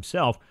half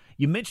himself.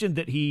 You mentioned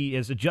that he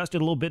has adjusted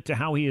a little bit to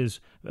how he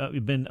has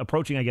been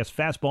approaching, I guess,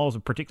 fastballs,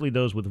 and particularly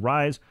those with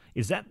rise.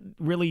 Is that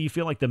really, you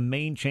feel like, the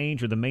main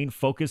change or the main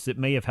focus that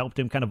may have helped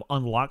him kind of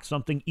unlock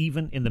something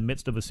even in the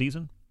midst of a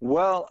season?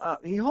 Well,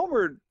 he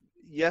homered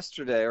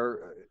yesterday,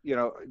 he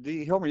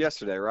homered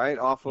yesterday, right?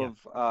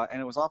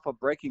 And it was off a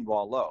breaking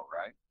ball low,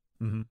 right?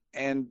 Mm-hmm.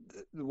 And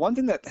one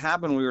thing that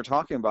happened when we were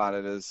talking about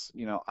it is,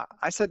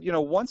 I said,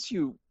 once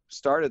you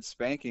started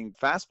spanking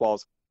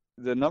fastballs,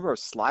 the number of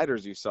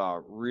sliders you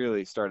saw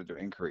really started to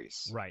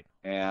increase. Right.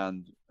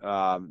 And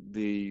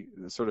the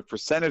sort of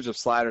percentage of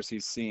sliders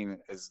he's seen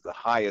is the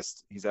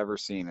highest he's ever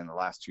seen in the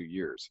last 2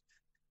 years.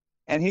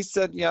 And he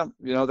said,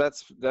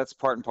 that's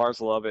part and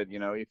parcel of it.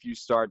 If you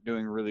start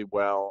doing really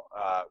well,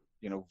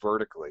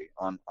 vertically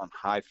on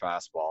high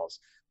fastballs,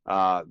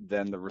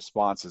 then the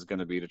response is going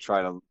to be to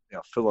try to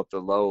fill up the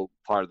low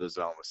part of the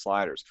zone with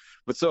sliders.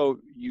 But so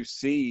you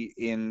see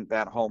in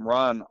that home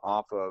run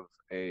off of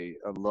a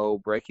low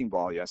breaking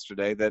ball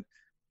yesterday that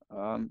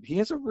he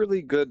has a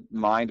really good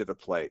mind at the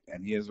plate,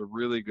 and he has a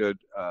really good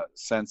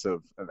sense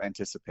of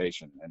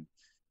anticipation. And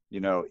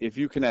if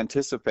you can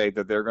anticipate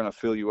that they're going to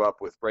fill you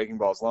up with breaking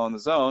balls low in the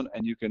zone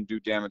and you can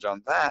do damage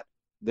on that,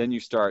 then you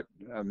start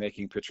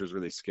making pitchers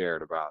really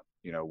scared about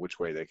which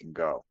way they can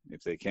go.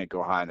 If they can't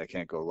go high and they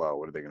can't go low,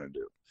 what are they going to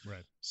do?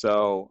 Right.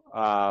 So,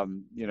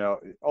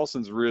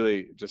 Olson's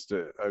really just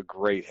a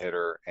great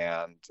hitter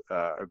and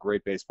a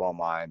great baseball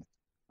mind.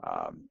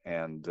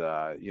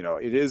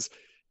 It is,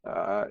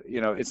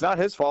 it's not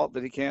his fault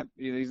that he can't,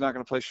 he's not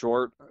going to play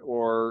short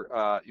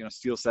or,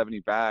 steal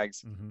 70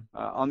 bags. Mm-hmm.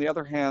 On the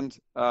other hand,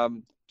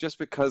 just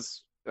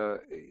because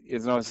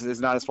it's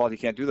not his fault he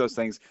can't do those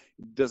things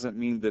doesn't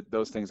mean that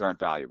those things aren't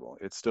valuable.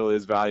 It still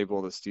is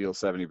valuable to steal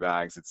 70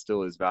 bags. It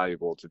still is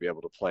valuable to be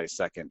able to play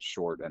second,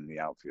 short, and the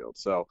outfield.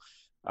 So,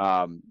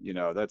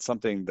 that's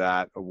something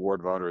that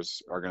award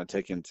voters are going to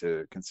take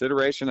into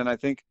consideration. And I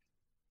think,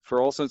 for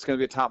Olson, it's going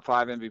to be a top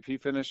 5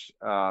 MVP finish,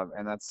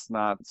 and that's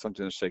not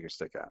something to shake your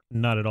stick at.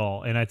 Not at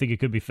all. And I think it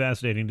could be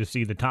fascinating to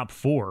see the top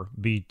 4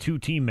 be 2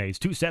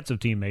 sets of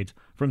teammates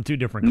from 2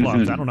 different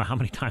clubs. I don't know how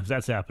many times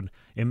that's happened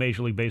in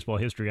Major League Baseball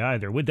history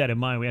either. With that in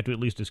mind, we have to at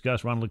least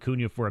discuss Ronald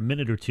Acuna for a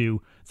minute or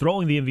two,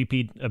 throwing the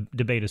MVP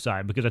debate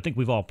aside, because I think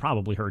we've all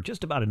probably heard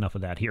just about enough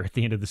of that here at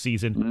the end of the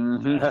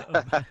season.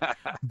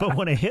 But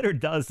when a hitter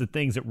does the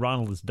things that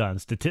Ronald has done,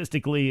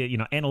 statistically,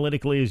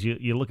 analytically, as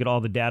you look at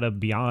all the data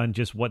beyond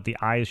just what the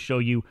eyes show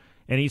you,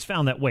 and he's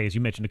found that way, as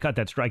you mentioned, to cut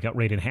that strikeout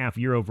rate in half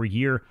year over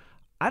year.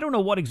 I don't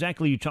know what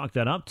exactly you chalk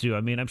that up to.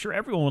 I mean, I'm sure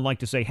everyone would like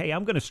to say, hey,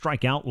 I'm going to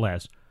strike out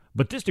less.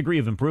 But this degree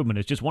of improvement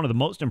is just one of the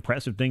most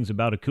impressive things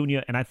about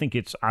Acuna, and I think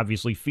it's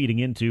obviously feeding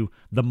into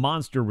the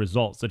monster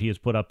results that he has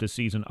put up this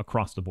season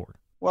across the board.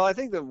 Well, I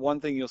think the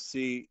one thing you'll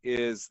see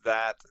is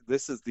that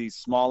this is the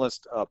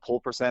smallest pull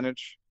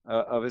percentage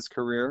of his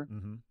career,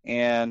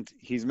 and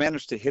he's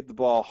managed to hit the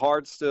ball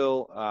hard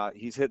still.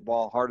 He's hit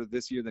ball harder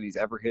this year than he's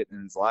ever hit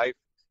in his life.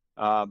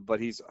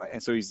 But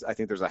I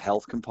think there's a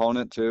health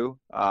component too,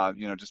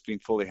 just being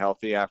fully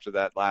healthy after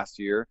that last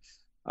year.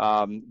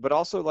 But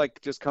also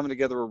like just coming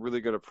together a really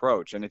good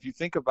approach. And if you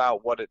think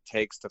about what it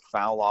takes to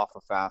foul off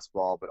a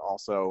fastball, but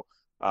also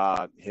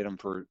hit them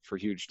for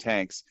huge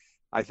tanks,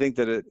 I think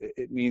that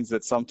it means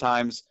that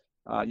sometimes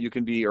you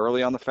can be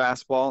early on the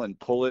fastball and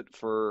pull it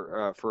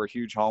for a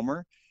huge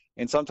homer.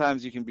 And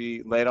sometimes you can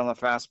be late on the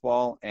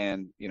fastball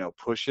and,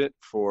 push it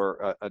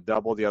for a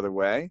double the other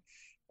way.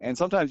 And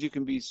sometimes you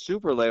can be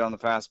super late on the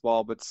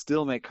fastball, but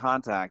still make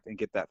contact and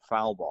get that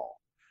foul ball.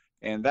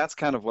 And that's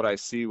kind of what I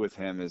see with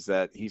him, is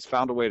that he's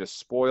found a way to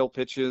spoil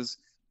pitches.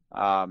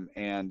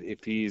 And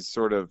if he's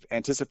sort of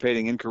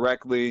anticipating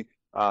incorrectly,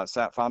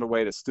 found a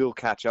way to still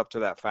catch up to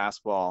that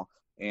fastball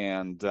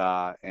and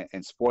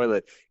spoil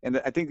it.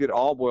 And I think it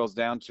all boils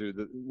down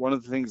to one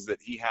of the things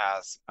that he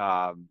has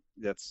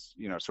that's,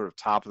 sort of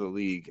top of the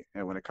league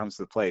when it comes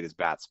to the plate is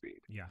bat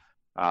speed. Yeah.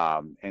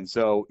 And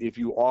so if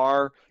you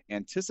are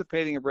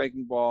anticipating a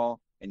breaking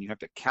ball and you have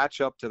to catch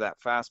up to that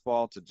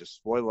fastball to just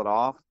spoil it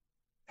off,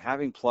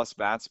 having plus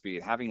bat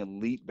speed, having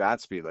elite bat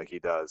speed like he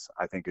does,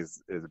 I think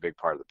is a big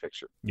part of the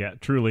picture. Yeah,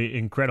 truly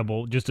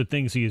incredible, just the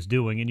things he is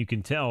doing. And you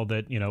can tell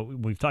that,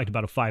 we've talked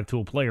about a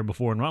 5-tool player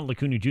before, and Ronald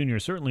Acuna Jr.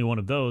 is certainly one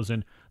of those.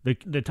 And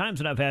the times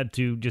that I've had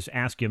to just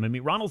ask him, I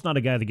mean, Ronald's not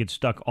a guy that gets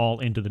stuck all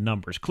into the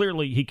numbers.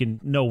 Clearly, he can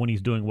know when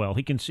he's doing well.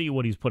 He can see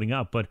what he's putting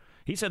up. But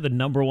he said the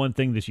number one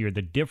thing this year,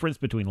 the difference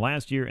between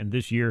last year and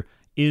this year,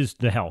 is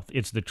the health.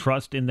 It's the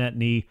trust in that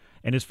knee.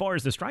 And as far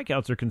as the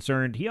strikeouts are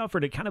concerned, he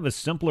offered a kind of a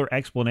simpler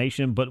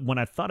explanation, but when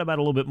I thought about it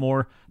a little bit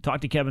more,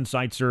 talked to Kevin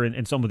Seitzer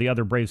and some of the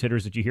other Braves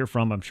hitters that you hear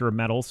from, I'm sure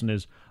Matt Olson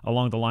is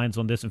along the lines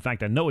on this. In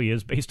fact, I know he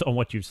is, based on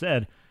what you've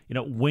said.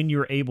 When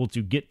you're able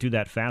to get to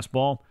that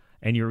fastball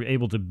and you're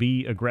able to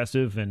be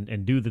aggressive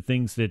and do the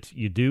things that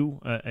you do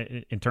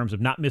in terms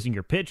of not missing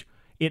your pitch,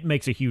 it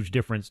makes a huge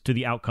difference to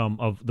the outcome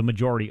of the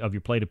majority of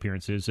your plate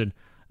appearances. And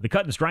the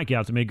cut and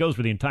strikeouts, I mean, it goes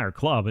for the entire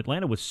club.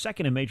 Atlanta was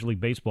second in Major League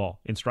Baseball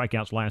in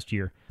strikeouts last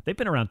year. They've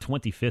been around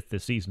 25th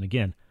this season.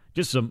 Again,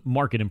 just some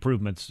market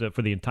improvements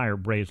for the entire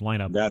Braves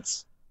lineup.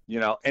 That's,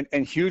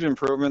 and huge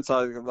improvements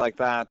like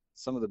that.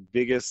 Some of the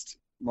biggest,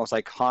 most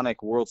iconic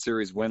World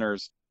Series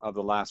winners of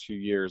the last few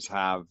years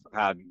have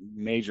had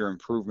major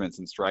improvements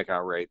in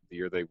strikeout rate the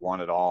year they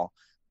won it all.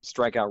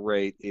 Strikeout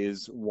rate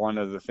is one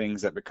of the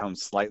things that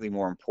becomes slightly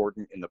more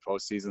important in the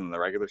postseason than the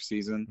regular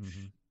season.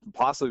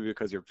 Possibly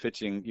because you're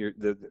pitching, you're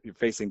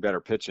facing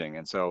better pitching,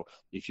 and so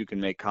if you can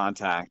make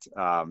contact,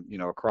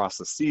 across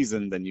the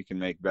season, then you can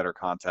make better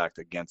contact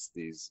against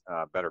these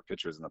better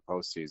pitchers in the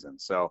postseason.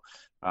 So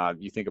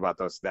you think about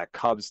that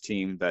Cubs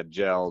team that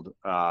gelled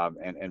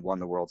and won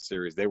the World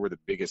Series. They were the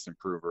biggest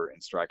improver in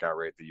strikeout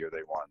rate the year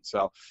they won.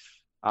 So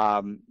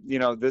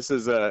this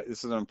is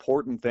an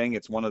important thing.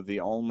 It's one of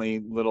the only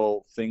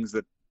little things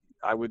that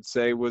I would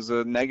say was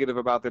a negative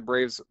about the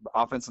Braves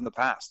offense in the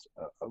past.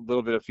 A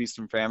little bit of feast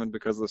and famine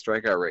because of the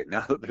strikeout rate.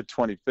 Now that they're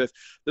 25th,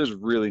 there's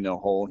really no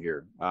hole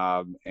here.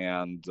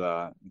 And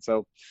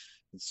so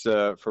it's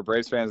for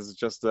Braves fans, it's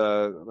just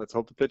let's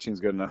hope the pitching's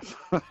good enough.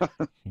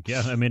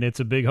 Yeah, I mean, it's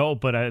a big hope,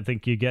 but I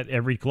think you get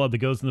every club that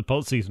goes in the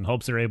postseason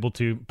hopes they're able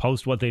to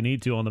post what they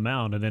need to on the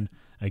mound and then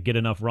get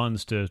enough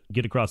runs to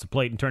get across the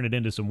plate and turn it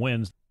into some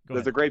wins.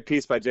 There's a great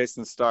piece by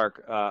Jason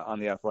Stark on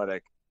The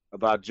Athletic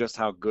about just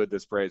how good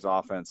this Braves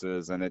offense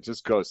is, and it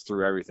just goes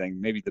through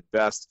everything. Maybe the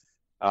best,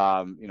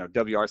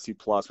 WRC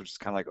plus, which is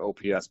kind of like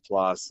OPS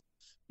plus.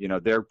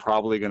 They're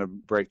probably going to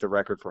break the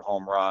record for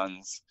home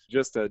runs.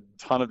 Just a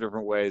ton of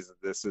different ways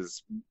that this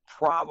is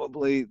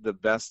probably the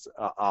best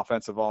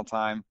offense of all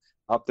time,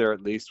 up there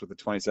at least with the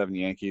 27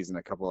 Yankees and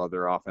a couple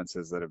other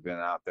offenses that have been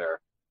out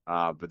there.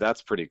 But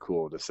that's pretty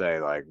cool to say,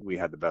 like, we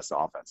had the best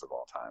offense of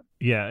all time.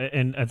 Yeah,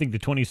 and I think the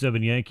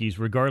 27 Yankees,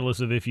 regardless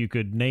of if you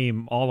could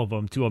name all of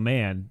them to a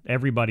man,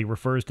 everybody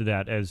refers to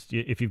that as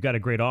if you've got a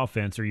great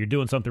offense or you're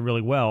doing something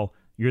really well,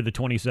 you're the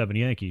 27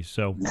 Yankees.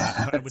 So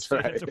I would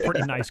say that's a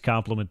pretty nice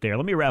compliment there.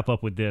 Let me wrap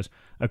up with this.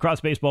 Across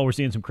baseball, we're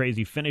seeing some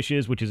crazy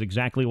finishes, which is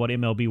exactly what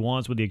MLB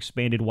wants with the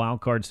expanded wild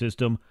card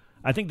system.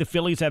 I think the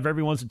Phillies have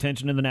everyone's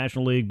attention in the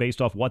National League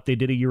based off what they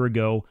did a year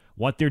ago,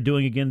 what they're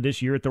doing again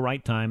this year at the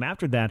right time.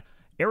 After that,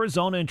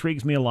 Arizona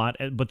intrigues me a lot,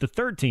 but the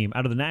third team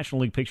out of the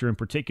National League picture in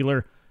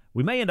particular,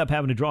 we may end up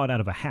having to draw it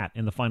out of a hat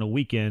in the final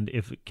weekend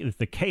if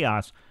the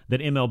chaos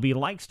that MLB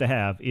likes to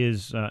have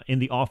is in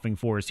the offing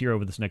for us here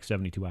over this next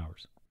 72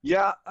 hours.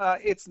 Yeah,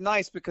 it's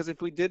nice because if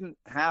we didn't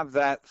have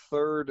that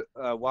third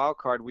wild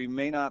card, we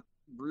may not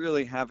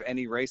really have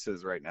any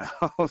races right now.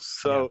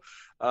 So,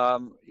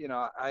 you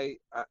know, I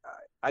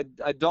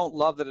don't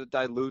love that it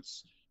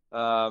dilutes.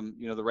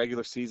 You know, the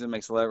regular season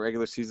makes the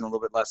regular season a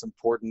little bit less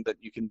important, that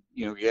you can,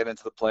 you know, get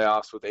into the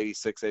playoffs with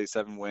 86,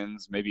 87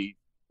 wins, maybe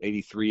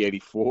 83,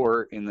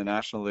 84 in the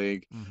National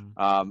League.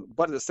 But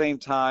at the same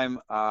time,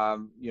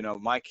 you know,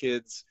 my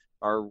kids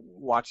are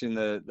watching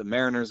the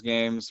Mariners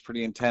games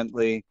pretty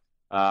intently.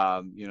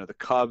 You know, the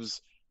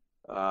Cubs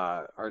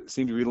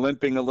seem to be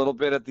limping a little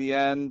bit at the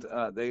end.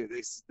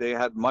 They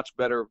had much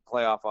better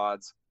playoff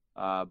odds.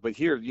 But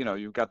here, you know,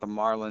 you've got the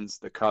Marlins,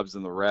 the Cubs,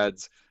 and the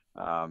Reds,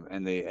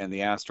 and the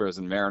Astros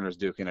and Mariners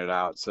duking it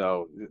out.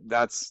 So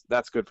that's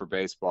good for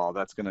baseball.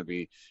 It's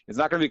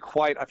not going to be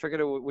quite, I forget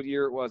what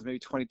year it was, maybe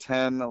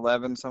 2010,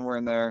 11, somewhere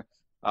in there,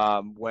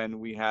 when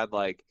we had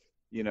like,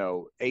 you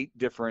know, 8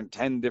 different,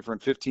 10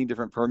 different, 15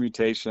 different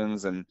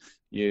permutations, and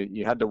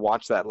you had to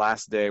watch that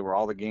last day where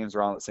all the games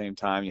were on at the same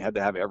time. You had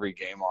to have every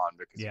game on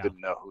because you didn't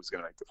know who was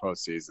going to make the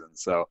postseason.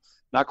 So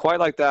not quite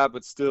like that,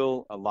 but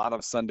still a lot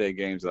of Sunday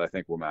games that I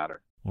think will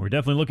matter. Well, we're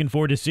definitely looking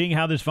forward to seeing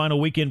how this final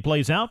weekend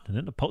plays out, and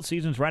then the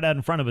postseason's right out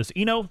in front of us.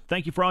 Eno,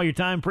 thank you for all your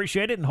time.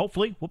 Appreciate it, and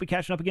hopefully we'll be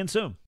catching up again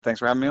soon. Thanks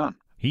for having me on.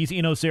 He's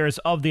Eno Sarris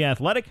of The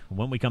Athletic.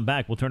 When we come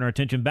back, we'll turn our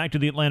attention back to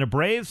the Atlanta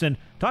Braves and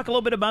talk a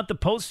little bit about the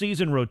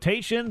postseason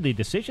rotation, the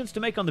decisions to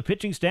make on the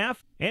pitching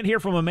staff, and hear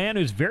from a man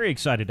who's very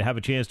excited to have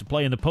a chance to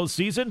play in the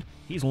postseason.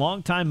 He's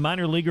longtime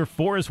minor leaguer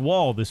Forrest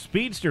Wall, the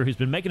speedster who's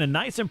been making a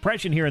nice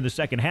impression here in the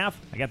second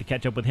half. I got to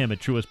catch up with him at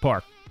Truist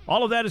Park.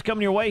 All of that is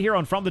coming your way here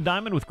on From the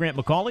Diamond with Grant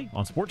McAuley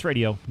on Sports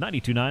Radio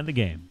 92.9 The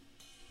Game.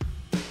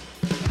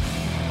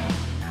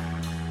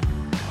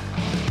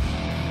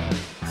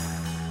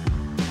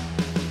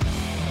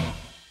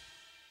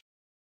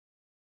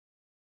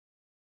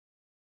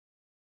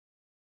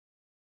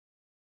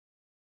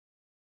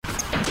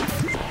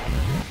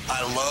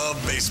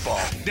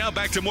 Baseball. Now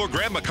back to more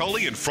Grant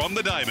McAuley and From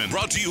the Diamond.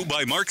 Brought to you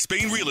by Mark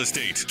Spain Real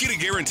Estate. Get a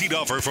guaranteed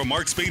offer from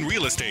Mark Spain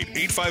Real Estate.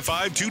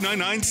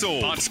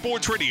 855-299-SOLD. On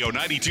Sports Radio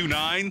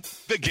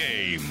 92.9 The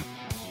Game.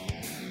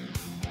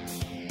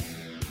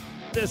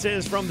 This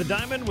is From the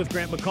Diamond with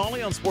Grant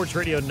McAuley on Sports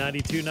Radio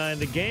 92.9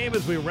 The Game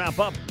as we wrap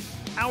up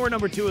hour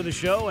number 2 of the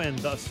show and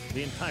thus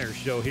the entire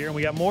show here. And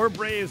we got more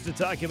Braves to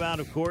talk about,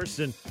 of course,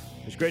 and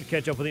it's great to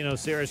catch up with Eno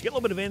Sarris, get a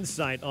little bit of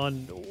insight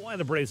on why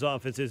the Braves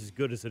offense is as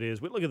good as it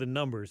is. We look at the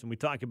numbers and we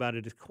talk about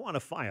it as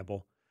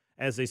quantifiable.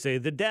 As they say,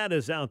 the data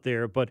is out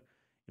there, but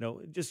you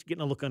know, just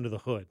getting a look under the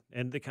hood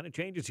and the kind of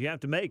changes you have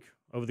to make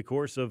over the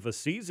course of a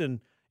season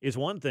is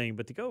one thing,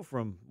 but to go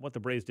from what the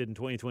Braves did in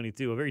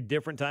 2022, a very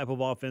different type of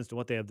offense, to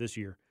what they have this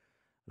year,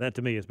 that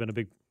to me has been a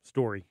big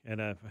story and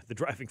the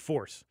driving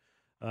force.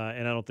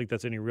 And I don't think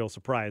that's any real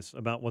surprise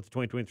about what the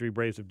 2023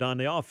 Braves have done.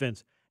 The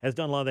offense has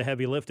done a lot of the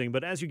heavy lifting,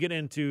 but as you get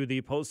into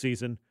the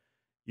postseason,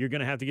 you're going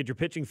to have to get your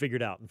pitching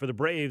figured out. And for the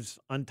Braves,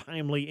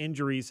 untimely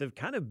injuries have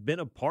kind of been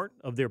a part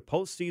of their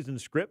postseason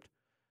script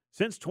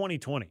since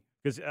 2020.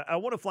 Because I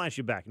want to flash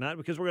you back, not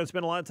because we're going to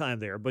spend a lot of time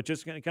there, but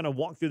just kind of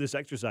walk through this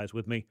exercise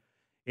with me.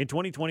 In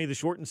 2020, the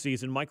shortened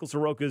season, Michael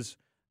Soroka's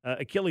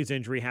Achilles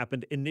injury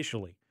happened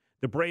initially.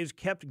 The Braves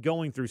kept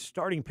going through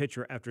starting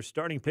pitcher after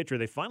starting pitcher.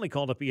 They finally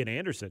called up Ian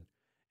Anderson,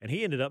 and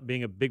he ended up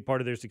being a big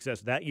part of their success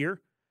that year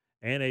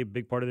and a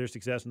big part of their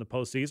success in the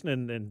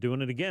postseason and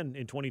doing it again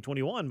in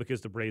 2021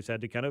 because the Braves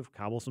had to kind of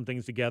cobble some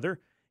things together,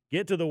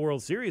 get to the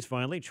World Series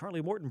finally.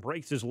 Charlie Morton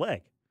breaks his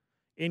leg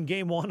in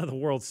Game 1 of the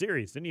World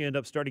Series. Then you end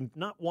up starting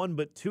not one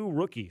but 2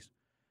 rookies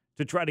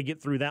to try to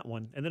get through that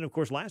one. And then, of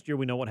course, last year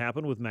we know what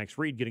happened with Max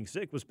Fried getting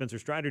sick, with Spencer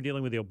Strider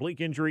dealing with the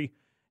oblique injury,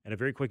 and a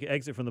very quick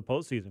exit from the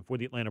postseason for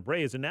the Atlanta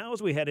Braves. And now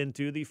as we head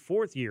into the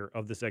 4th year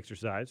of this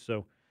exercise,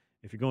 so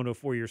if you're going to a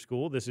 4-year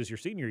school, this is your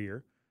senior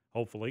year,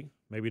 hopefully.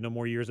 Maybe no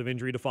more years of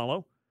injury to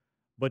follow.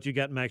 But you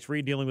got Max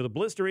Fried dealing with a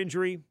blister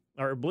injury,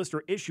 or a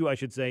blister issue, I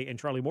should say, and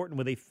Charlie Morton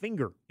with a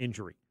finger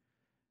injury.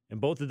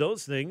 And both of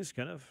those things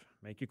kind of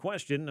make you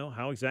question,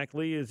 how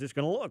exactly is this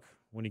going to look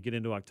when you get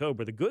into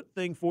October? The good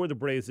thing for the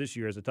Braves this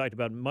year, as I talked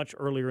about much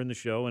earlier in the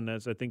show, and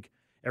as I think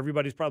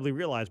everybody's probably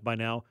realized by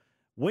now,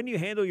 when you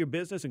handle your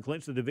business and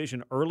clinch the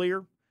division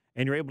earlier,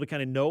 and you're able to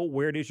kind of know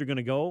where it is you're going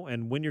to go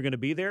and when you're going to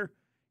be there,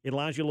 it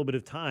allows you a little bit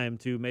of time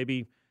to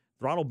maybe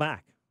throttle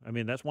back. I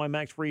mean, that's why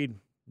Max Fried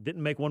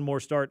didn't make one more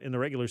start in the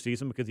regular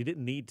season, because he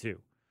didn't need to.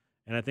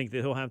 And I think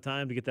that he'll have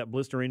time to get that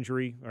blister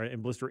injury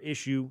and blister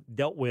issue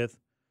dealt with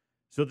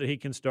so that he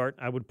can start,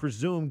 I would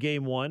presume,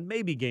 Game 1,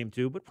 maybe Game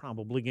 2, but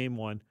probably Game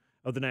 1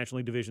 of the National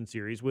League Division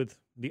Series, with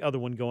the other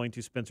one going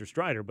to Spencer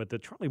Strider. But the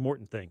Charlie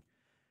Morton thing,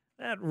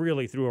 that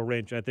really threw a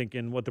wrench, I think,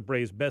 in what the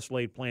Braves' best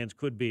laid plans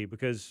could be,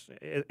 because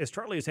as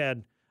Charlie has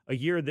had a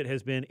year that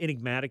has been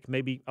enigmatic,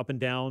 maybe up and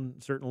down,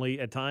 certainly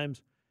at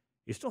times,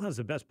 he still has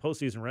the best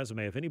postseason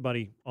resume of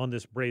anybody on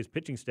this Braves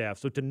pitching staff.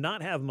 So to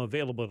not have him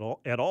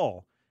available at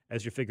all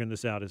as you're figuring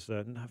this out is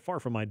far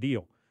from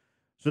ideal.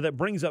 So that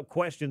brings up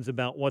questions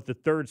about what the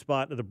third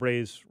spot of the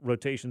Braves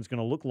rotation is going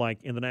to look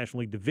like in the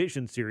National League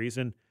Division Series.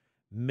 And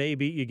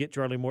maybe you get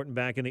Charlie Morton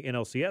back in the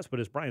NLCS, but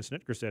as Brian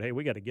Snitker said, hey,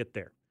 we got to get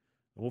there.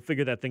 We'll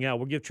figure that thing out.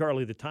 We'll give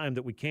Charlie the time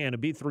that we can. It'll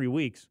be 3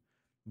 weeks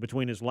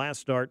between his last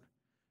start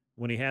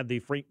when he had the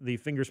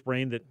finger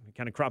sprain that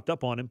kind of cropped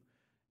up on him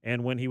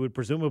and when he would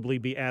presumably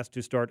be asked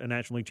to start a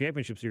National League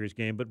Championship Series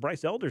game. But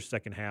Bryce Elder's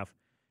second half,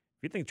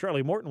 if you think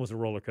Charlie Morton was a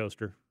roller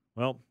coaster,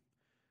 well,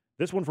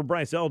 this one for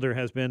Bryce Elder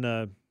has been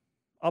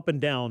up and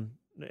down,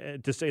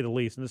 to say the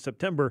least. And the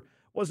September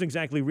wasn't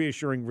exactly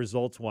reassuring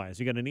results-wise.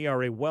 You got an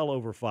ERA well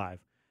over 5.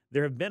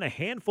 There have been a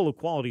handful of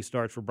quality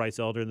starts for Bryce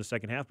Elder in the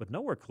second half, but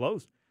nowhere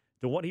close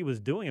to what he was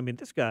doing. I mean,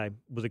 this guy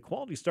was a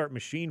quality start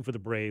machine for the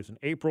Braves in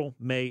April,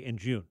 May, and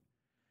June.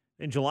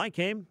 In July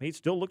came, he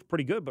still looked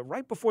pretty good, but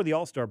right before the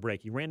All-Star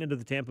break, he ran into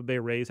the Tampa Bay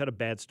Rays, had a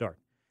bad start.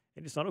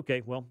 And just thought,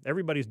 okay, well,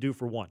 everybody's due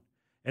for one.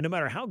 And no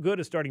matter how good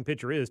a starting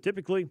pitcher is,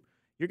 typically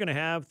you're going to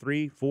have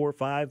 3, 4,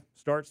 5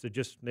 starts that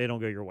just, they don't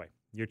go your way.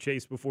 You're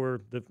chased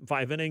before the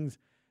 5 innings.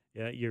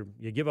 You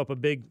give up a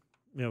big,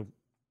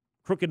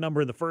 crooked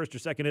number in the first or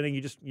second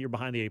inning. You're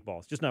behind the 8 ball.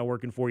 It's just not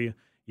working for you.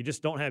 You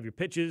just don't have your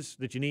pitches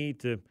that you need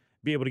to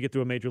be able to get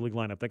through a major league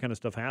lineup. That kind of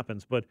stuff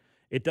happens. But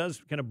it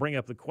does kind of bring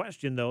up the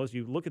question, though, as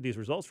you look at these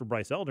results for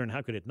Bryce Elder, and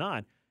how could it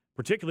not,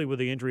 particularly with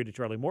the injury to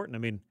Charlie Morton. I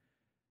mean,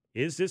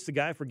 is this the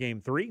guy for Game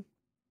 3?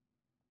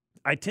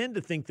 I tend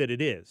to think that it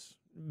is,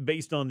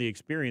 based on the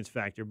experience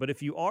factor. But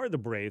if you are the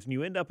Braves and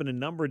you end up in a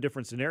number of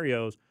different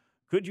scenarios,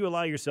 could you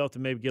allow yourself to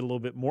maybe get a little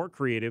bit more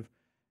creative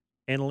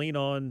and lean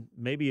on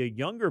maybe a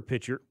younger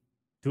pitcher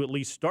to at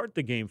least start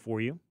the game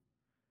for you,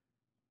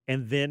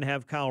 and then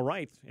have Kyle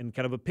Wright in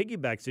kind of a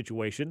piggyback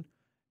situation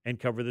and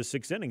cover the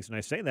 6 innings? And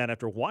I say that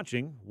after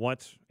watching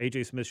what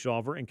A.J.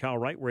 Smith-Shawver and Kyle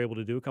Wright were able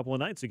to do a couple of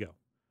nights ago.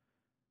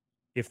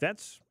 If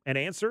that's an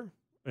answer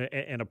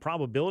and a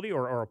probability,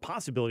 or a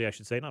possibility, I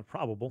should say, not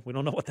probable, we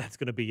don't know what that's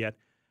going to be yet,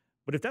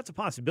 but if that's a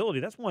possibility,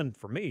 that's one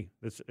for me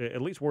that's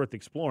at least worth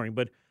exploring.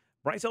 But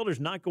Bryce Elder's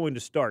not going to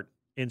start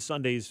in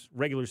Sunday's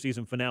regular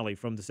season finale,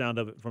 from the sound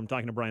of it, from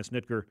talking to Brian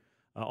Snitker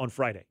on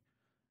Friday.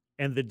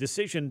 And the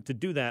decision to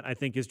do that, I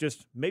think, is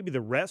just maybe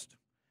the rest,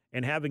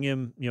 and having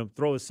him,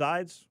 throw his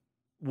sides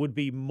would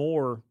be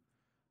more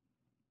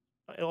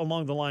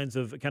along the lines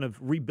of kind of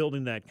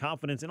rebuilding that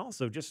confidence and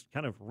also just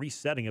kind of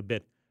resetting a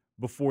bit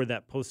before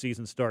that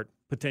postseason start,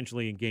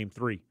 potentially in Game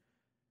 3.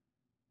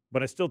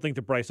 But I still think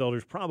that Bryce Elder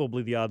is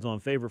probably the odds-on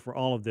favorite for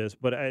all of this.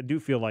 But I do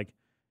feel like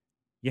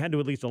you had to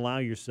at least allow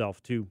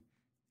yourself to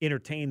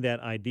entertain that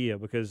idea,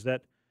 because the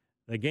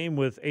game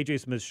with A.J.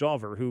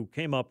 Smith-Shawver, who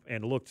came up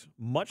and looked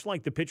much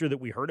like the pitcher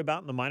that we heard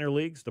about in the minor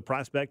leagues, the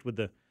prospect with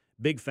the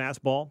big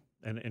fastball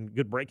and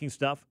good breaking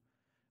stuff,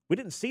 we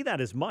didn't see that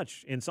as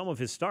much in some of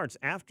his starts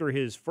after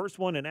his first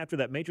one and after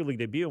that major league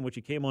debut in which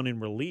he came on in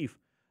relief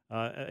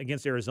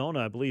against Arizona,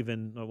 I believe,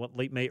 in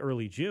late May,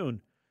 early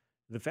June.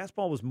 The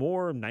fastball was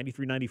more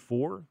 93,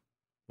 94,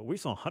 but we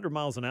saw 100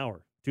 miles an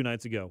hour 2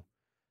 nights ago.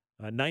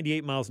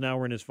 98 miles an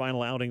hour in his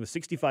final outing. The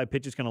 65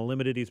 pitches kind of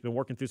limited. He's been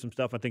working through some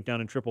stuff, I think, down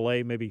in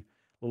AAA, maybe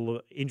a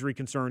little injury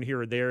concern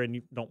here or there, and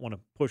you don't want to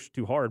push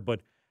too hard.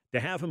 But to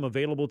have him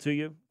available to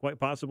you, quite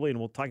possibly, and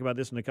we'll talk about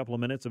this in a couple of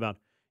minutes about,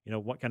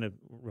 what kind of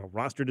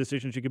roster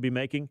decisions you could be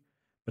making.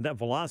 But that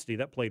velocity,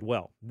 that played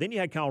well. Then you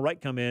had Kyle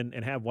Wright come in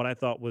and have what I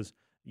thought was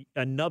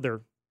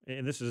another,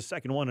 and this is the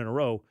second one in a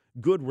row,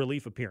 good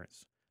relief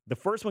appearance. The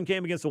first one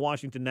came against the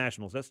Washington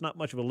Nationals. That's not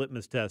much of a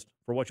litmus test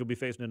for what you'll be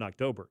facing in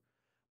October.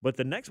 But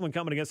the next one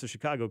coming against the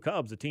Chicago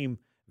Cubs, a team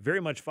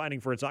very much fighting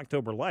for its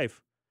October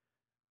life,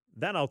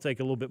 that I'll take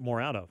a little bit more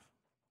out of.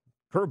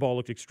 Curveball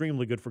looked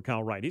extremely good for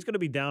Kyle Wright. He's going to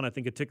be down, I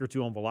think, a tick or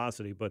 2 on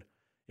velocity. But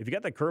if you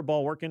got that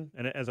curveball working,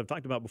 and as I've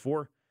talked about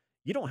before,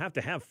 you don't have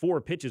to have 4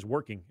 pitches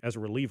working as a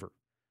reliever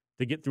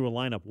to get through a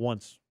lineup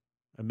once,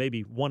 and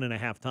maybe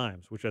 1.5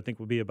 times, which I think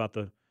would be about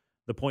the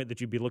point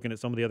that you'd be looking at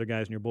some of the other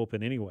guys in your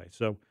bullpen anyway.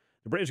 So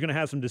the Braves are going to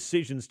have some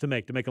decisions to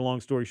make a long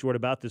story short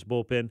about this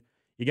bullpen.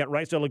 You got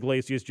Raisel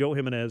Iglesias, Joe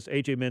Jimenez,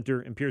 A.J.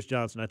 Minter, and Pierce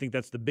Johnson. I think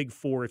that's the big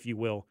 4, if you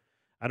will.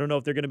 I don't know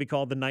if they're going to be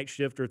called the night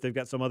shift or if they've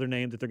got some other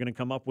name that they're going to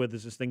come up with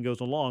as this thing goes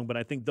along, but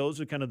I think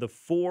those are kind of the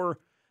 4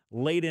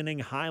 late-inning,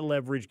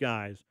 high-leverage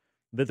guys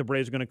that the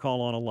Braves are going to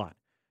call on a lot.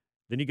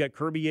 Then you got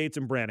Kirby Yates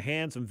and Brad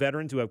Hand, some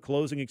veterans who have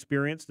closing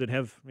experience that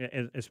have,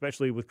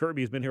 especially with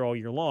Kirby, who's been here all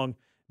year long,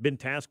 been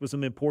tasked with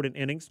some important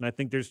innings, and I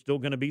think there's still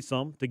going to be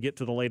some to get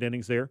to the late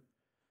innings there.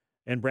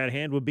 And Brad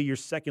Hand would be your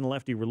second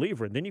lefty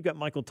reliever. And then you've got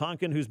Michael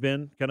Tonkin, who's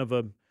been kind of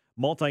a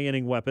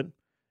multi-inning weapon.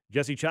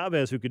 Jesse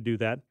Chavez, who could do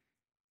that.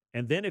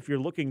 And then if you're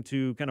looking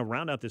to kind of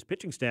round out this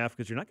pitching staff,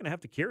 because you're not going to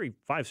have to carry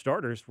 5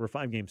 starters for a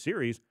 5-game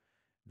series,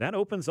 that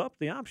opens up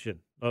the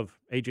option of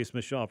A.J.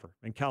 Smith-Shawver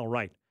and Kyle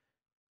Wright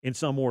in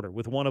some order,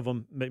 with one of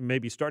them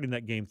maybe starting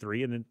that Game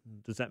 3. And then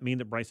does that mean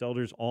that Bryce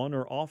Elder's on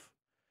or off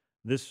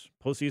this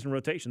postseason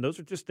rotation. Those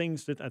are just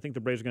things that I think the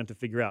Braves are going to have to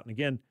figure out. And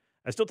again,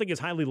 I still think it's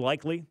highly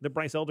likely that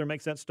Bryce Elder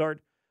makes that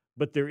start,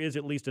 but there is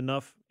at least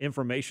enough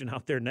information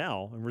out there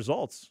now, and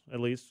results, at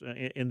least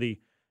in the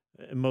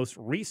most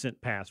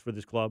recent past for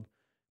this club,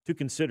 to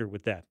consider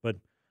with that. But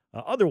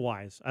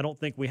otherwise, I don't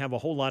think we have a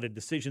whole lot of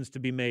decisions to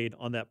be made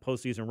on that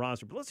postseason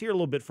roster. But let's hear a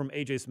little bit from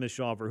A.J.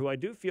 Smith-Shawver, who I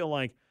do feel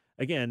like,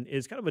 again,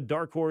 is kind of a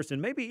dark horse,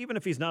 and maybe even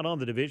if he's not on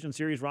the Division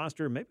Series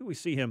roster, maybe we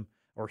see him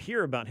or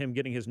hear about him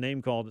getting his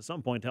name called at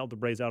some point to help the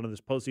Braves out on this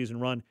postseason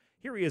run.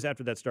 Here he is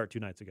after that start 2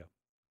 nights ago.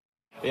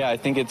 Yeah, I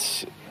think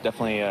it's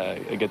definitely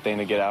a good thing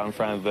to get out in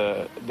front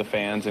of the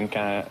fans and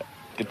kind of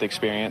get the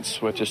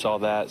experience with just all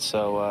that.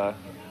 So I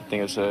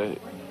think it's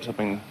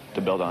something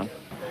to build on.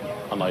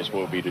 How nice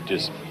will it be to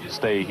just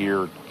stay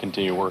here,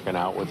 continue working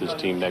out with this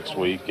team next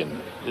week?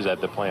 And is that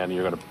the plan?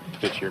 You're going to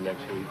pitch here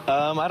next week?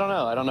 I don't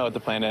know. I don't know what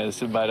the plan is,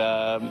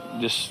 but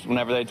just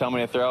whenever they tell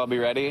me to throw, I'll be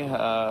ready.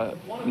 No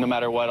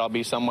matter what, I'll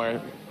be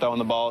somewhere throwing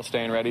the ball,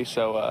 staying ready.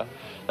 So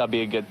that'll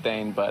be a good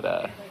thing.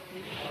 But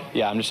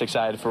yeah, I'm just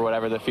excited for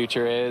whatever the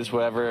future is.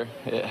 Whatever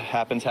it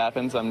happens.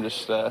 I'm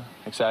just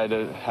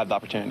excited to have the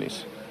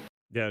opportunities.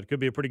 Yeah, it could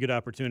be a pretty good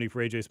opportunity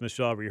for A.J.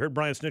 Smith-Shawver. You heard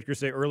Brian Snitker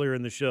say earlier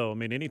in the show, I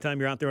mean, anytime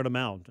you're out there on a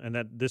mound, and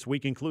that this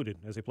week included,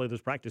 as they play those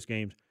practice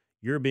games,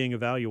 you're being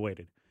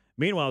evaluated.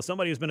 Meanwhile,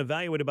 somebody who's been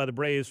evaluated by the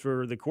Braves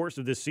for the course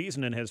of this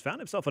season and has found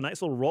himself a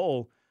nice little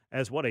role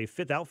as a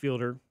fifth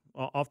outfielder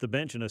off the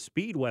bench and a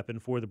speed weapon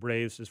for the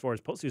Braves as far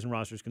as postseason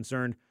roster is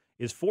concerned,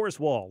 is Forrest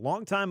Wall,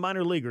 longtime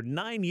minor leaguer.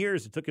 9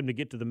 years it took him to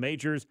get to the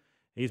majors.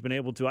 He's been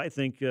able to, I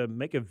think,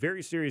 make a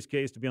very serious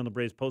case to be on the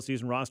Braves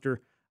postseason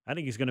roster. I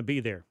think he's going to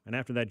be there. And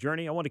after that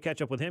journey, I want to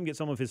catch up with him, get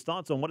some of his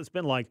thoughts on what it's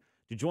been like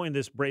to join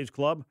this Braves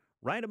club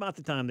right about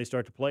the time they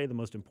start to play the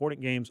most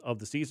important games of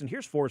the season.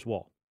 Here's Forrest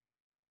Wall.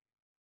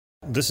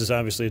 This is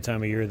obviously a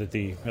time of year that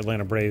the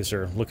Atlanta Braves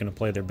are looking to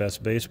play their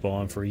best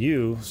baseball. And for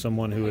you,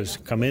 someone who has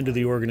come into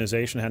the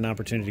organization, had an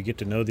opportunity to get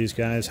to know these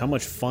guys, how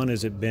much fun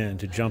has it been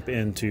to jump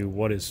into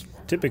what is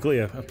typically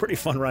a pretty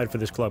fun ride for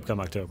this club come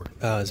October?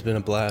 It's been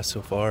a blast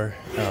so far.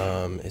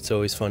 It's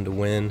always fun to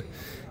win.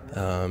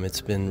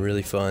 It's been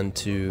really fun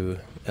to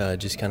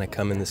just kind of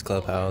come in this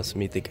clubhouse,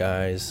 meet the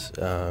guys.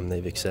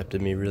 They've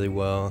accepted me really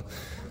well.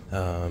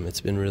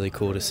 It's been really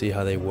cool to see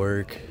how they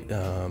work,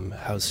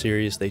 how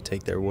serious they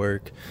take their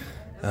work,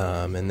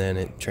 and then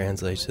it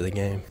translates to the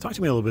game. Talk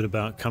to me a little bit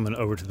about coming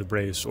over to the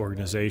Braves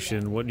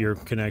organization, what your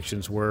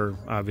connections were,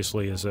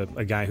 obviously, as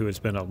a guy who had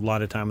spent a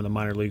lot of time in the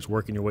minor leagues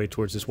working your way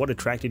towards this. What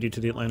attracted you to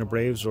the Atlanta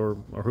Braves, or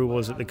who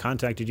was it that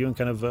contacted you and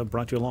kind of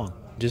brought you along?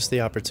 Just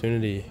the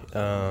opportunity.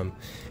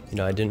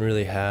 I didn't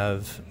really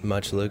have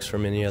much looks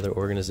from any other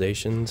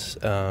organizations,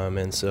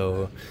 and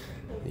so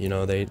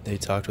they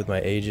talked with my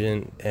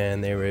agent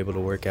and they were able to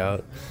work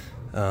out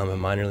a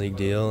minor league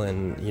deal,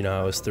 and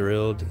I was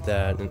thrilled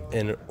that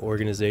an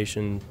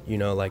organization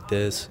like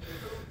this,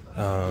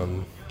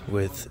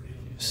 with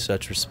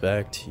such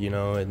respect,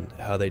 and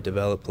how they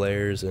develop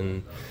players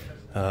and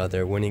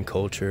their winning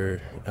culture,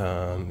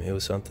 it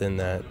was something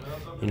that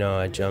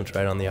I jumped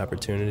right on the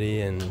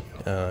opportunity, and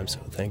I'm so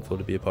thankful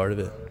to be a part of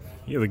it.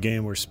 You have a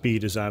game where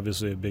speed is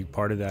obviously a big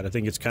part of that. I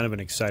think it's kind of an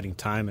exciting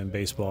time in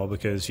baseball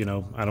because, I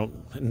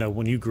don't know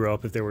when you grew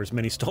up if there were as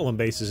many stolen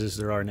bases as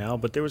there are now,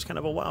 but there was kind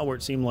of a while where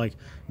it seemed like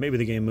maybe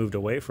the game moved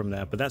away from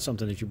that. But that's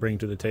something that you bring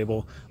to the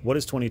table. What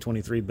has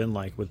 2023 been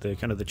like with the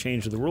kind of the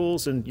change of the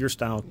rules and your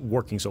style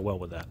working so well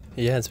with that?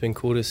 Yeah, it's been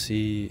cool to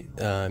see,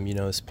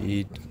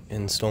 speed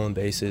and stolen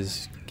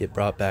bases get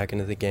brought back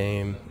into the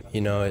game.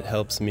 It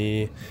helps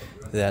me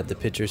that the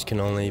pitchers can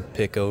only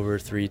pick over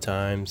 3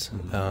 times.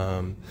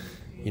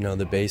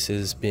 The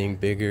bases being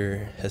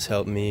bigger has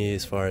helped me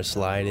as far as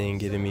sliding,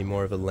 giving me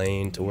more of a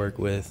lane to work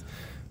with.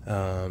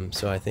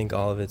 So I think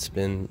all of it's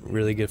been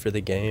really good for the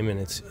game, and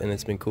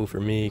it's been cool for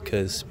me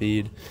because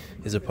speed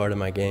is a part of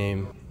my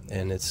game,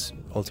 and it's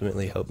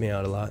ultimately helped me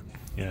out a lot.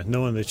 Yeah,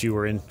 knowing that you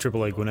were in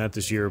AAA Gwinnett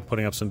this year,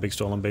 putting up some big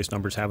stolen base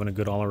numbers, having a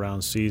good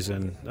all-around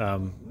season,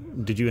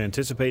 did you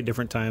anticipate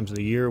different times of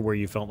the year where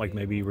you felt like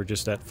maybe you were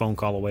just that phone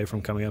call away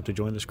from coming up to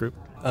join this group?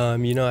 I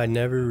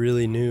never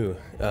really knew.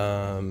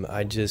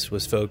 I just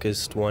was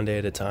focused one day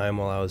at a time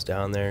while I was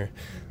down there.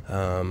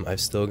 I've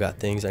still got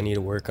things I need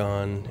to work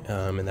on,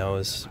 and that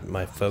was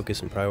my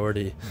focus and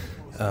priority.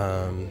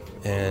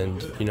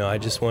 I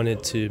just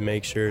wanted to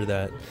make sure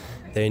that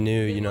they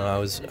knew, I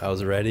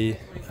was ready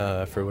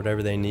for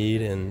whatever they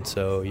need, and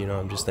so,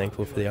 I'm just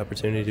thankful for the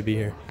opportunity to be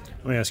here.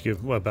 Let me ask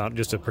you about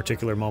just a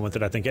particular moment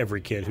that I think every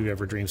kid who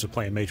ever dreams of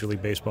playing Major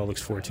League Baseball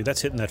looks forward to. That's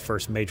hitting that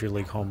first Major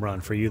League home run.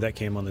 For you, that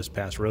came on this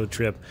past road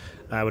trip.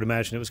 I would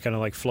imagine it was kind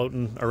of like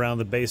floating around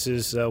the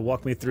bases.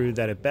 Walk me through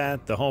that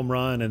at-bat, the home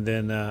run, and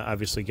then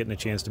obviously getting a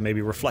chance to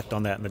maybe reflect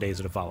on that in the days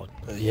that have followed.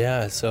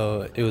 Yeah,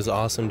 so it was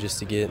awesome just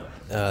to get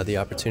the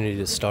opportunity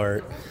to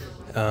start.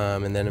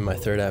 And then in my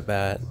third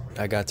at-bat,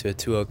 I got to a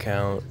 2-0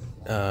 count,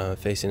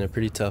 facing a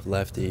pretty tough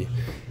lefty.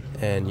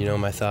 And,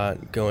 my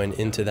thought going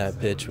into that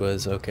pitch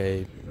was,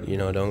 okay,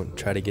 don't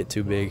try to get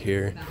too big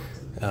here.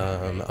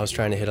 I was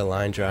trying to hit a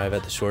line drive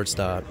at the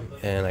shortstop,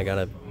 and I got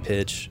a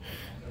pitch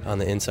on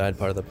the inside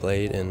part of the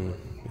plate, and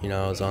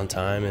I was on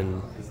time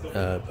and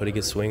put a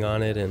good swing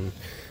on it, and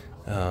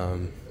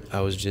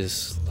I was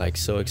just like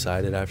so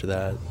excited after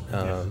that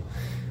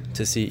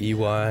to see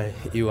EY.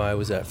 EY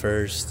was at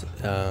first,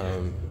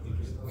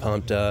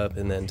 pumped up,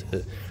 and then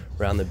to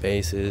round the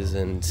bases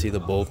and see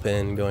the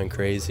bullpen going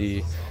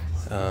crazy.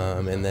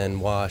 And then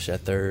Wash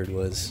at third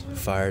was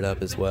fired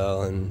up as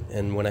well.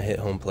 And when I hit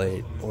home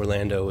plate,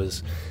 Orlando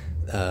was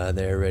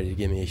there ready to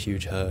give me a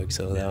huge hug.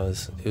 So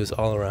it was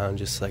all around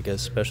just like a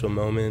special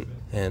moment,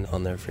 and I'll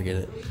never forget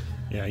it.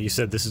 Yeah, you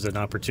said this is an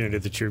opportunity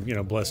that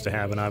you're blessed to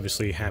have, and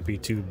obviously happy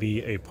to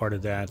be a part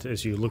of that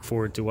as you look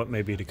forward to what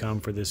may be to come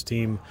for this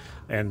team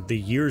and the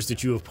years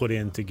that you have put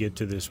in to get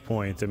to this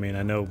point. I mean,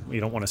 I know you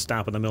don't want to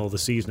stop in the middle of the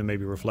season and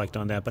maybe reflect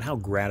on that, but how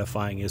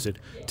gratifying is it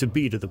to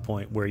be to the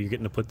point where you're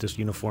getting to put this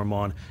uniform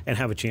on and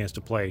have a chance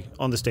to play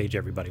on the stage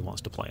everybody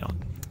wants to play on?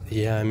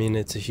 Yeah, I mean,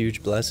 it's a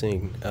huge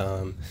blessing.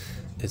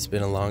 It's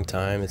been a long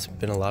time. It's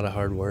been a lot of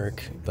hard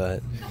work,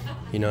 but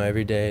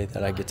every day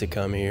that I get to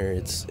come here,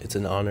 it's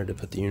an honor to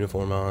put the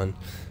uniform on.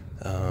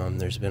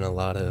 There's been a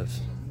lot of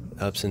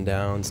ups and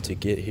downs to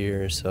get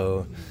here,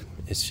 so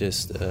it's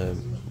just a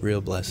real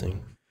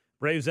blessing.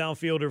 Braves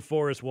outfielder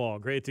Forrest Wall.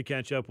 Great to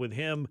catch up with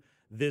him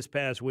this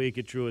past week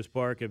at Truist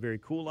Park. A very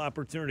cool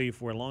opportunity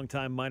for a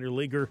longtime minor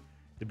leaguer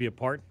to be a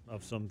part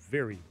of some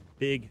very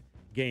big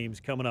games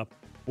coming up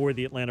for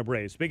the Atlanta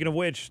Braves. Speaking of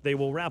which, they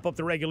will wrap up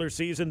the regular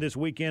season this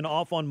weekend,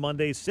 off on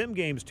Monday. Sim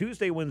games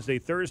Tuesday, Wednesday,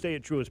 Thursday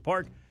at Truist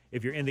Park.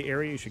 If you're in the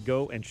area, you should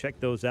go and check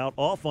those out.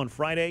 Off on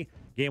Friday.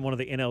 Game 1 of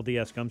the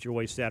NLDS comes your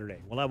way Saturday.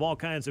 We'll have all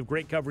kinds of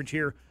great coverage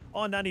here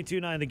on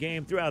 92.9 The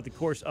Game throughout the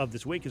course of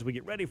this week as we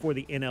get ready for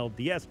the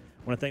NLDS.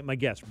 I want to thank my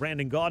guests,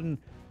 Brandon Gaudin,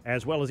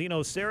 as well as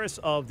Sarris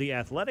of The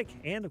Athletic,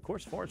 and, of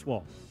course, Forrest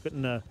Wall.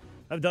 Couldn't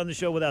have done the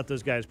show without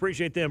those guys.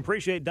 Appreciate them.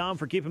 Appreciate Dom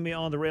for keeping me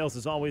on the rails,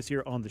 as always,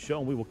 here on the show,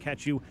 and we will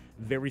catch you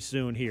very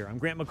soon here. I'm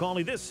Grant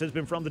McAuley. This has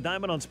been From the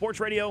Diamond on Sports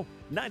Radio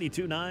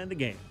 92.9 The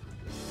Game.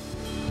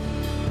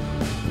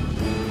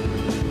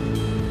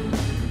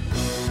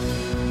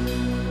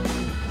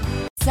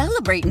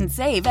 Celebrate and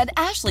save at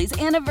Ashley's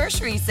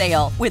Anniversary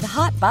Sale. With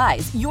Hot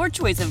Buys, your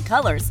choice of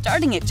colors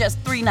starting at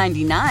just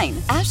 $3.99.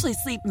 Ashley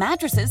Sleep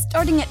mattresses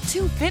starting at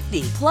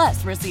 $2.50.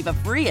 Plus, receive a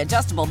free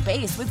adjustable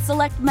base with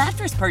select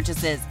mattress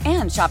purchases.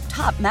 And shop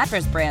top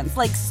mattress brands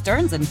like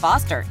Stearns &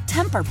 Foster,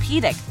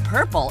 Tempur-Pedic,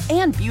 Purple,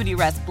 and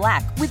Beautyrest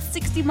Black with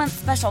 60-month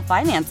special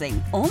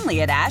financing. Only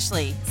at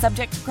Ashley.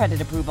 Subject to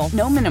credit approval.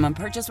 No minimum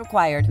purchase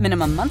required.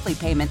 Minimum monthly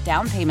payment,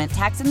 down payment,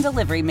 tax, and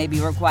delivery may be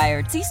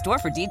required. See store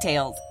for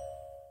details.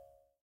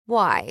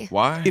 Why?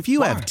 If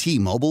you have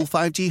T-Mobile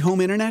 5G home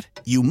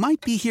internet, you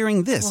might be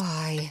hearing this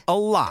a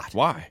lot.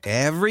 Why?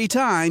 Every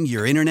time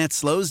your internet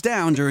slows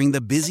down during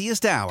the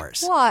busiest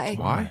hours.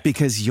 Why?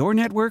 Because your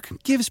network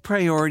gives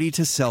priority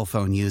to cell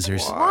phone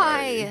users.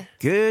 Why?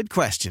 Good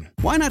question.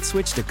 Why not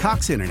switch to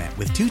Cox Internet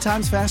with 2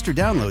 times faster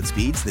download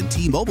speeds than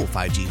T-Mobile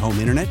 5G home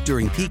internet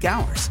during peak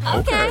hours?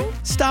 Okay.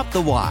 Stop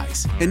the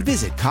whys and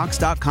visit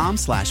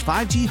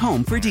cox.com/5G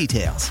home for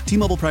details.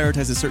 T-Mobile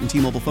prioritizes certain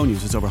T-Mobile phone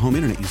users over home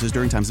internet users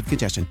during times of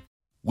congestion.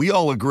 We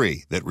all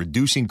agree that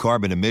reducing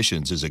carbon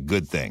emissions is a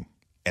good thing.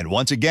 And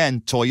once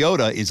again,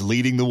 Toyota is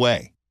leading the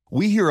way.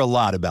 We hear a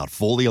lot about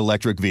fully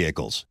electric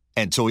vehicles,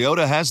 and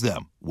Toyota has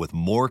them, with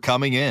more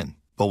coming in.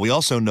 But we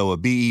also know a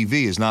BEV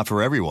is not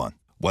for everyone,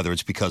 whether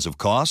it's because of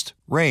cost,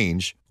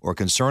 range, or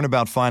concern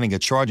about finding a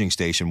charging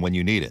station when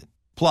you need it.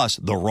 Plus,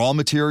 the raw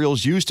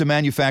materials used to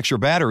manufacture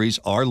batteries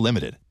are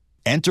limited.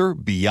 Enter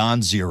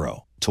Beyond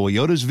Zero,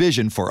 Toyota's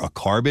vision for a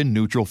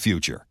carbon-neutral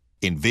future.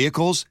 In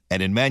vehicles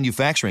and in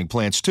manufacturing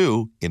plants,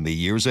 too, in the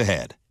years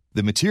ahead.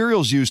 The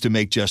materials used to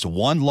make just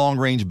one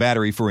long-range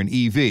battery for an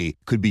EV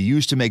could be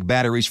used to make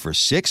batteries for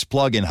 6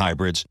 plug-in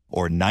hybrids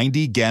or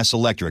 90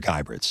 gas-electric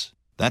hybrids.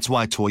 That's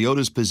why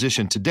Toyota's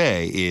position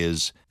today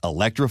is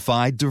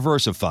electrified,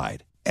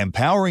 diversified,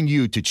 empowering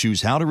you to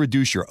choose how to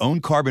reduce your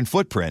own carbon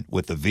footprint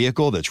with the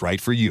vehicle that's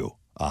right for you,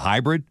 a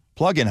hybrid,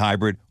 plug-in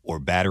hybrid, or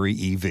battery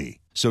EV.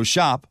 So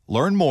shop,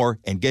 learn more,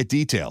 and get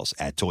details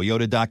at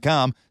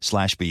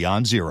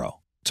toyota.com/beyond zero.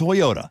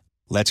 Toyota,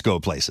 let's go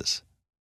places.